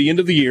data through the end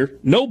of the year.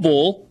 No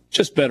bull,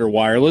 just better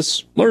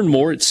wireless. Learn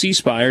more at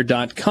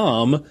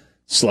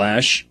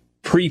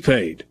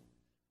cspire.com/prepaid.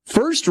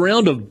 First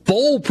round of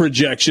bowl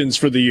projections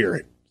for the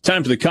year.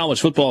 Time for the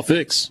college football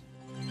fix.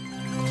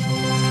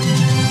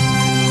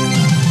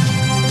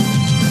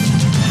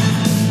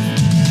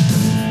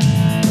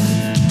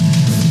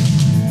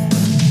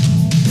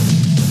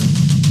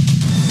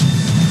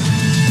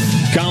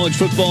 College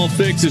Football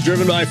Fix is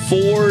driven by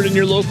Ford and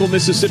your local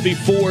Mississippi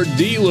Ford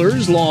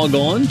dealers. Log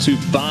on to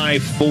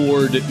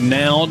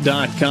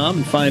buyfordnow.com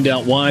and find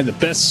out why the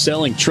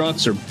best-selling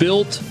trucks are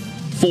built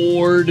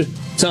Ford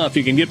tough.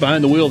 You can get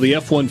behind the wheel of the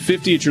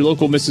F-150 at your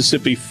local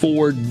Mississippi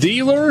Ford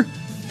dealer.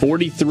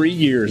 43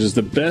 years is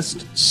the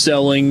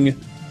best-selling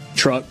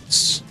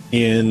trucks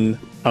in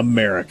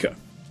America.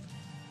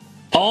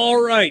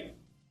 All right.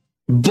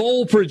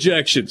 Bowl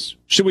projections.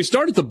 Should we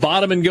start at the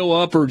bottom and go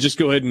up, or just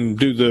go ahead and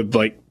do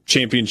the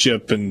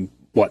championship and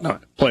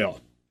whatnot, playoff?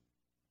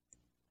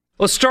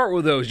 Let's start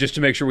with those just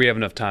to make sure we have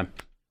enough time.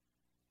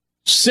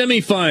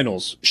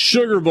 Semifinals,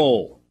 Sugar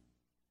Bowl.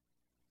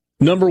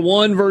 Number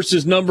 1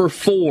 versus number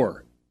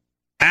 4.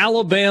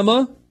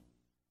 Alabama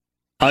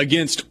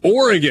against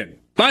Oregon.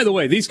 By the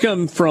way, these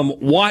come from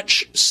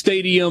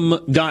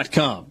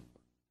WatchStadium.com.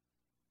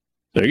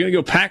 They're going to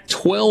go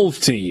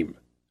Pac-12 team.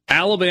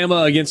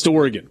 Alabama against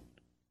Oregon.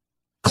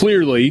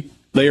 Clearly,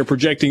 they are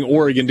projecting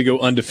Oregon to go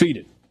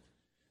undefeated.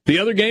 The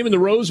other game in the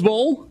Rose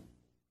Bowl,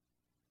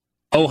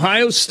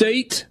 Ohio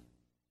State,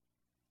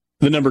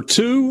 the number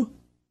 2,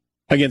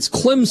 against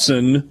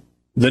Clemson,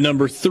 the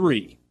number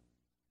 3.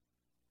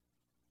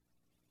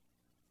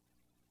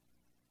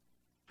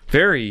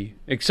 Very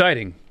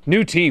exciting.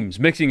 New teams,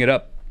 mixing it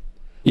up.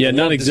 Yeah,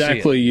 not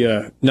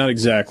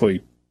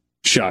exactly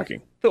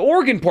shocking. The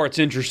Oregon part's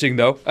interesting,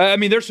 though. I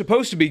mean, they're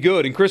supposed to be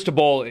good, and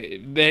Cristobal,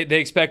 they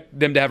expect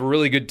them to have a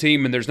really good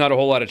team, and there's not a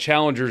whole lot of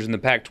challengers in the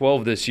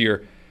Pac-12 this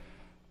year.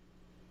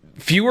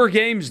 Fewer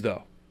games,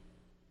 though.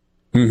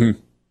 Mm-hmm.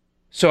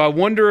 So I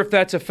wonder if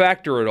that's a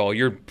factor at all.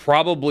 You're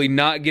probably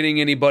not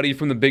getting anybody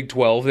from the Big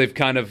 12. They've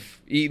kind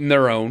of eaten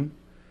their own.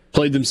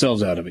 Played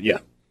themselves out of it, yeah.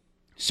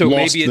 So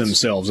Lost maybe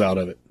themselves out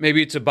of it.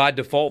 Maybe it's a by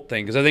default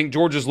thing, because I think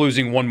Georgia's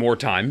losing one more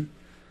time.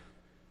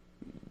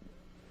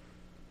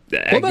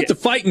 What about the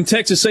fighting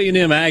Texas A&M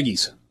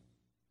Aggies?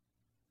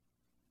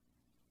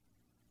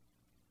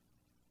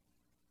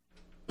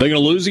 They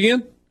going to lose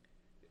again?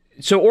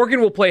 So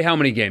Oregon will play how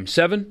many games?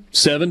 7?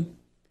 7.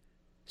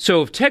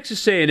 So if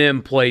Texas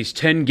A&M plays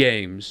 10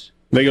 games,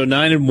 they go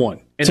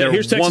 9-1. And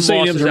Here's Texas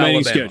A&M's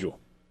remaining schedule.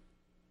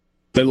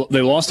 They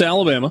lost to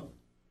Alabama.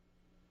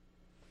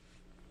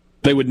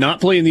 They would not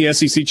play in the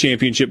SEC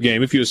championship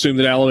game if you assume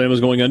that Alabama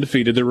is going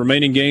undefeated. Their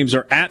remaining games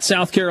are at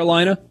South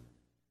Carolina,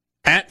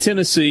 at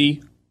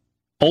Tennessee,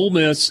 Ole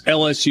Miss,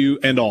 LSU,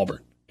 and Auburn.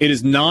 It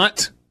is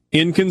not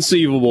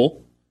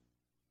inconceivable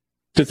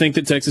to think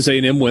that Texas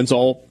A&M wins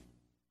all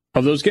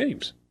of those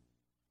games.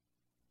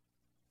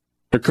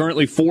 They're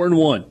currently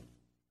 4-1,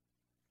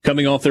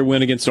 coming off their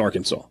win against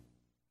Arkansas.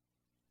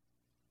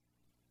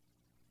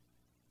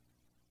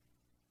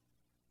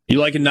 You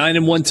like a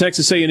 9-1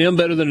 Texas A&M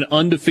better than an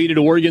undefeated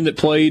Oregon that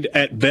played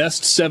at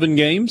best 7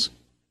 games?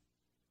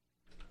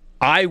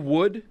 I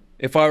would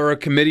if I were a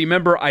committee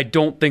member. I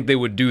don't think they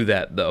would do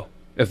that, though,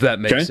 if that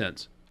makes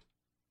sense.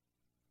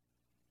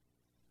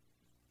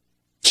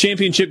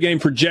 Championship game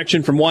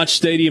projection from Watch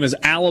Stadium is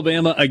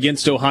Alabama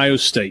against Ohio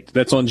State.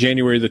 That's on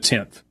January the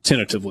 10th,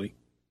 tentatively.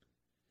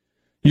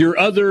 Your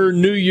other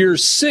New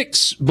Year's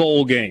 6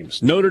 bowl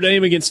games, Notre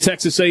Dame against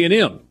Texas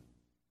A&M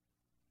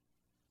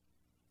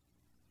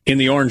in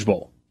the Orange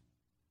Bowl.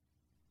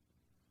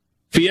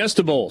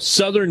 Fiesta Bowl,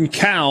 Southern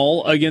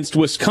Cal against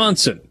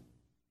Wisconsin.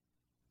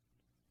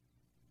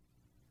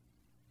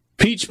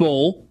 Peach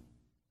Bowl,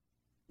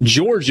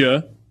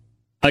 Georgia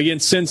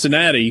against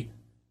Cincinnati,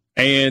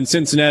 and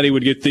Cincinnati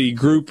would get the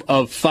group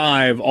of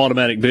 5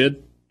 automatic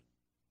bid.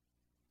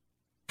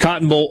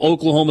 Cotton Bowl,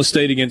 Oklahoma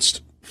State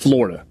against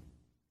Florida.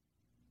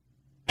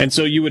 And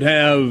so you would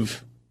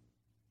have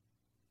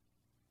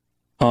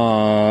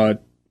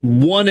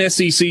one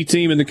SEC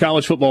team in the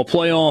college football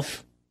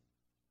playoff,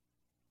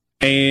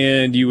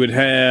 and you would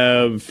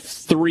have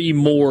 3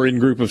 more in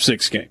group of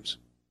 6 games.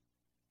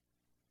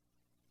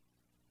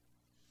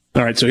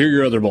 All right, so here are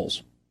your other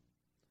bowls.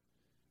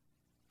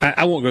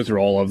 I won't go through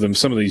all of them.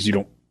 Some of these you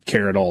don't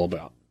care at all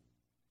about.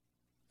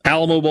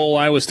 Alamo Bowl,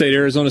 Iowa State,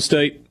 Arizona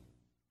State.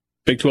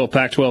 Big 12,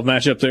 Pac-12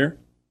 matchup there.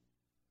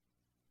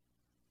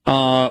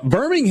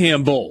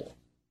 Birmingham Bowl,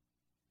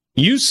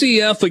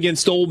 UCF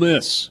against Ole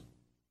Miss.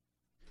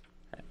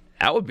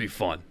 That would be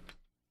fun.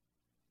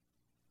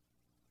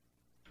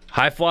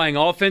 High-flying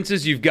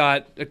offenses, you've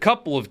got a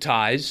couple of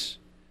ties.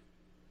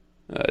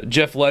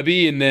 Jeff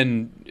Lebby, and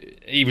then,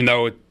 even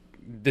though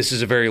this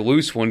is a very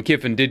loose one,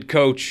 Kiffin did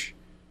coach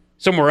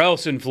somewhere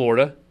else in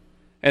Florida.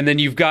 And then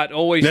you've got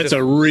always... That's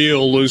a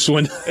real loose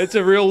one. It's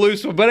a real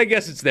loose one, but I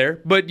guess it's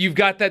there. But you've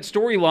got that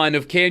storyline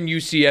of can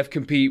UCF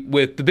compete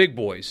with the big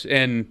boys?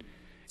 And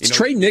is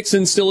Trey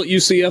Nixon still at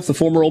UCF, the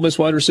former Ole Miss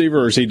wide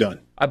receiver, or is he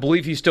done? I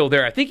believe he's still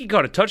there. I think he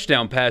caught a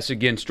touchdown pass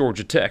against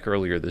Georgia Tech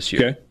earlier this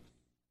year. Okay.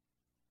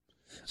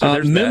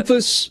 So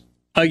Memphis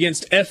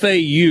against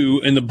FAU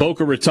in the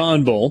Boca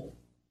Raton Bowl.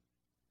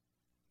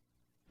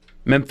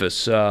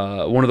 Memphis,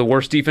 one of the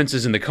worst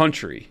defenses in the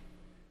country,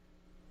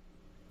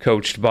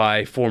 coached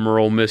by former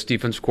Ole Miss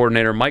defensive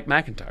coordinator Mike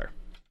McIntyre.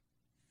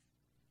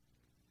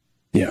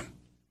 Yeah.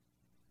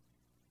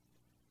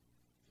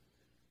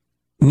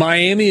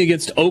 Miami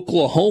against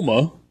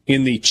Oklahoma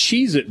in the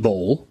Cheez-It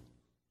Bowl.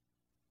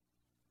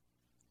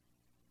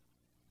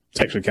 It's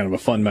actually kind of a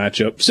fun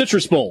matchup.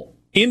 Citrus Bowl,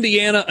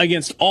 Indiana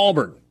against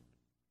Auburn.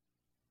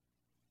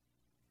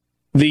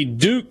 The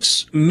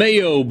Duke's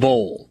Mayo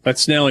Bowl,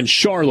 that's now in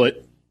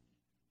Charlotte,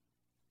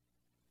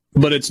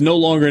 but it's no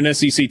longer an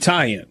SEC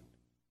tie-in.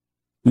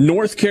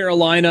 North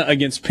Carolina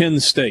against Penn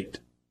State.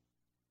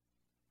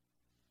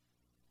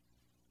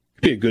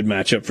 Be a good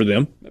matchup for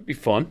them. That'd be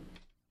fun.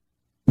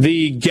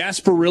 The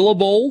Gasparilla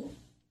Bowl,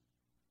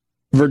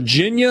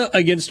 Virginia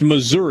against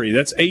Missouri.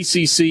 That's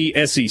ACC,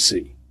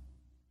 SEC.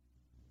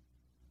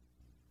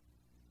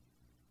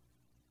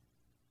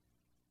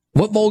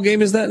 What bowl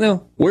game is that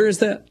now? Where is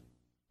that?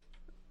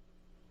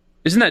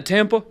 Isn't that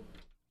Tampa?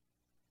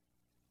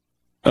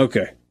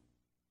 Okay.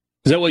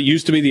 Is that what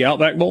used to be the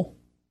Outback Bowl?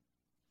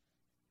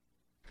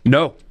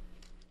 No.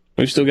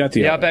 We've still got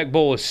the Outback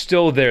Bowl is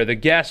still there. The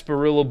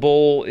Gasparilla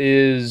Bowl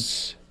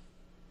is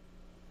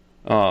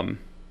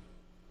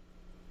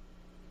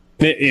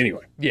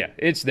Anyway. Yeah,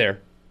 it's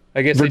there.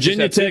 I guess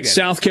Virginia Tech,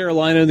 South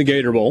Carolina in the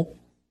Gator Bowl.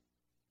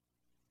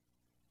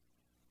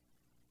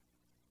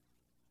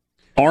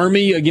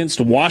 Army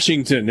against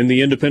Washington in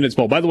the Independence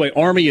Bowl. By the way,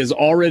 Army has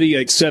already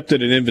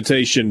accepted an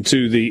invitation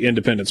to the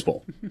Independence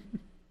Bowl.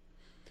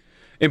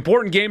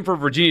 Important game for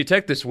Virginia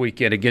Tech this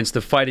weekend against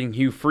the Fighting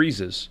Hugh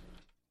Freezes.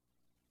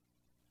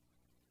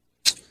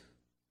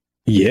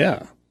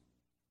 Yeah.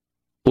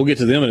 We'll get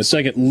to them in a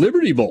second.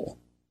 Liberty Bowl.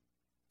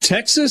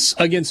 Texas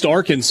against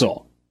Arkansas.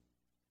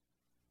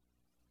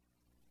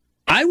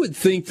 I would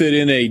think that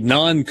in a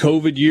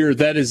non-COVID year,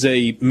 that is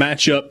a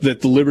matchup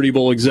that the Liberty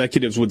Bowl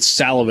executives would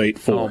salivate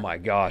for. Oh, my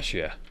gosh,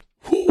 yeah.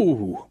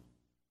 Whew.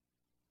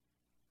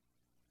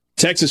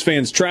 Texas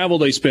fans travel,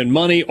 they spend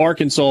money.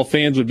 Arkansas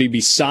fans would be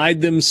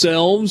beside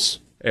themselves.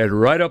 And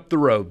right up the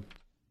road.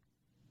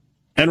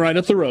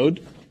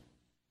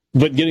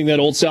 But getting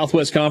that old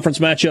Southwest Conference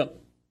matchup.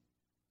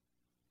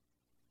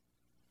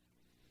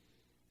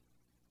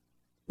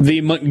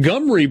 The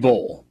Montgomery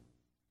Bowl.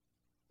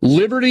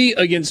 Liberty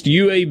against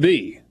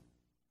UAB.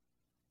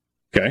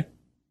 Okay.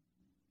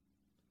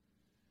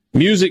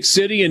 Music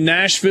City in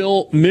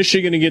Nashville,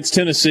 Michigan against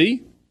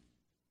Tennessee.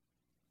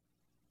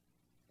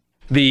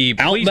 The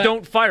Please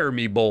Don't Fire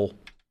Me Bowl.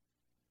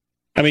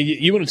 I mean,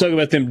 you want to talk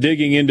about them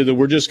digging into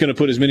we're just going to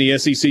put as many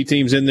SEC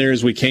teams in there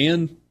as we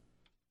can?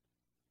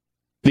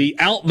 The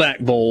Outback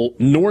Bowl,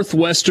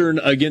 Northwestern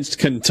against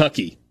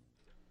Kentucky.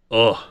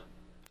 Ugh.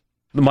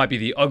 That might be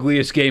the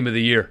ugliest game of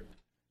the year.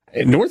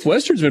 And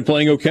Northwestern's been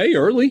playing okay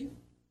early.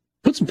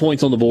 Put some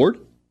points on the board.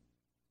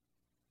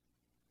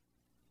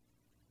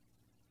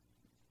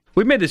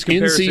 We made this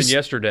comparison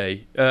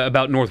yesterday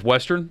about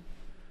Northwestern.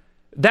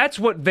 That's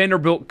what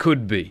Vanderbilt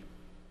could be.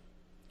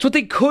 It's what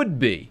they could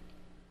be.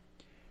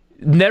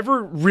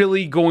 Never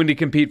really going to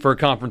compete for a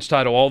conference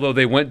title, although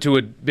they went to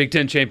a Big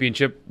Ten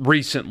championship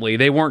recently.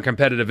 They weren't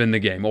competitive in the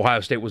game.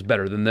 Ohio State was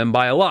better than them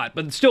by a lot,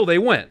 but still they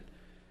went.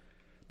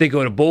 They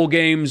go to bowl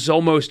games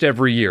almost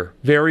every year.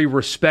 Very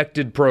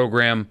respected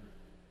program,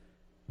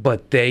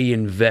 but they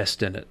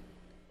invest in it.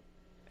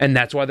 And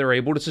that's why they're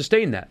able to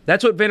sustain that.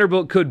 That's what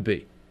Vanderbilt could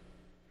be.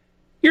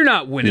 You're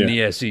not winning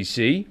the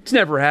SEC. It's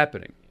never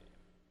happening.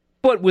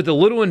 But with a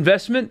little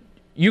investment,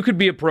 you could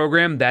be a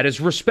program that is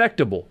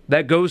respectable,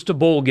 that goes to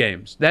bowl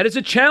games. That is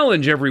a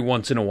challenge every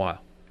once in a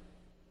while.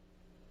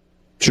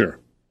 Sure.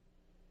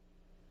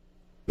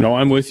 No,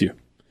 I'm with you.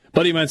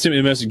 Buddy of mine sent me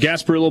a message.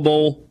 Gasparilla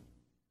Bowl.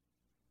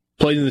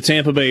 Played in the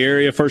Tampa Bay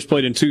area. First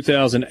played in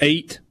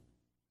 2008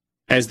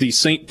 as the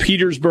St.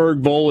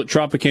 Petersburg Bowl at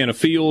Tropicana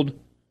Field.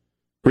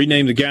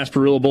 Renamed the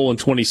Gasparilla Bowl in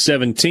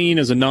 2017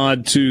 as a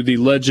nod to the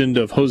legend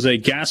of Jose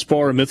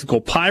Gaspar, a mythical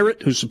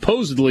pirate who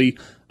supposedly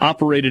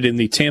operated in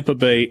the Tampa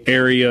Bay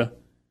area.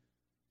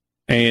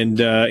 And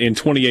in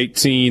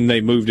 2018,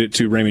 they moved it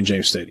to Raymond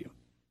James Stadium.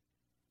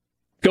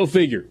 Go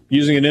figure.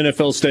 Using an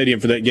NFL stadium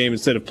for that game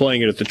instead of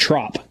playing it at the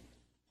Trop.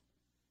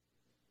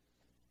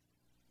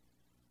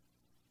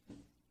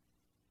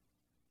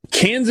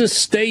 Kansas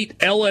State,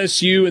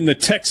 LSU, in the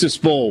Texas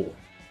Bowl.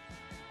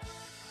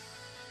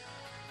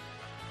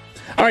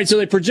 All right, so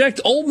they project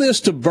Ole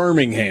Miss to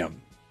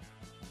Birmingham.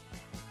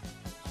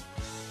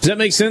 Does that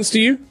make sense to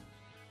you?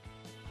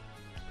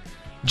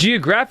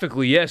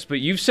 Geographically, yes, but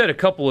you've said a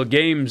couple of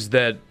games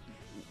that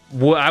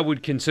I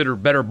would consider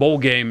better bowl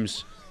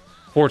games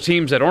for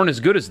teams that aren't as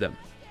good as them.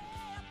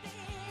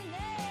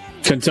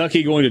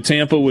 Kentucky going to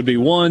Tampa would be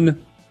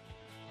one.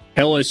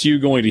 LSU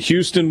going to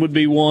Houston would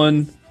be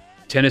one.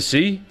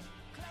 Tennessee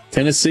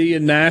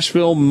and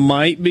Nashville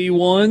might be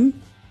one.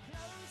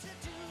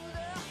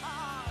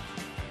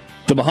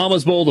 The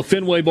Bahamas Bowl, the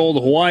Fenway Bowl,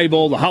 the Hawaii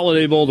Bowl, the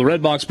Holiday Bowl, the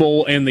Redbox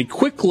Bowl, and the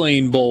Quick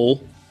Lane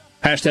Bowl,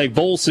 hashtag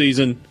bowl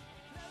season,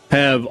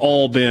 have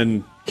all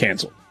been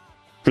canceled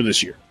for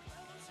this year.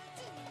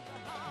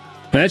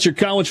 That's your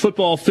college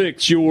football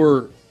fix,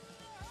 your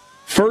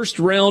first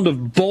round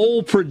of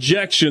bowl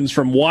projections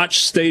from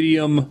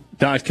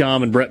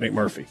WatchStadium.com and Brett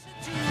McMurphy.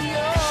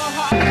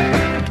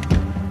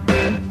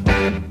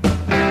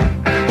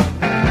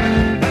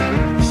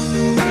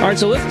 All right,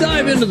 so let's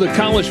dive into the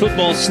college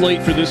football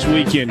slate for this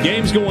weekend.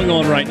 Games going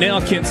on right now.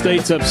 Kent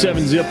State's up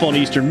 7-0 on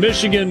Eastern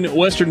Michigan.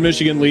 Western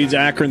Michigan leads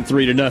Akron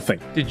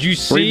 3-0. Did you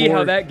see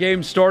how that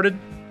game started?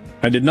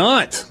 I did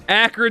not.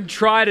 Akron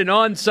tried an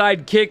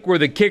onside kick where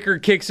the kicker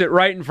kicks it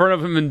right in front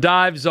of him and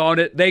dives on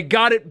it. They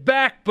got it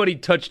back, but he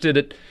touched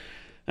it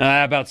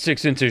at about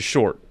 6 inches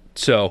short.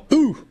 So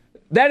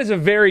that is a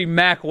very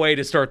Mac way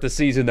to start the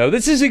season, though.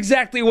 This is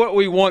exactly what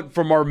we want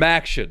from our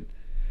Maction.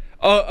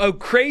 A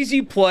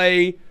crazy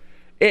play.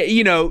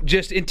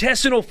 Just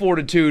intestinal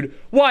fortitude.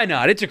 Why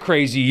not? It's a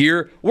crazy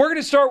year. We're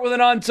going to start with an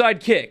onside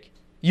kick.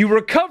 You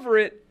recover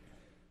it,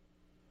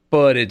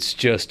 but it's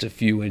just a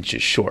few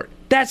inches short.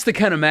 That's the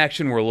kind of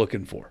action we're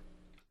looking for.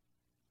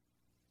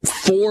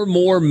 4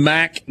 more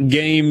MAC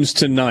games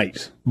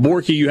tonight.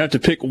 Borky, you have to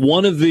pick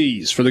one of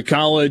these for the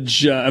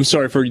college,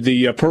 for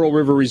the Pearl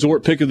River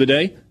Resort pick of the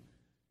day.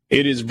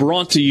 It is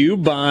brought to you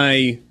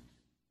by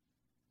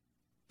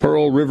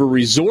Pearl River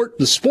Resort,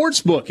 the sports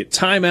book at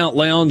Timeout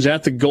Lounge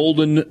at the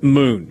Golden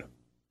Moon.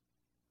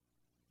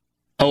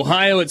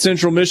 Ohio at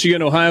Central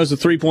Michigan. Ohio's a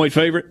 3-point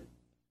favorite.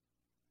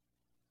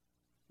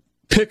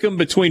 Pick 'em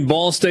between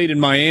Ball State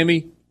and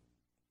Miami.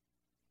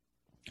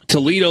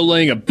 Toledo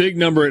laying a big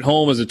number at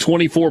home as a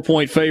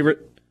 24-point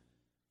favorite.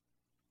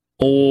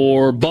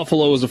 Or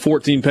Buffalo as a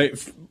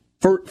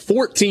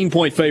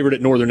 14-point favorite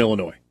at Northern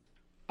Illinois.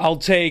 I'll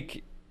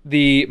take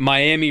the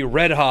Miami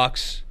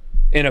Redhawks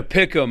in a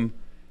pick'em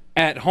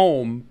at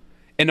home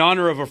in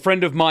honor of a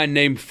friend of mine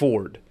named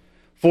Ford.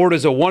 Ford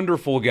is a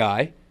wonderful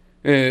guy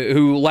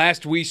who,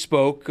 last we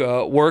spoke,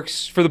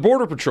 works for the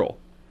Border Patrol.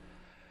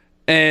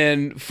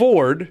 And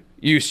Ford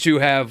used to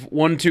have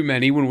one too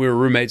many when we were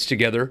roommates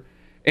together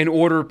and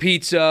order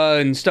pizza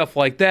and stuff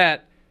like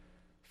that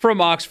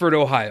from Oxford,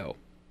 Ohio,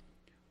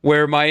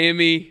 where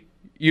Miami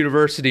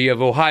University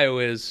of Ohio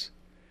is.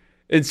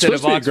 Instead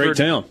of Oxford, it's supposed to be a great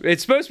town.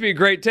 It's supposed to be a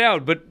great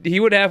town, but he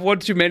would have one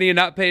too many and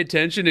not pay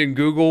attention and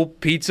Google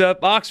pizza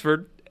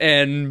Oxford,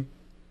 and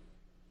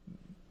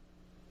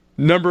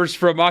numbers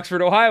from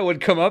Oxford, Ohio would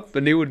come up,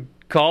 and he would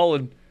call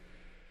and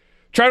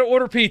try to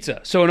order pizza.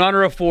 So in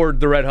honor of Ford,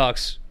 the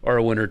Redhawks are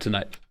a winner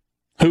tonight.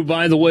 Who,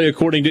 by the way,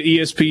 according to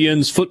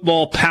ESPN's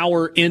Football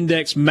Power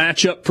Index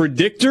matchup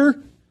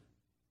predictor,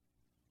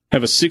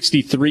 have a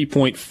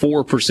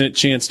 63.4%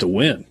 chance to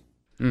win.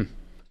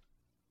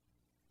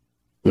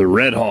 The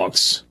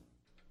Redhawks.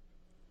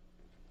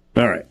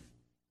 All right.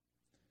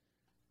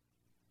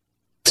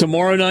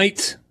 Tomorrow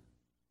night,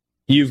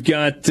 you've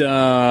got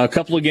a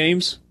couple of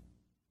games.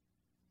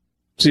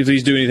 See if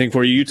these do anything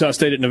for you. Utah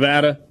State at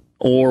Nevada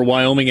or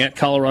Wyoming at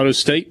Colorado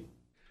State.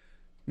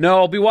 No,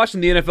 I'll be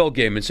watching the NFL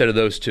game instead of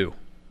those two.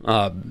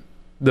 The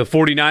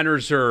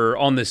 49ers are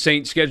on the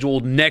Saints schedule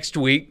next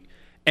week.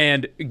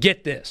 And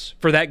get this,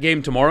 for that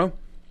game tomorrow,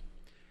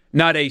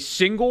 not a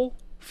single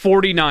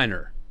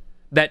 49er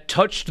that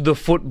touched the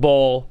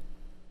football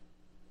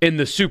in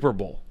the Super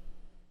Bowl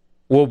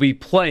will be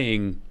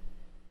playing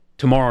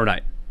tomorrow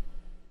night.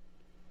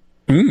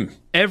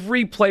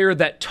 Every player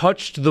that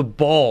touched the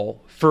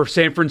ball for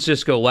San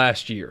Francisco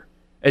last year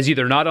is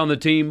either not on the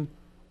team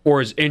or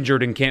is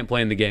injured and can't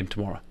play in the game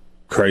tomorrow.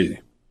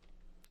 Crazy.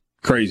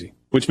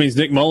 Which means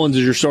Nick Mullins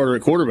is your starter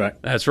at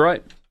quarterback. That's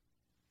right.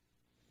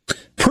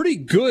 Pretty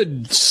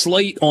good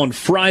slate on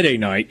Friday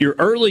night. Your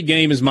early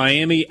game is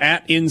Miami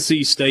at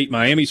NC State.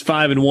 Miami's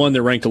 5-1.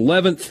 They're ranked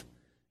 11th.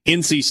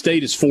 NC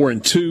State is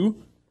 4-2.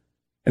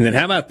 And then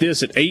how about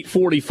this at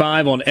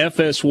 8:45 on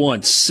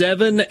FS1?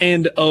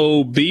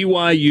 7-0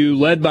 BYU,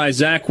 led by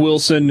Zach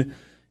Wilson,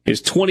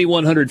 his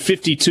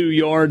 2,152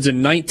 yards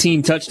and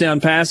 19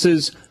 touchdown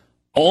passes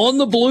on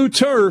the blue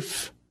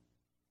turf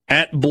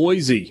at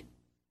Boise.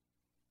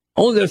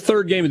 Only their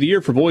third game of the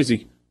year for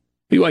Boise.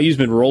 BYU's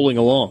been rolling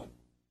along.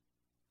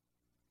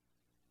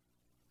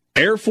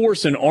 Air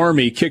Force and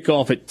Army kick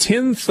off at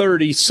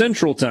 10:30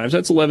 Central Time. So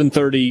that's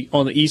 11:30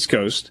 on the East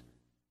Coast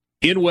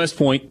in West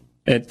Point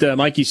at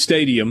Michie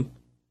Stadium.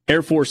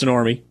 Air Force and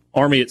Army.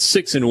 Army at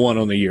 6-1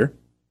 on the year.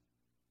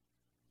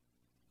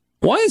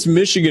 Why is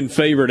Michigan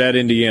favored at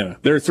Indiana?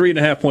 They're a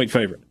 3.5-point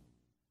favorite.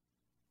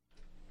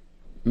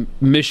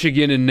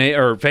 Michigan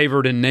are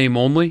favored in name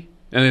only.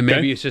 I mean,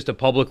 maybe it's just a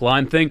public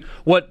line thing.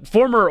 What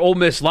former Ole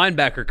Miss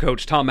linebacker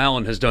coach Tom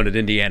Allen has done at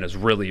Indiana is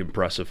really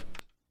impressive.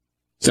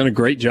 He's done a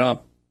great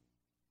job.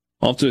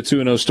 Off to a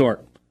 2-0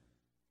 start.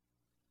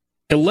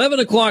 11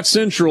 o'clock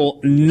Central,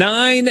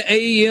 9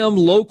 a.m.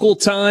 local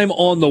time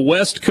on the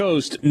West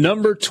Coast.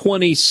 Number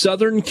 20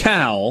 Southern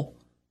Cal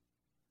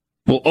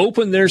will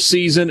open their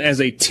season as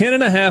a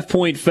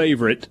 10.5-point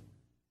favorite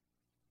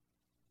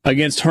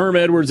against Herm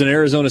Edwards and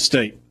Arizona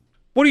State.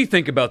 What do you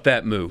think about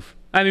that move?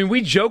 I mean,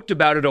 we joked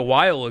about it a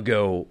while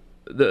ago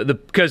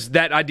because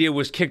that idea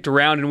was kicked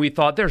around, and we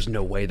thought, there's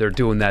no way they're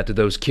doing that to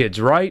those kids,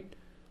 right?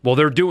 Well,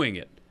 they're doing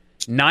it.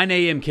 9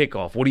 a.m.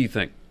 kickoff. What do you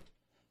think?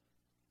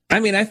 I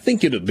mean, I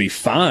think it'll be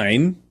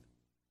fine.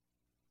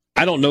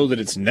 I don't know that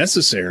it's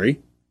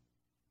necessary.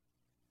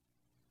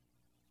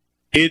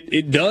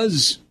 It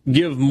does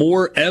give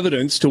more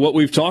evidence to what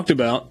we've talked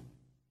about,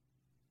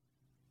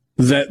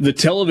 that the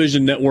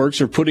television networks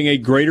are putting a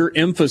greater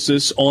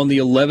emphasis on the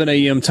 11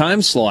 a.m.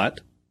 time slot.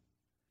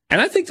 And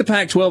I think the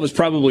Pac-12 is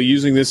probably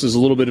using this as a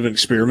little bit of an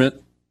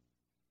experiment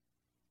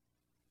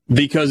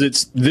because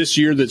it's this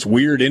year that's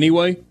weird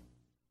anyway.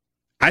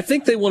 I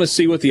think they want to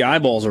see what the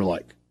eyeballs are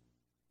like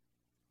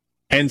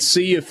and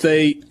see if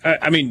they,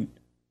 I mean,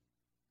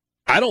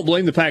 I don't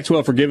blame the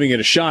Pac-12 for giving it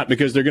a shot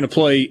because they're going to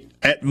play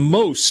at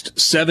most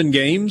 7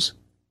 games.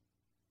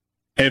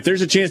 And if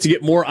there's a chance to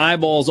get more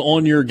eyeballs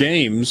on your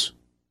games,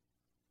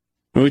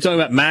 when we talk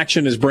about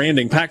MACtion as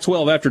branding,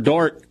 Pac-12 After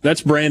Dark,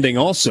 that's branding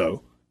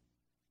also.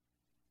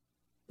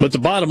 But the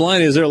bottom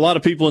line is there are a lot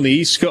of people on the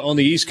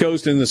East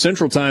Coast and in the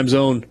Central Time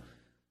Zone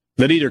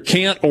that either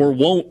can't or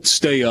won't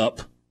stay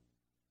up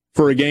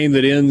for a game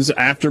that ends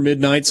after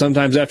midnight,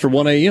 sometimes after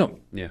 1 a.m.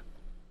 Yeah.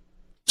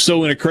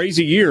 So in a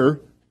crazy year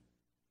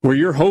where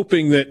you're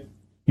hoping that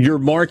your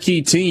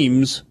marquee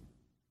teams,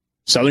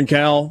 Southern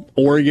Cal,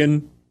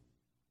 Oregon,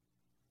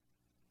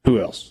 who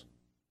else?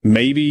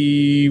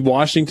 Maybe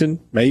Washington,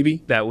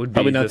 maybe. That would be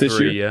probably not the this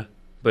three, year. yeah.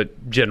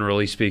 But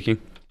generally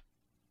speaking.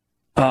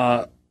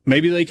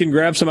 maybe they can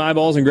grab some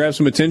eyeballs and grab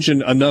some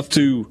attention enough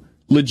to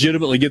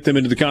legitimately get them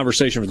into the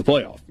conversation for the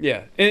playoff.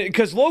 Yeah,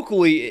 because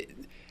locally,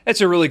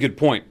 that's a really good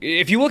point.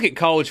 If you look at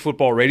college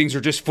football ratings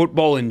or just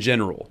football in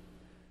general,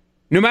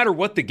 no matter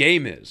what the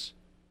game is,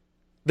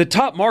 the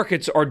top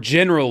markets are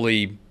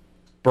generally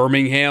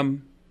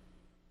Birmingham,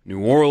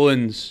 New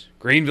Orleans,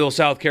 Greenville,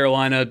 South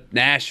Carolina,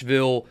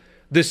 Nashville.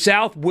 The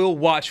South will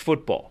watch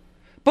football.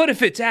 But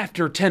if it's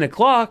after 10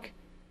 o'clock,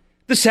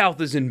 the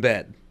South is in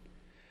bed.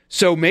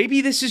 So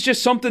maybe this is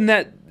just something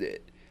that,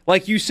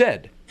 like you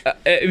said,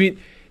 I mean,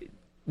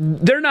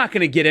 they're not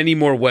going to get any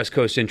more West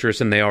Coast interest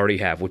than they already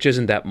have, which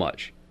isn't that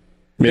much.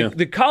 Yeah.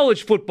 The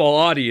college football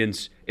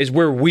audience is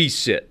where we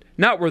sit,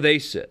 not where they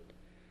sit.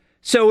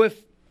 So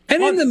if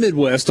And in the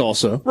Midwest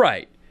also.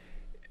 Right.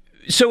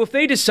 So if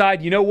they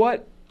decide, you know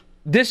what,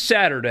 this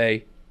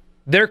Saturday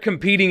they're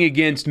competing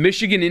against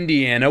Michigan,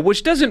 Indiana,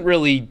 which doesn't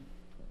really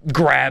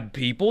grab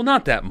people,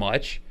 not that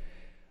much.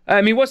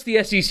 I mean, what's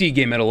the SEC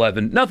game at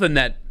 11? Nothing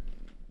that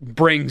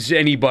brings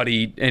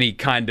anybody any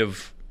kind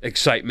of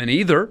excitement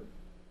either.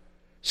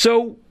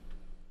 So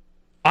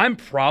I'm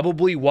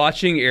probably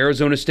watching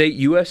Arizona State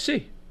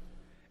USC.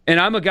 And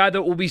I'm a guy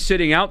that will be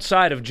sitting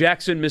outside of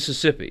Jackson,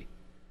 Mississippi.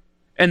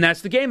 And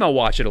that's the game I'll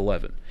watch at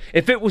 11.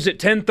 If it was at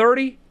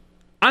 10:30,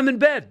 I'm in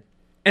bed.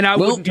 And I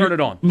wouldn't turn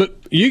it on. But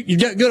you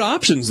got good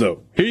options,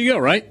 though. Here you go,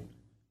 right?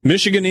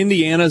 Michigan,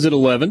 Indiana's at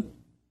 11.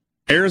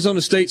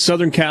 Arizona State,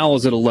 Southern Cal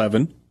is at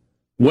 11.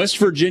 West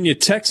Virginia,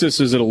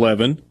 Texas is at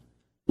 11.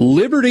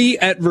 Liberty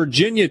at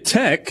Virginia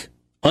Tech.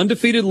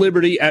 Undefeated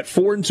Liberty at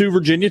 4-2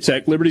 Virginia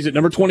Tech. Liberty's at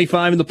number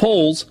 25 in the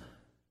polls.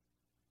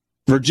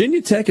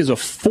 Virginia Tech is a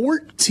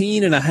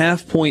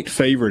 14.5-point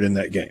favorite in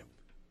that game.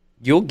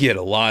 You'll get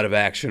a lot of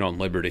action on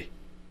Liberty.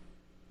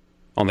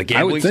 On the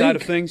gambling side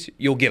of things,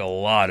 you'll get a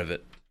lot of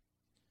it.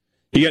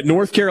 You got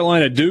North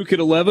Carolina Duke at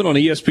 11 on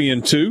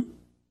ESPN2.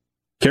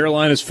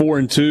 Carolina's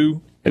 4-2.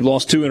 They've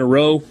lost 2 in a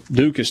row.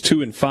 Duke is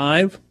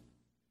 2-5.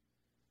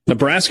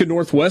 Nebraska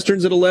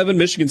Northwestern's at 11.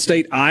 Michigan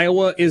State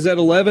Iowa is at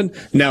 11.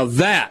 Now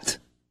that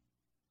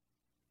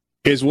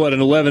is what an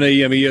 11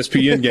 a.m.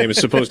 ESPN game is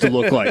supposed to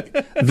look like.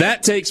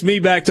 That takes me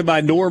back to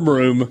my dorm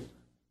room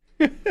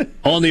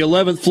on the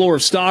 11th floor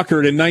of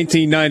Stockard in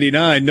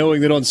 1999,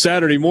 knowing that on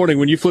Saturday morning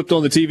when you flipped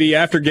on the TV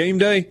after game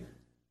day,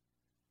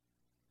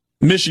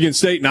 Michigan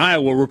State and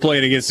Iowa were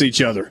playing against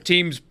each other.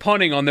 Teams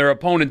punting on their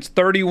opponent's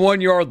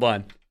 31-yard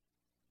line.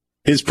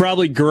 It's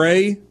probably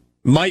gray,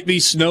 might be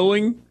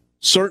snowing,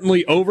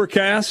 certainly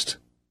overcast.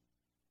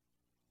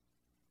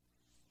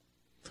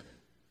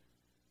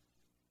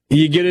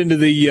 You get into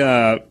the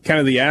kind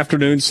of the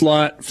afternoon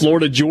slot.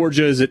 Florida,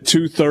 Georgia is at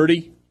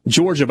 2:30.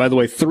 Georgia, by the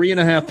way,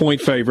 3.5-point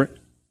favorite.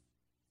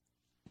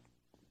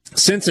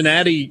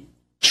 Cincinnati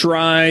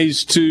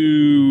tries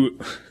to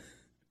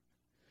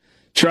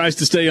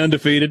stay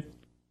undefeated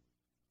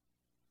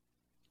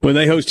when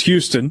they host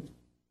Houston.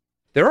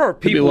 There are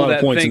people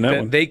that think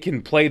that they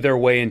can play their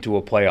way into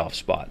a playoff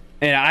spot,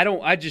 and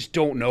I just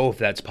don't know if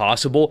that's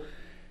possible.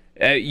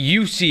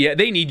 UCF,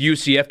 they need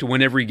UCF to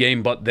win every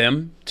game but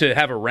them to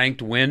have a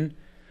ranked win.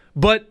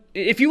 But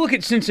if you look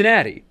at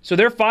Cincinnati, so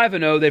they're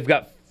 5-0, they've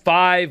got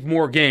 5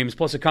 more games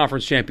plus a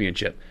conference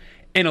championship.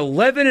 An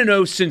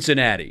 11-0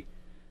 Cincinnati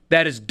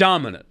that is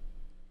dominant.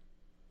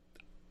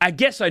 I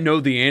guess I know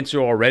the answer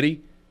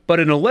already, but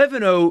an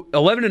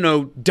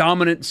 11-0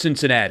 dominant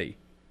Cincinnati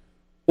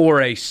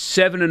or a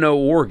 7-0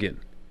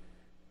 Oregon,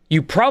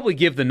 you probably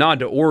give the nod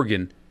to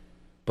Oregon,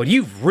 but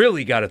you've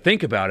really got to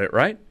think about it,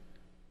 right?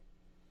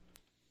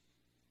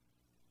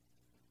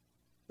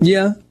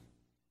 Yeah,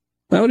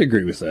 I would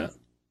agree with that.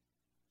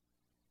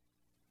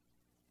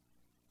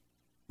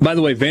 By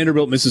the way,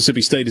 Vanderbilt,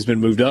 Mississippi State has been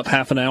moved up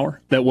half an hour.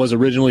 That was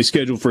originally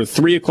scheduled for a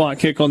 3 o'clock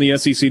kick on the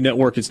SEC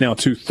network. It's now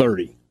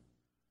 2:30.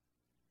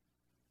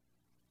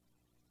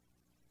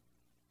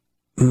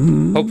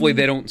 Hopefully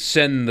they don't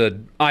send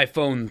the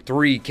iPhone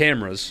 3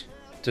 cameras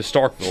to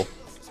Starkville.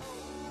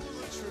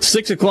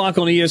 6 o'clock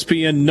on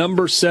ESPN,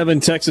 number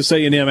 7, Texas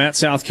A&M at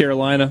South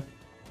Carolina.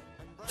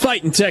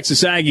 Fighting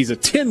Texas Aggies, a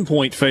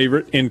 10-point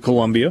favorite in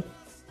Columbia.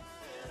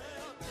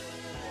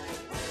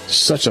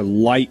 Such a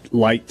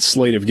light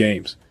slate of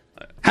games.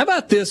 How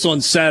about this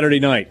on Saturday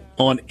night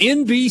on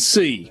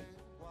NBC?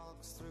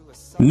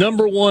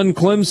 Number 1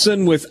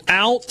 Clemson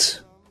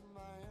without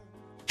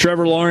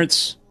Trevor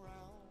Lawrence.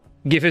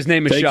 Give his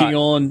name a shot. Taking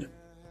on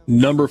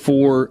number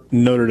 4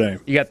 Notre Dame.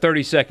 You got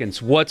 30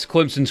 seconds. What's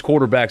Clemson's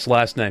quarterback's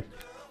last name?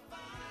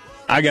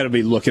 I got to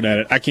be looking at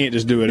it. I can't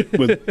just do it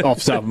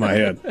off the top of my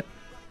head.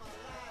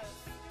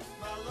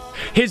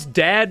 His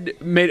dad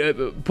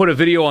put a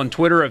video on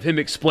Twitter of him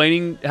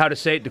explaining how to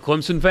say it to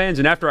Clemson fans,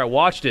 and after I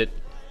watched it,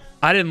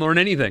 I didn't learn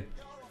anything.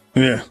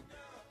 Yeah.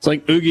 It's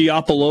like Oogie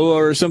Apaloa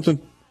or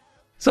something.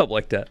 Something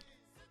like that.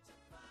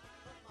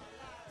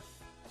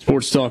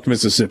 Sports Talk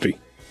Mississippi.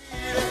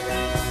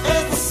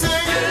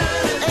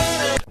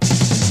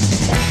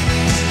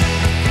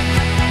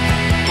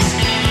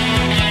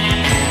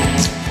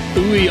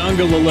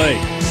 Uiagalelei.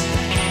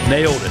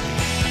 Nailed it.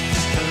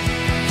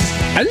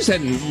 I just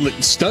hadn't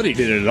studied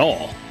it at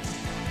all.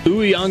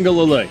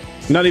 Uiagalelei.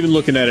 Not even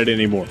looking at it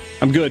anymore.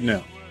 I'm good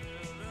now.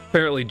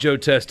 Apparently, Joe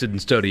Test didn't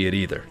study it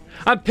either.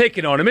 I'm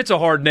picking on him. It's a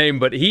hard name,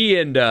 but he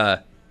and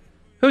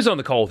who's on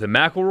the call with him?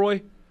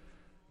 McElroy.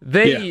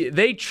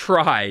 They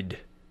tried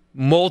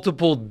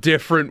multiple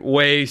different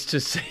ways to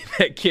say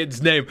that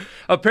kid's name.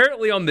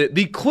 Apparently, on the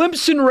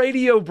Clemson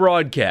radio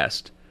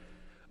broadcast.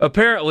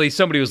 Apparently,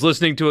 somebody was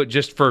listening to it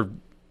just for,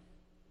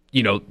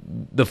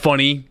 the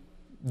funny,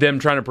 them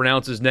trying to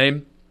pronounce his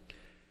name.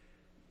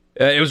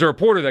 It was a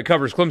reporter that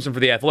covers Clemson for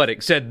The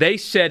Athletic, said they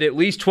said at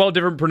least 12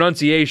 different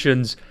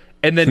pronunciations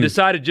and then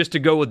decided just to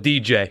go with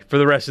DJ for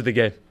the rest of the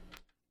game.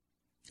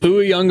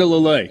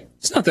 Uiagalelei.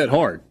 It's not that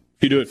hard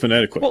if you do it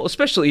phonetically. Well,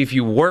 especially if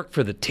you work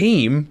for the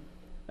team.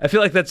 I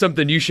feel like that's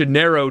something you should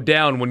narrow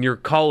down when you're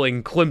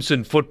calling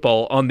Clemson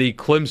football on the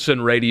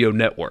Clemson radio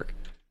network.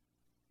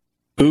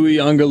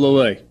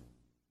 Uiagalelei.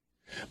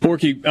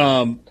 Porky,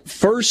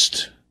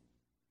 first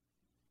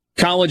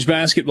college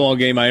basketball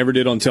game I ever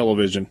did on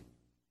television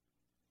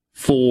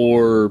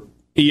for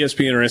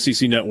ESPN or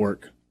SEC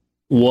Network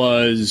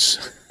was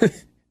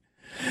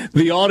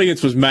the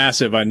audience was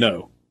massive, I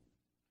know.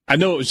 I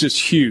know it was just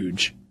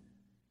huge.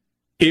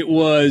 It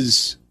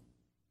was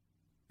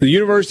the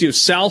University of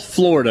South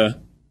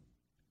Florida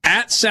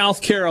at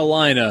South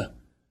Carolina,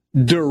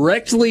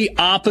 directly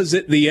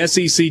opposite the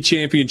SEC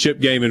championship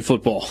game in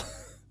football.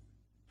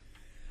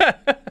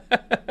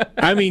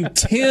 I mean,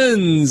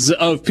 tens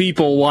of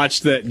people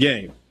watched that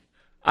game.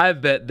 I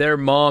bet their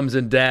moms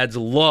and dads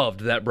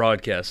loved that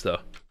broadcast, though.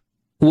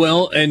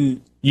 Well,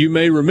 and you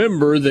may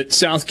remember that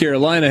South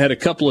Carolina had a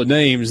couple of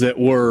names that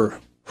were,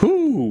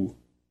 whoo.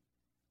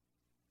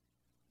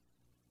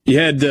 You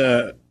had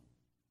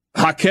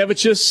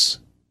Hakevicius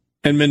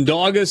and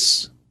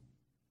Mendogas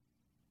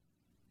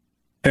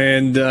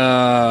and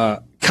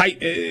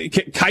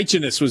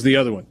Kaichinus was the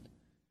other one.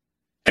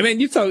 I mean,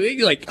 you thought,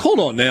 like, hold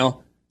on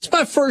now. It's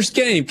my first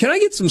game. Can I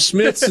get some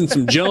Smiths and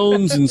some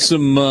Jones and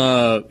some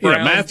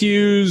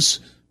Matthews,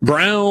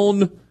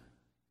 Brown,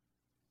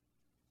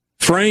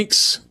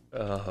 Franks?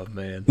 Oh,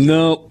 man.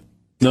 Nope,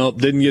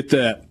 didn't get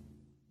that.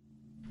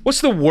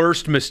 What's the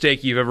worst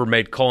mistake you've ever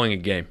made calling a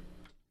game?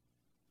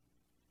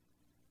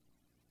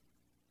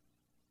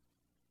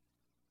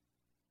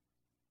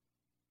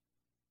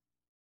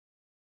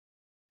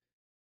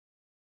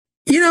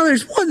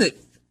 There's one that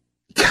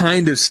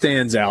kind of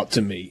stands out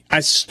to me.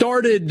 I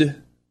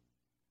started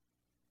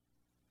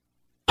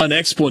an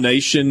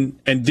explanation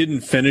and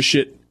didn't finish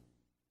it,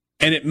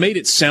 and it made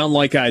it sound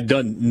like I had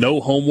done no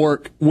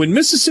homework. When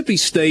Mississippi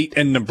State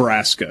and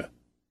Nebraska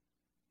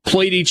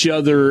played each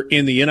other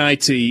in the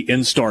NIT in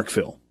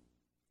Starkville,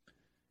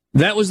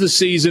 that was the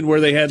season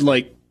where they had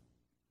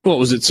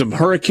some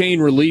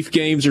hurricane relief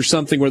games or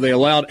something where they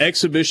allowed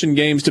exhibition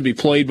games to be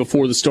played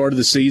before the start of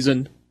the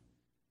season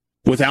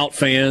without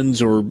fans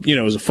or,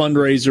 as a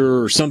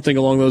fundraiser or something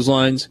along those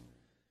lines.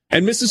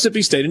 And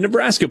Mississippi State and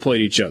Nebraska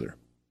played each other.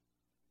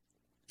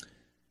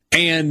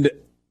 And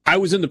I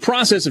was in the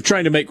process of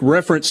trying to make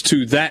reference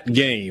to that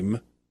game.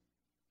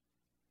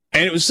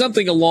 And it was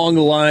something along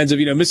the lines of,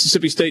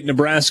 Mississippi State and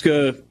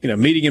Nebraska,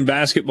 meeting in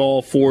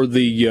basketball for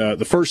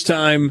the first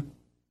time.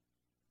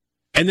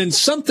 And then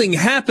something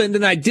happened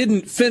and I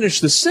didn't finish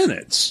the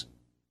sentence,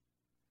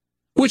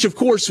 which of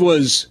course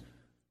was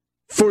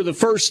for the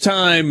first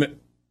time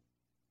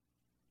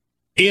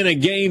in a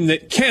game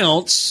that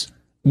counts.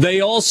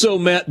 They also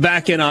met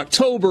back in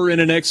October in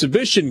an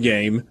exhibition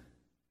game.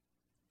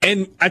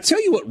 And I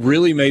tell you what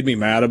really made me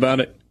mad about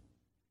it.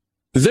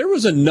 There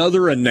was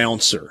another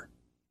announcer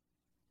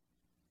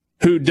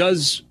who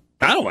does,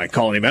 I don't like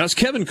calling him out, it's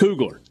Kevin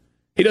Kugler.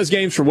 He does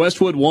games for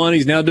Westwood One.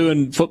 He's now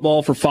doing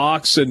football for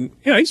Fox, and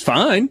he's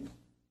fine.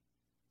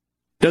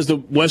 Does the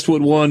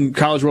Westwood One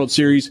College World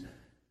Series.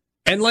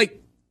 And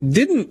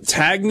didn't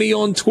tag me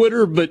on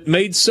Twitter, but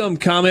made some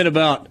comment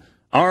about,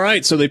 all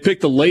right, so they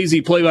picked the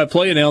lazy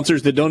play-by-play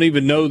announcers that don't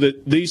even know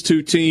that these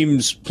two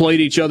teams played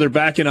each other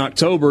back in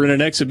October in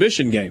an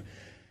exhibition game.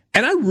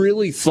 And I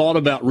really thought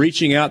about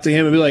reaching out to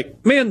him and be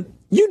like, man,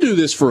 you do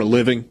this for a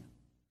living.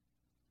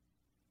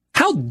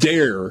 How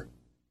dare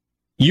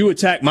you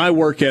attack my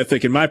work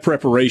ethic and my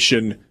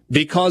preparation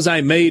because I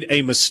made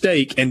a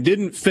mistake and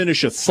didn't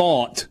finish a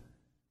thought?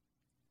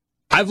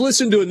 I've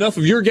listened to enough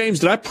of your games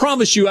that I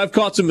promise you I've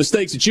caught some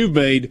mistakes that you've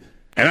made.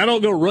 And I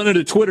don't go running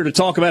to Twitter to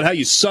talk about how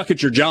you suck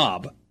at your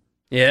job.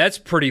 Yeah, that's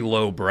pretty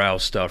lowbrow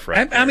stuff,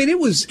 right? I mean, it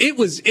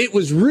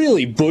was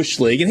really Bush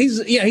League, and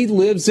he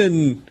lives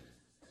in,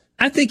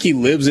 I think he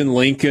lives in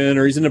Lincoln,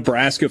 or he's a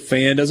Nebraska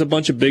fan, does a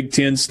bunch of Big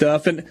Ten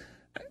stuff, and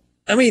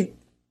I mean,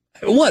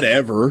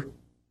 whatever.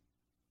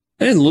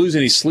 I didn't lose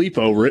any sleep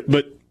over it,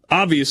 but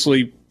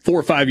obviously 4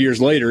 or 5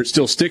 years later, it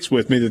still sticks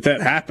with me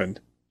that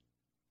happened.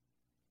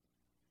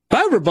 If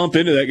I ever bump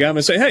into that guy, I'm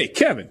gonna say, hey,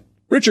 Kevin,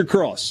 Richard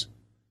Cross,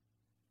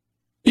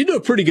 you do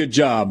a pretty good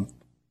job,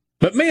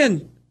 but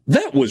man,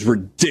 that was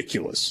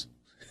ridiculous.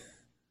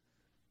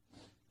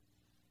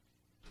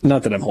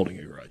 Not that I'm holding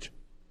a grudge.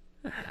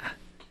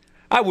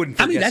 I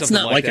wouldn't. I mean, that's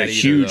not like a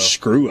huge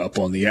screw up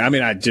on the. I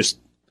mean,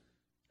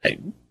 I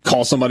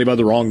call somebody by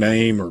the wrong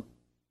name, or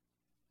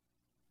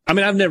I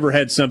mean, I've never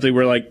had something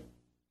where, like,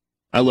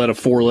 I let a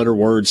 4-letter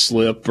word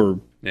slip or,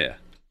 Yeah.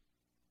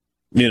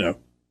 you know.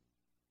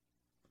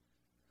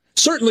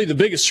 Certainly the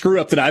biggest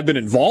screw-up that I've been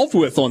involved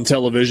with on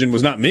television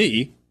was not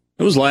me.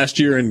 It was last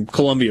year in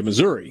Columbia,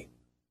 Missouri,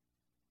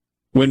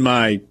 when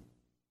my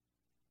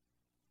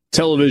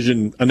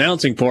television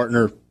announcing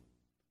partner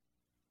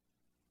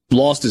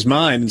lost his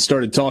mind and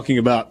started talking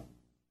about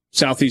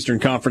Southeastern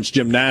Conference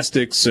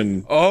gymnastics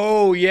and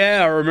Oh,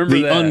 yeah, I remember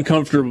the that.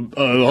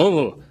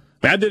 uncomfortable.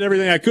 I did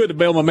everything I could to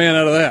bail my man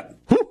out of that.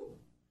 Whew.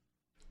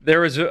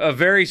 There was a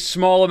very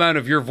small amount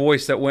of your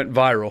voice that went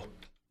viral.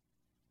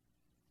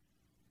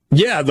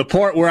 Yeah, the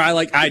part where I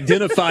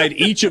identified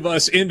each of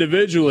us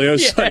individually. I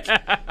was like,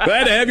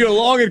 glad to have you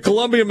along in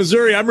Columbia,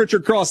 Missouri. I'm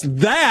Richard Cross.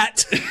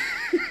 That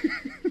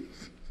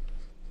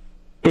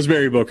was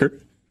Barry Booker.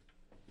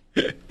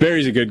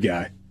 Barry's a good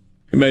guy.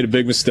 He made a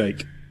big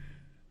mistake.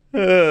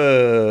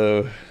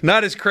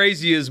 Not as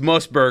crazy as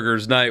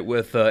Musburger's night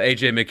with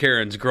A.J.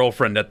 McCarron's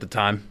girlfriend at the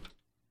time.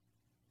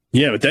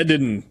 Yeah, but that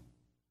didn't.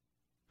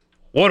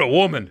 What a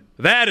woman.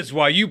 That is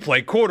why you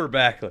play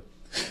quarterback.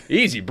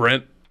 Easy,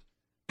 Brent.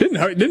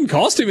 Didn't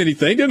cost him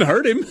anything. Didn't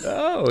hurt him.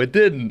 Oh, it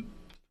didn't.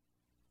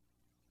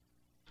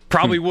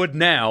 Probably would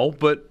now,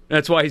 but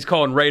that's why he's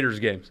calling Raiders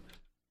games.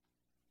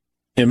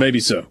 Yeah, maybe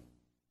so.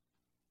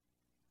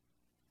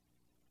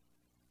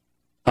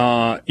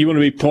 You want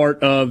to be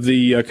part of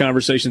the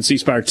conversation, C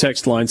Spire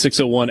text line,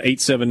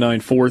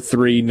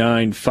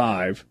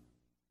 601-879-4395.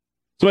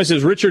 Somebody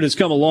says, Richard has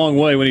come a long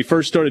way. When he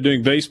first started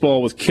doing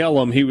baseball with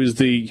Kellum, he was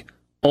the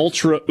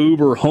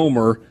ultra-uber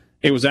homer.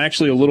 It was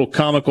actually a little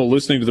comical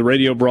listening to the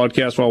radio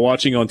broadcast while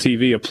watching on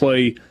TV a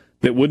play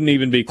that wouldn't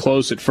even be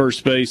close at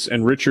first base,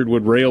 and Richard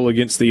would rail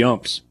against the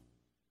umps.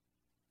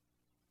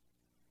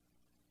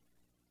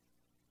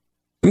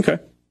 Okay.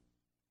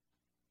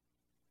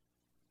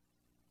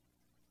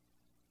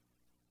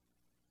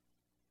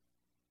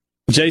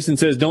 Jason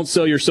says, don't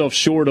sell yourself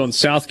short on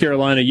South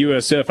Carolina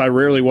USF. I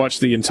rarely watch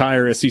the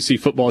entire SEC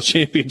football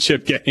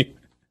championship game.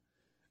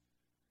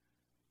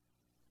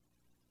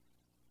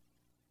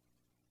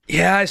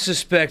 Yeah, I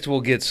suspect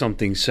we'll get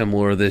something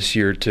similar this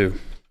year, too.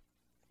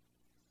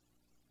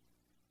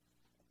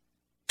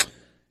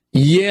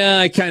 Yeah,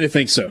 I kind of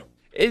think so.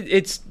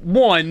 It's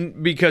one,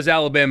 because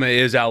Alabama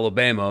is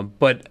Alabama,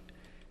 but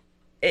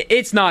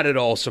it's not at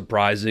all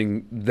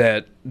surprising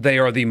that they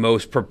are the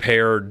most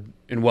prepared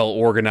and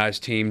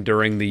well-organized team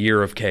during the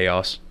year of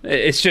chaos.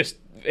 It's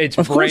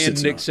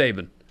brand Nick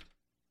Saban.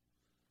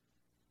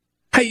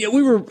 Hey,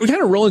 we're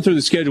kind of rolling through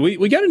the schedule.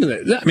 We got into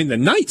that. I mean, the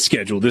night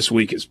schedule this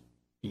week is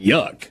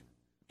yuck.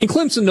 And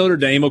Clemson, Notre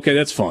Dame, okay,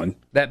 that's fun.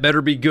 That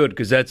better be good,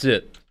 because that's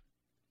it.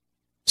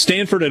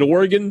 Stanford at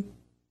Oregon.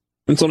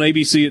 It's on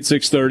ABC at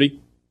 6:30.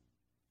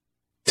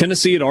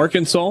 Tennessee at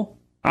Arkansas.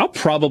 I'll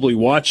probably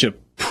watch a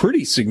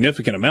pretty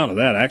significant amount of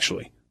that,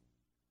 actually.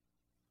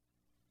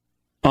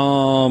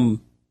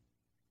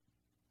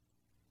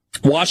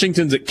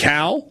 Washington's at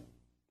Cal.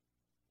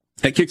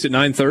 That kicks at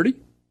 9:30.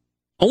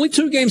 Only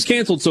 2 games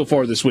canceled so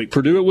far this week.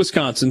 Purdue at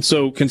Wisconsin.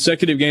 So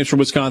consecutive games for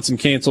Wisconsin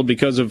canceled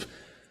because of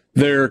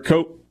their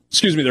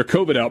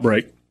COVID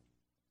outbreak.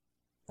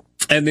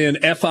 And then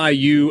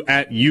FIU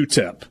at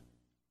UTEP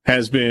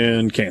has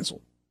been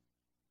canceled.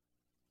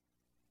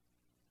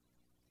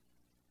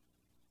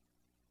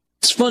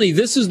 It's funny.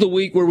 This is the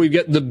week where we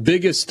get the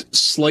biggest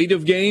slate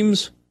of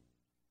games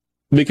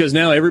because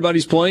now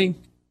everybody's playing.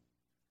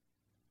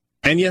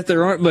 And yet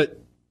there aren't but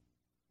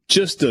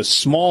just a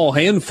small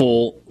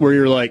handful where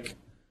you're like,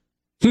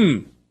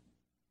 I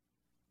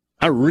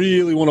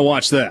really want to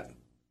watch that.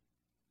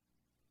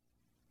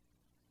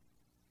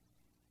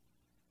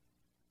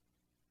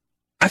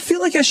 I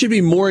feel like I should be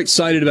more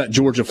excited about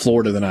Georgia,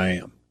 Florida than I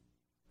am.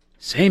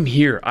 Same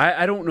here.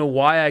 I don't know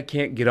why I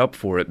can't get up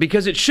for it,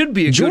 because it should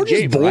be a good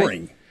game. Georgia's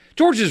boring. Right?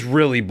 Georgia's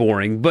really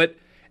boring, but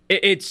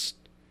it's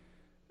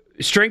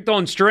strength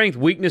on strength,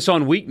 weakness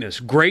on weakness.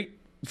 Great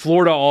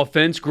Florida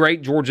offense,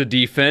 great Georgia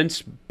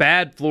defense,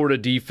 bad Florida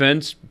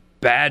defense,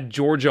 bad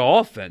Georgia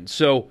offense.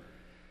 So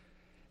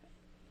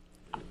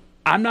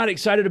I'm not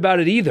excited about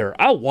it either.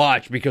 I'll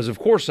watch because, of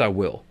course, I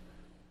will.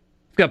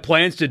 I've got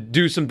plans to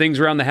do some things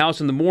around the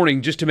house in the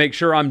morning just to make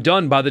sure I'm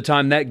done by the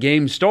time that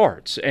game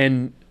starts.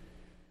 And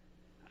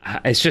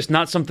it's just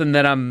not something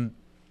that I'm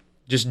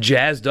just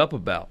jazzed up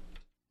about.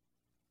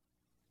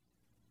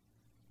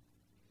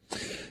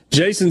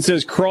 Jason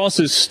says Cross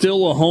is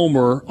still a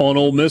homer on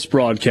Ole Miss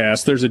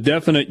broadcast. There's a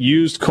definite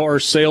used car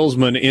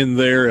salesman in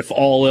there if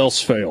all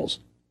else fails.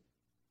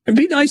 And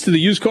be nice to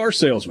the used car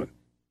salesman.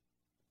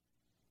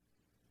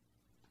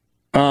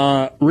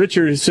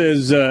 Richard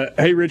says,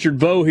 hey, Richard,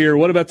 Bo here.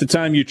 What about the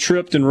time you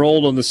tripped and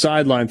rolled on the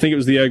sideline? I think it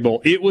was the Egg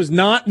Bowl. It was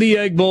not the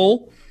Egg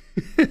Bowl.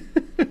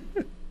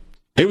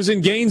 It was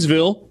in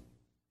Gainesville.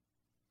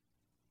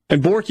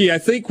 And Borky, I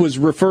think, was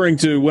referring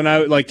to when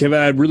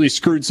I really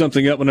screwed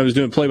something up when I was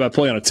doing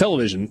play-by-play on a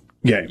television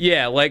game.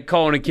 Yeah, like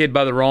calling a kid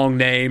by the wrong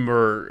name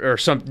or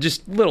something,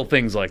 just little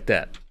things like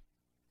that.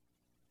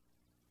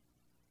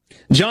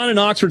 John in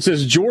Oxford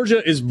says,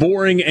 Georgia is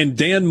boring and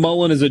Dan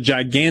Mullen is a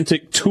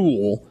gigantic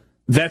tool.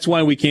 That's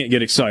why we can't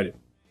get excited.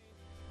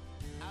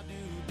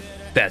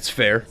 That's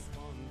fair.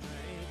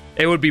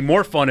 It would be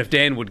more fun if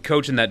Dan would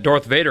coach in that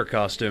Darth Vader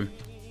costume.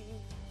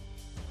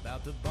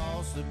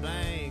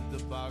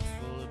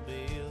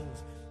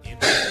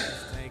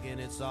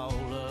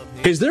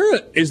 Is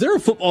there a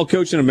football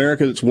coach in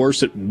America that's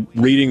worse at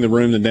reading the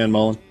room than Dan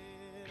Mullen?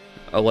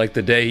 Like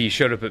the day he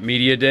showed up at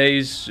media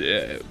days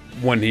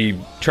when he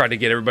tried to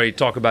get everybody to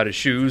talk about his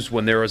shoes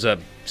when there was a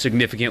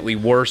significantly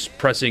worse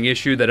pressing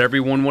issue that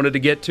everyone wanted to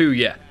get to,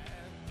 yeah.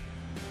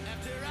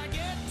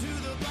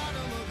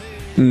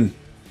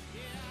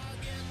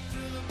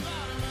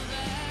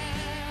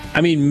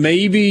 I mean,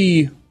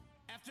 maybe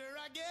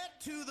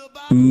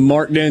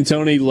Mark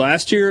D'Antoni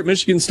last year at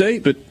Michigan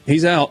State, but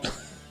he's out.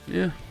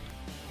 Yeah.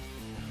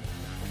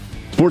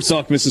 Sports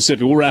Talk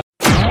Mississippi. We'll wrap.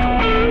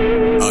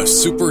 A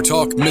Super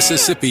Talk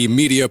Mississippi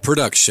media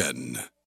production.